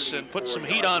 points and put some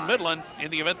heat on Midland in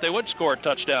the event they would score a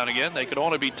touchdown again. They could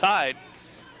only be tied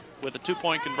with a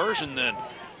 2-point conversion then.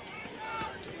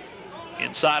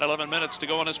 Inside 11 minutes to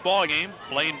go in this ball game.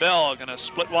 Blaine Bell going to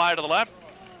split wide to the left.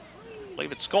 I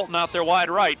believe it's Skolton out there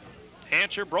wide right.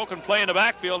 Hancher, broken play in the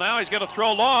backfield now. He's going to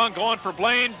throw long, going for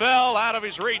Blaine Bell, out of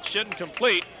his reach,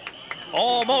 incomplete.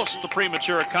 Almost the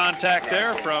premature contact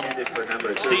there from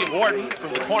Steve Warden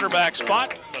from the cornerback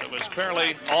spot, but it was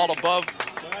apparently all above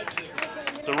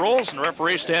the rules, and the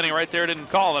referee standing right there didn't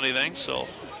call anything. So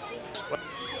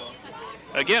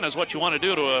again, is what you want to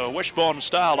do to a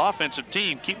wishbone-style offensive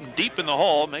team. Keep them deep in the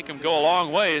hole, make them go a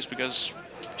long ways, because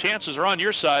chances are on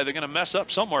your side they're going to mess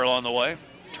up somewhere along the way,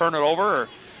 turn it over, or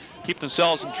keep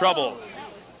themselves in trouble.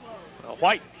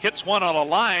 White hits one on a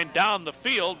line down the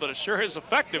field, but it sure is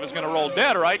effective. It's going to roll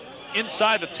dead right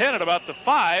inside the 10 at about the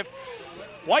 5.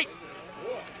 White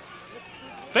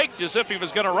faked as if he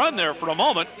was going to run there for a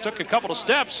moment, took a couple of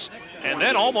steps, and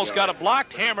then almost got it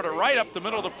blocked, hammered it right up the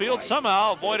middle of the field,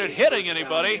 somehow avoided hitting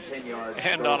anybody,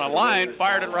 and on a line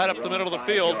fired it right up the middle of the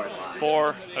field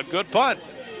for a good punt.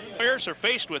 The Warriors are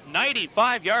faced with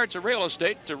 95 yards of real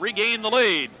estate to regain the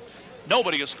lead.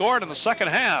 Nobody has scored in the 2nd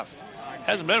half.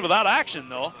 Hasn't been without action,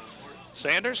 though.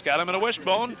 Sanders got him in a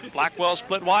wishbone. Blackwell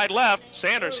split wide left.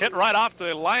 Sanders hit right off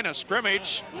the line of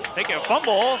scrimmage, taking a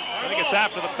fumble. I think it's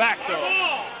after the fact,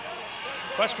 though.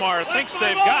 Westmar thinks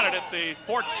they've got it at the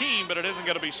 14, but it isn't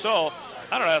going to be so.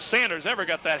 I don't know how Sanders ever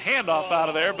got that handoff out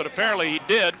of there, but apparently he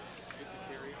did.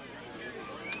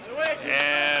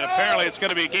 And apparently it's going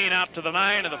to be a gain out to the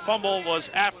 9, and the fumble was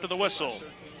after the whistle.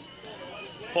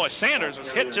 Boy, Sanders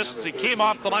was hit just as he came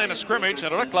off the line of scrimmage,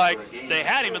 and it looked like they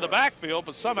had him in the backfield,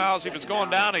 but somehow as he was going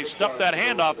down, he stuffed that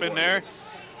handoff in there,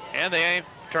 and they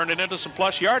turned it into some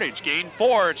plus yardage. Gain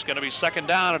 4. It's going to be 2nd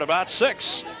down at about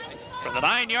 6 from the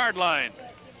 9-yard line.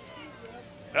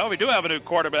 Well, we do have a new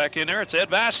quarterback in there. It's Ed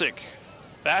Vasic.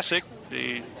 Vasic,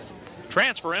 the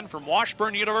transfer in from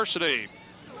Washburn University.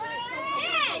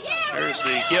 There's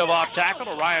the give-off tackle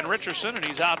to Ryan Richardson, and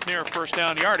he's out near 1st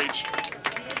down yardage.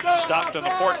 stopped on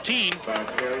the 14.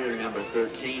 Carrier number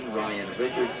 13, Ryan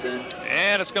Richardson.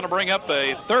 And it's going to bring up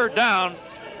a third down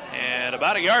and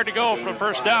about a yard to go from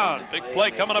first down. Big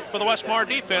play coming up for the Westmar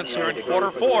defense here in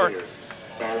quarter 4.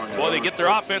 Boy, they get their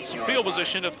offense in field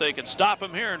position if they can stop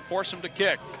them here and force them to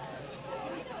kick.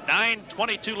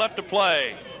 9:22 left to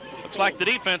play. Looks like the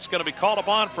defense is going to be called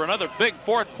upon for another big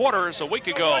fourth quarter as a week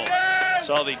ago.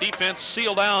 So the defense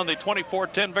sealed down the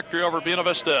 24-10 victory over Buena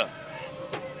Vista.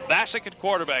 Bassick at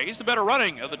quarterback. He's the better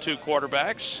running of the two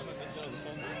quarterbacks.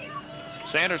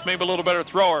 Sanders maybe a little better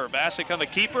thrower. Bassick on the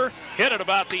keeper. Hit it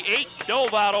about the 8.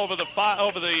 Dove out over the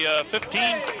 15.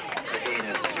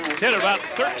 Hit it about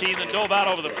 13 and dove out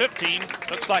over the 15.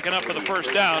 Looks like enough for the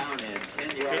first down.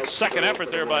 Good second effort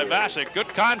there by Bassick. Good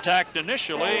contact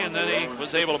initially, and then he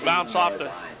was able to bounce off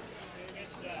the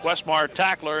Westmar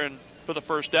tackler and for the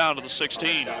first down to the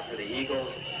 16. For the Eagles,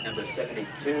 number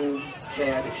 72,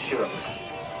 Chad Schultz.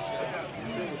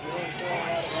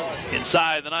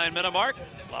 Inside the 9-minute mark,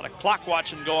 a lot of clock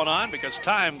watching going on because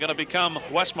time going to become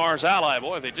Westmar's ally.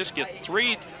 Boy, if they just get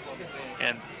 3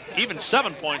 and even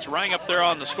 7 points rang up there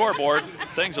on the scoreboard,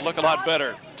 things would look a lot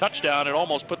better. Touchdown, it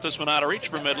almost put this one out of reach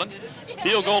for Midland.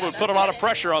 Field goal would put a lot of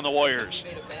pressure on the Warriors.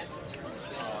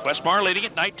 Westmar leading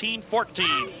at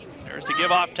 19-14. There's the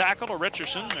give-off tackle to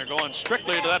Richardson. They're going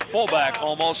strictly to that fullback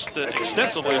almost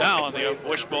extensively now on the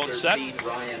wishbone set.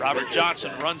 Robert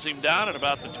Johnson runs him down at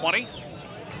about the 20.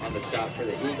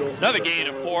 Another gain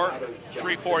of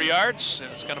 3-4 yards,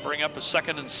 and it's going to bring up a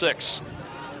 2nd and 6.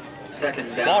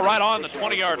 Ball right on the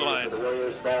 20-yard line.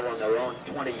 Ball on their own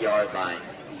 20-yard line.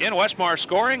 In Westmar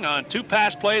scoring on 2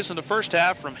 pass plays in the first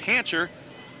half from Hancher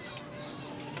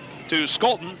to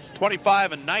Skolton,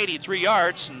 25 and 93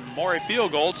 yards, and Morey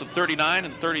field goals of 39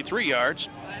 and 33 yards.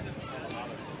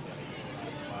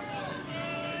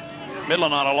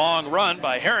 Midland on a long run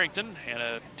by Harrington and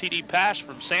a TD pass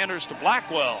from Sanders to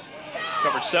Blackwell.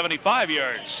 Covered 75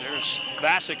 yards. There's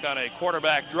Bassick on a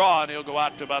quarterback draw, and he'll go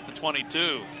out to about the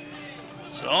 22.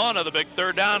 So another big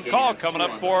third down call coming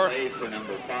up for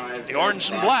the orange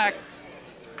and black.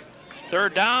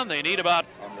 Third down, they need about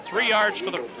 4 yards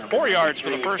for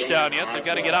the first down yet. They've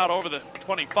got to get out over the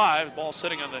 25. Ball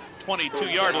sitting on the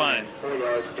 22-yard line. 4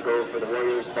 yards to go for the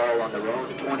Warriors. Ball on their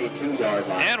own 22-yard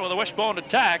line. And with a wishbone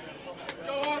attack,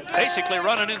 basically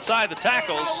running inside the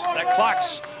tackles. That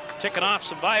clock's ticking off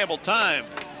some valuable time.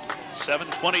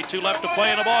 7:22 left to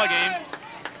play in the ball game.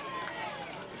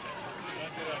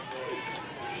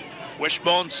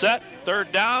 Wishbone set,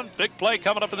 third down. Big play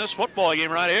coming up in this football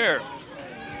game right here.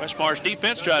 Westmar's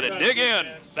defense tried to dig in.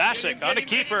 Bassick on the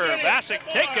keeper. Bassick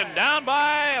taken down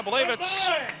by, I believe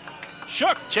it's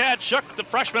Shook. Chad Shook, the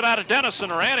freshman out of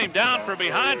Denison, ran him down from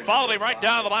behind, followed him right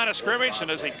down the line of scrimmage,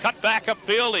 and as he cut back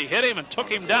upfield, he hit him and took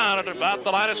him down at about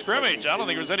the line of scrimmage. I don't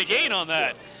think there was any gain on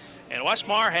that. And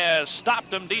Westmar has stopped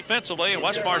them defensively, and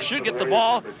Westmar should get the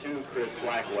ball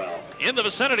in the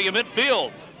vicinity of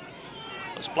midfield.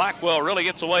 This Blackwell really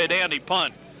gets away a dandy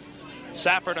punt.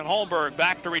 Safford and Holmberg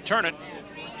back to return it.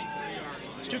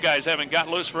 These two guys haven't got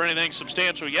loose for anything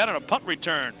substantial yet on a punt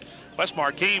return.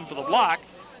 Westmar came for the block.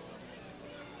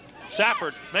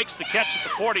 Safford makes the catch at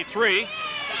the 43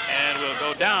 and will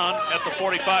go down at the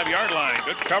 45-yard line.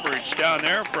 Good coverage down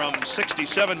there from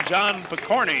 67 John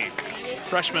Picorni,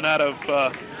 freshman out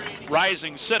of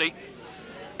Rising City.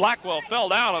 Blackwell fell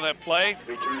down on that play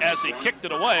as he kicked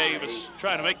it away. He was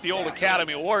trying to make the old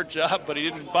Academy Award job, but he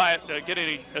didn't buy it, get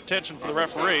any attention from the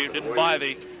referee. He didn't buy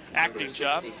the acting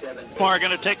job. Westmar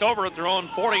going to take over at their own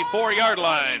 44-yard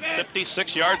line.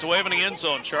 56 yards away from the end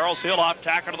zone. Charles Hill off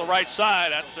tackle to the right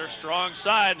side. That's their strong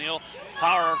side, and he'll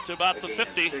power to about the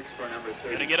 50.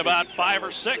 Going to get about 5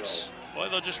 or 6. Boy,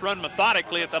 they'll just run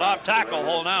methodically at that off tackle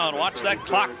hole now and watch that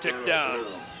clock tick down.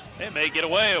 They may get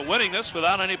away with winning this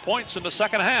without any points in the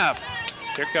second half.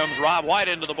 Here comes Rob White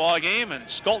into the ball game, and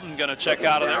Skolton going to check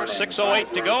out of there.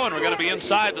 6:08 to go, and we're going to be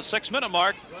inside the 6-minute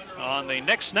mark on the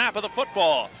next snap of the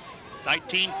football.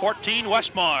 19-14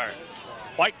 Westmar.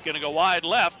 White going to go wide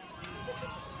left.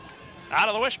 Out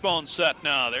of the wishbone set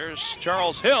now. There's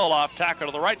Charles Hill off tackle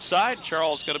to the right side.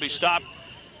 Charles going to be stopped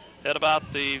at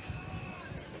about the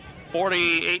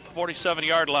 48,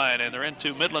 47-yard line, and they're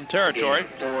into Midland territory.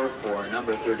 For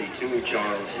number 32,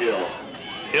 Charles Hill.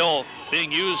 Hill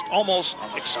being used almost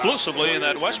exclusively in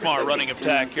that Westmar running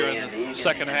attack here in the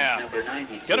second half.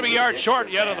 Going to be yards short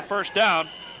yet of the first down.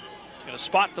 Going to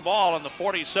spot the ball on the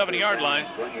 47-yard line.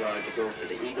 1 yard to go for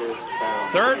the Eagles.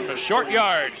 Third and a short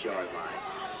yard.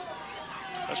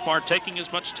 Westmar taking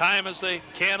as much time as they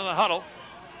can in the huddle.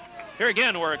 Here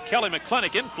again, where a Kelly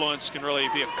McClintock influence can really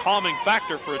be a calming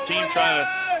factor for a team trying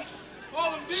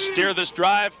to steer this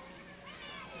drive.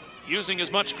 using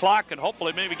as much clock and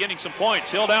hopefully maybe getting some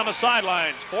points. Hill down the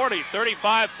sidelines, 40,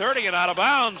 35, 30, and out of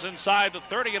bounds inside the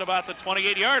 30 at about the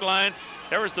 28-yard line.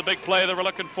 There was the big play they were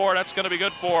looking for. That's going to be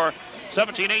good for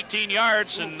 17, 18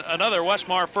 yards and another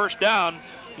Westmar first down.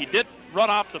 He did run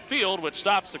off the field, which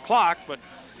stops the clock, but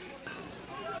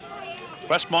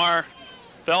Westmar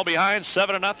fell behind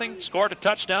 7-0, scored a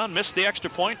touchdown, missed the extra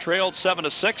point, trailed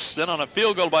 7-6. Then on a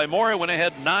field goal by Morey, went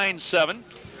ahead 9-7.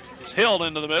 It's Hill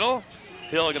into the middle.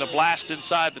 Hill going to blast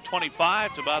inside the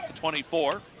 25 to about the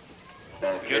 24.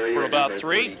 Good for about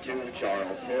 3.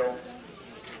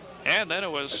 And then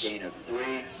it was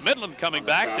Midland coming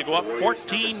back to go up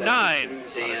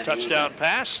 14-9 on a touchdown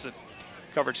pass that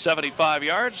covered 75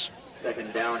 yards.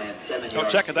 Second down and 7 Go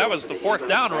check it. That was the 4th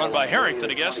down run by Harrington,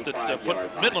 I guess, that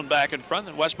put Midland back in front.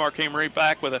 And Westmar came right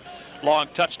back with a long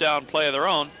touchdown play of their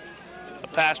own. A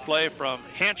pass play from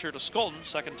Hancher to Skolden.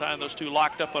 Second time those two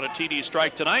locked up on a TD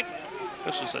strike tonight.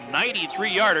 This was a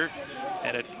 93-yarder,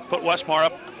 and it put Westmar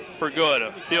up for good.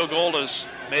 A field goal has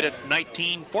made it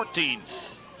 19-14.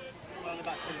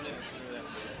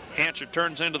 Hancher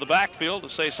turns into the backfield to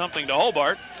say something to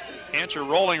Hobart. Hancher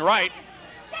rolling right.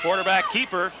 Quarterback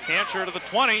keeper, Hancher to the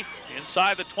 20,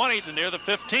 inside the 20 to near the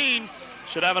 15.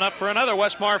 Should have enough for another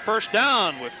Westmar first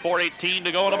down with 4:18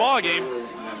 to go in the ball game.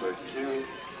 Number 2,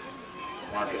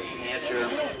 Marcus Hancher.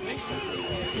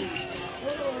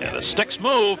 And the sticks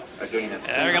move. A gain of And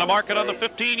they're going to mark it on the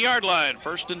 15-yard line.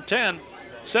 1st and 10.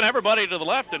 Sent everybody to the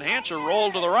left, and Hancher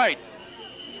rolled to the right.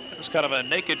 It was kind of a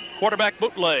naked quarterback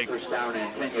bootleg. First down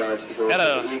and 10 yards to go. Had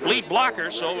a lead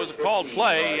blocker, so it was a called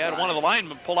play. He had one of the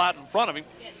linemen pull out in front of him.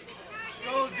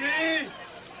 Go, D!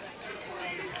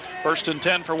 1st and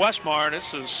 10 for Westmar.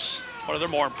 This is one of their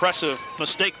more impressive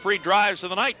mistake-free drives of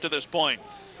the night to this point.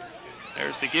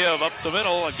 There's the give up the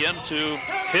middle again to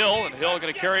Hill, and Hill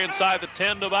going to carry inside the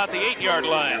 10 to about the 8-yard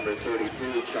line. Number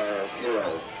 32, Charles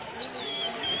Hill.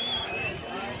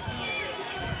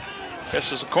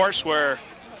 This is a course where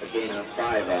A gain of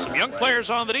 5 on some the young play. players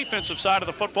on the defensive side of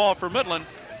the football for Midland.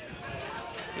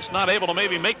 Just not able to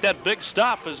maybe make that big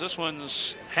stop as this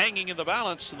one's hanging in the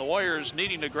balance, and the Warriors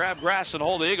needing to grab grass and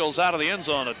hold the Eagles out of the end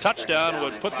zone. A touchdown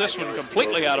would put this one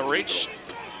completely out of reach.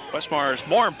 Westmar is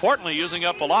more importantly using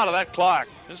up a lot of that clock.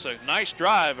 This is a nice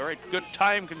drive, very good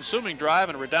time-consuming drive,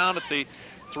 and we're down at the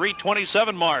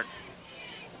 3:27 mark.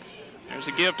 There's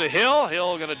a give to Hill.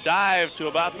 Hill going to dive to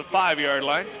about the 5-yard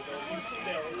line.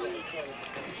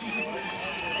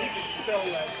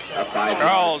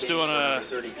 Charles doing a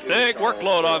big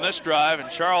workload on this drive, and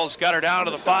Charles got her down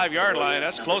to the 5-yard line.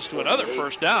 That's close to another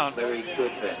first down. Very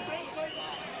good fit.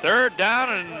 3rd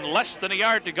down and less than a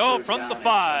yard to go from the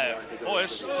 5. Boy,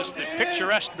 it's just a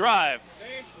picturesque drive.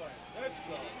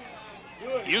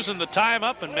 Using the time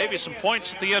up and maybe some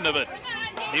points at the end of it.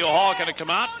 Neil Hall going to come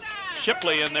out.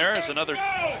 Shipley in there as another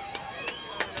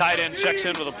tight end checks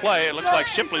into the play. It looks like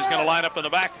Shipley's going to line up in the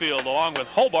backfield along with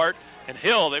Hobart and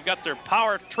Hill. They've got their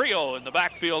power trio in the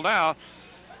backfield now.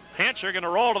 Hancher going to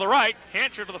roll to the right.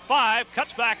 Hancher to the 5.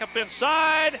 Cuts back up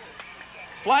inside.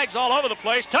 Flags all over the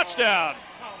place. Touchdown.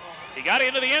 He got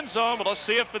into the end zone, but let's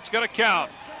see if it's going to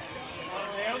count.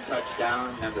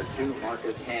 Touchdown, number 2,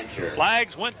 Marcus Hancher.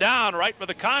 Flags went down right where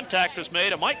the contact was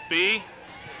made. It might be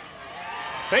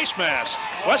face mask.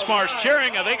 Westmar's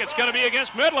cheering. I think it's going to be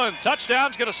against Midland.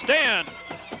 Touchdown's going to stand.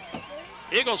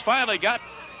 Eagles finally got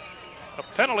a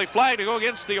penalty flag to go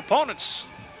against the opponents.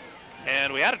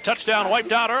 And we had a touchdown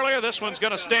wiped out earlier. This one's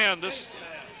going to stand. This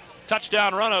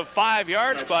touchdown run of 5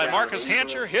 yards by Marcus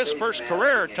Hancher, his first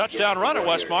career touchdown run at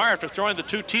Westmar after throwing the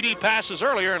 2 TD passes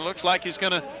earlier, and looks like he's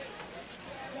going to.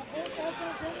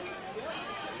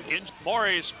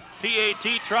 Morey's PAT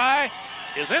try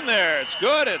is in there. It's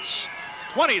good. It's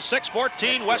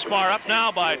 26-14. Westmar up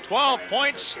now by 12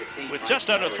 points with just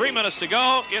under 3 minutes to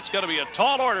go. It's going to be a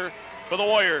tall order for the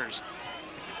Warriors.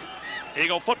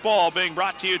 Eagle football being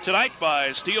brought to you tonight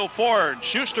by Steel Ford,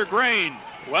 Schuster Grain,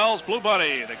 Wells Blue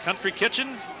Bunny, The Country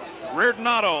Kitchen, Reardon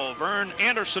Auto, Vern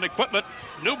Anderson Equipment,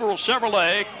 Nuberal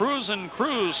Chevrolet, Cruise and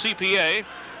Cruise CPA,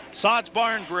 Sod's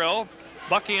Barn Grill,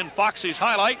 Bucky and Foxy's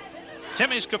Highlight,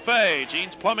 Timmy's Cafe,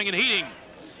 Gene's Plumbing and Heating,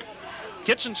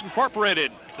 Kitchens Incorporated,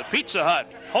 The Pizza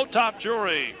Hut, Hotop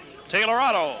Jewelry, Taylor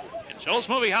Auto, and Joe's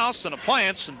Movie House and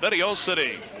Appliance in Video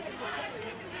City.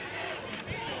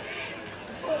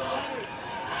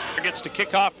 Gets to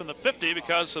kick off in the 50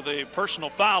 because of the personal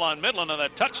foul on Midland on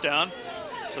that touchdown.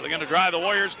 So they're going to drive the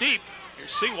Warriors deep. Here's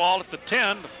Seawald at the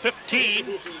 10, the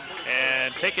 15,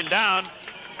 and taken down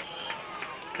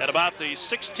at about the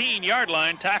 16-yard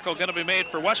line. Tackle going to be made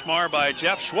for Westmar by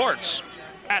Jeff Schwartz.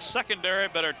 Secondary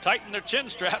better tighten their chin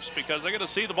straps because they're going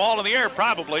to see the ball in the air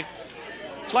probably.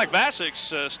 Looks like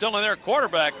Vasic's still in their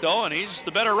quarterback, though, and he's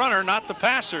the better runner, not the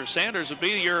passer. Sanders would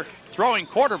be your throwing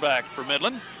quarterback for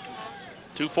Midland.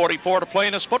 2:44 to play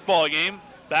in this football game.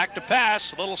 Back to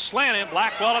pass, a little slant in.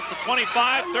 Blackwell at the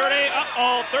 25, 30,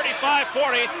 uh-oh, 35,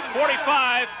 40,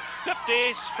 45,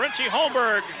 50. Frenchie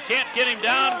Holmberg can't get him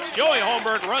down. Joey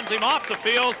Holmberg runs him off the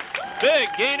field. Big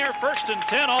gainer, 1st and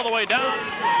 10 all the way down.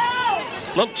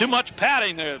 A little too much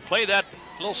padding there. Play that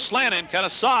little slant in, kind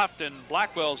of soft, and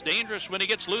Blackwell's dangerous when he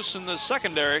gets loose in the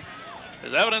secondary.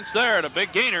 There's evidence there at a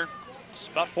big gainer. It's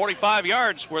about 45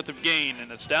 yards worth of gain,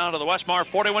 and it's down to the Westmar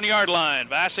 41-yard line.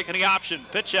 Vasic in the option,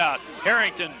 pitch out.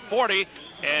 Harrington, 40,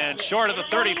 and short of the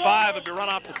 35, would be run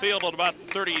off the field at about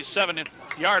the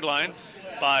 37-yard line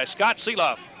by Scott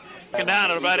Seeloff. Second down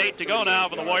at about 8 to go now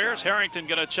for the Warriors. Harrington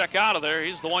going to check out of there.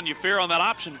 He's the one you fear on that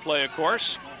option play, of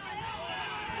course.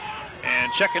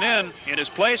 And checking in his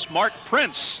place, Mark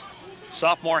Prince,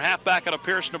 sophomore halfback out of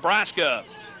Pierce, Nebraska.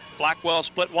 Blackwell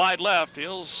split wide left.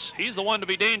 He's the one to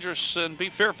be dangerous and be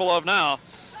fearful of now.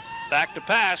 Back to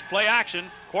pass, play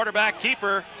action, quarterback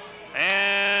keeper,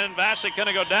 and Vasic going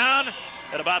to go down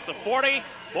at about the 40.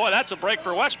 Boy, that's a break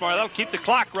for Westmar. That'll keep the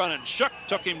clock running. Shook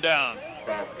took him down.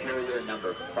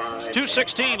 It's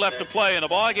 2:16 left to play in the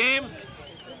ball game.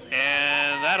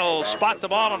 And that'll spot the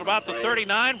ball at about the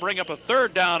 39, bring up a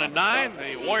 3rd down and 9.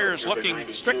 The Warriors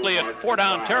looking strictly at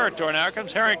 4-down territory now. Here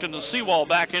comes Harrington and Seawall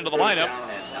back into the lineup.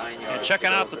 And checking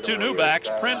out the 2 new backs,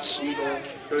 Prince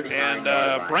and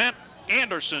Brant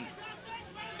Anderson.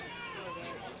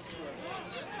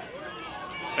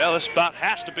 Well, this about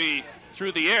has to be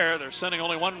through the air. They're sending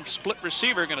only one split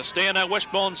receiver, going to stay in that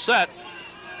wishbone set.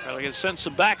 They're going to send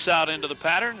some backs out into the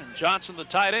pattern, and Johnson, the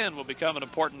tight end, will become an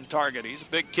important target. He's a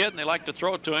big kid, and they like to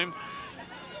throw it to him.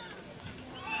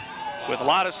 With a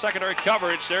lot of secondary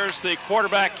coverage, there's the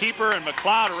quarterback keeper, and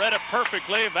McLeod read it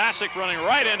perfectly. Vasic running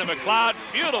right into McLeod.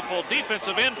 Beautiful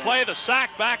defensive end play. The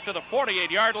sack back to the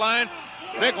 48-yard line.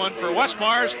 Big one for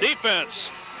Westmar's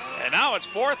defense. And now it's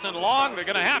 4th and long. They're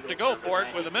going to have to go for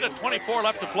it with 1:24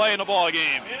 left to play in the ball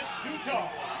game.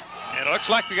 And it looks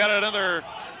like we got another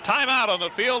timeout on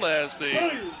the field as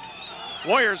the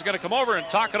Warriors are going to come over and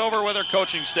talk it over with their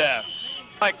coaching staff.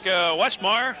 Like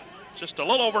Westmar, just a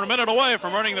little over a minute away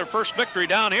from earning their first victory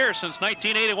down here since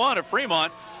 1981 at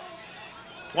Fremont.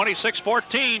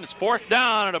 26-14, it's 4th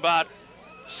down at about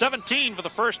 17 for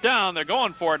the 1st down. They're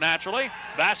going for it naturally.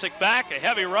 Vasic back, a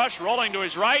heavy rush, rolling to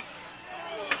his right.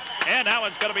 And that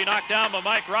one's going to be knocked down by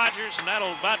Mike Rogers, and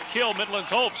that'll about kill Midland's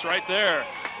hopes right there.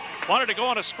 Wanted to go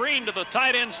on a screen to the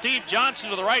tight end, Steve Johnson,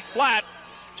 to the right flat.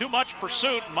 Too much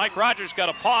pursuit. Mike Rogers got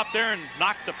a paw up there and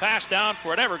knocked the pass down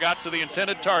before it ever got to the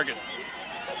intended target.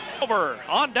 Over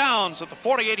on downs at the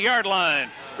 48-yard line.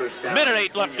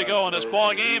 1:08 left to go in this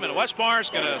ball game, and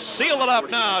Westmar's going to seal it up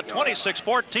now,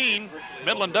 26-14.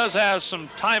 Midland does have some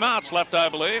timeouts left, I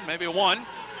believe, maybe one.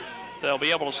 They'll be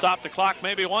able to stop the clock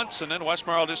maybe once, and then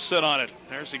Westmar will just sit on it.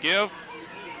 There's the give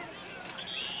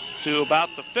to about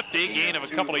the 50, gain of a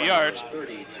couple of yards. I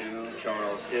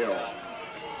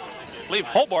believe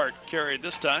Hobart carried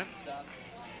this time.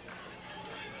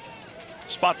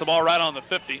 Spot the ball right on the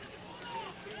 50.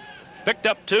 Picked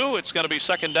up 2. It's going to be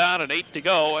 2nd down and 8 to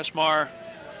go. Westmar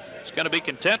is going to be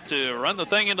content to run the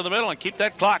thing into the middle and keep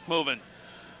that clock moving.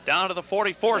 Down to the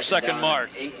 44-second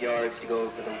mark. 8 yards to go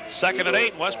for the 2nd and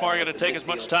 8. Westmar going to take as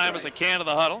much time as they can to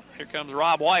the huddle. Here comes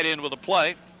Rob White in with a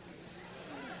play.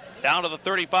 Down to the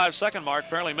 35-second mark.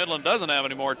 Apparently Midland doesn't have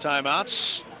any more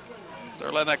timeouts.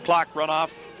 They're letting that clock run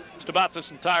off just about this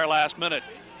entire last minute.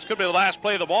 This could be the last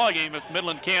play of the ball game if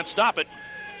Midland can't stop it.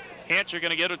 Hancher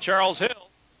going to get to Charles Hill.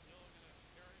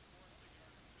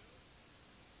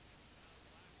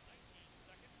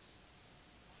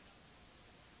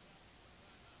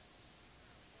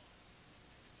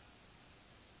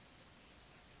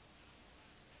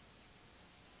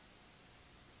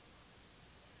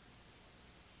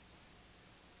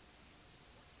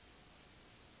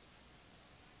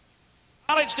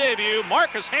 College debut,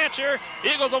 Marcus Hancher.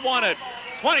 Eagles have won it.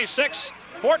 26-14.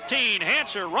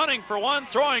 Hancher running for 1,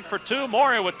 throwing for 2.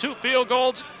 Moria with 2 field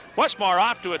goals. Westmar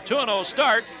off to a 2-0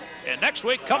 start. And next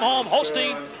week come home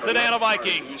hosting the Dana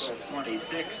Vikings.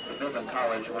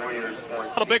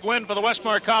 A big win for the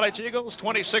Westmar College Eagles,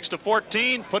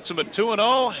 26-14, puts them at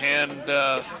 2-0. And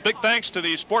big thanks to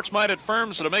the sports-minded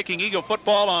firms that are making Eagle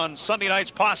football on Sunday nights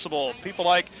possible. People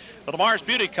like the Lamar's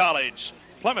Beauty College,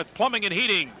 Plymouth Plumbing and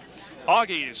Heating,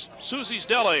 Augie's, Susie's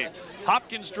Deli,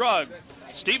 Hopkins Drug,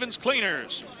 Stevens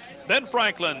Cleaners, Ben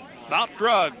Franklin, Mount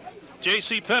Drug,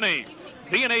 J.C. Penney,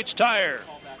 B&H Tire,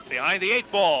 Behind the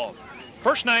 8 Ball,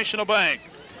 First National Bank,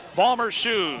 Ballmer's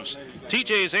Shoes,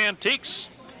 TJ's Antiques,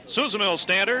 Susamil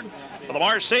Standard, the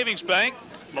Lamar's Savings Bank,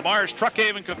 Lamar's Truck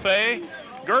Haven Cafe,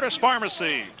 Gertis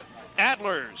Pharmacy,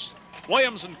 Adler's,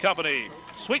 Williams & Company,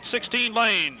 Sweet 16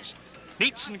 Lanes,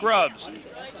 Neats and Grubs,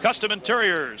 Custom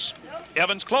Interiors,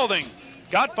 Evans Clothing,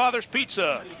 Godfather's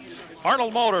Pizza,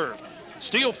 Arnold Motor,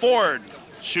 Steel Ford,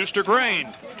 Schuster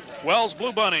Grain, Wells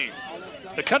Blue Bunny,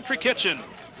 The Country Kitchen,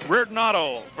 Reardon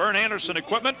Auto, Vern Anderson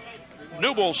Equipment,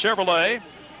 Newell Chevrolet,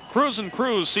 Cruise &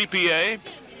 Cruise CPA,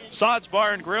 Sod's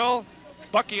Bar and Grill,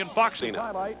 Bucky and Foxy.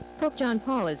 Pope John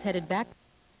Paul is headed back.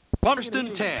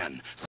 Plumston 10.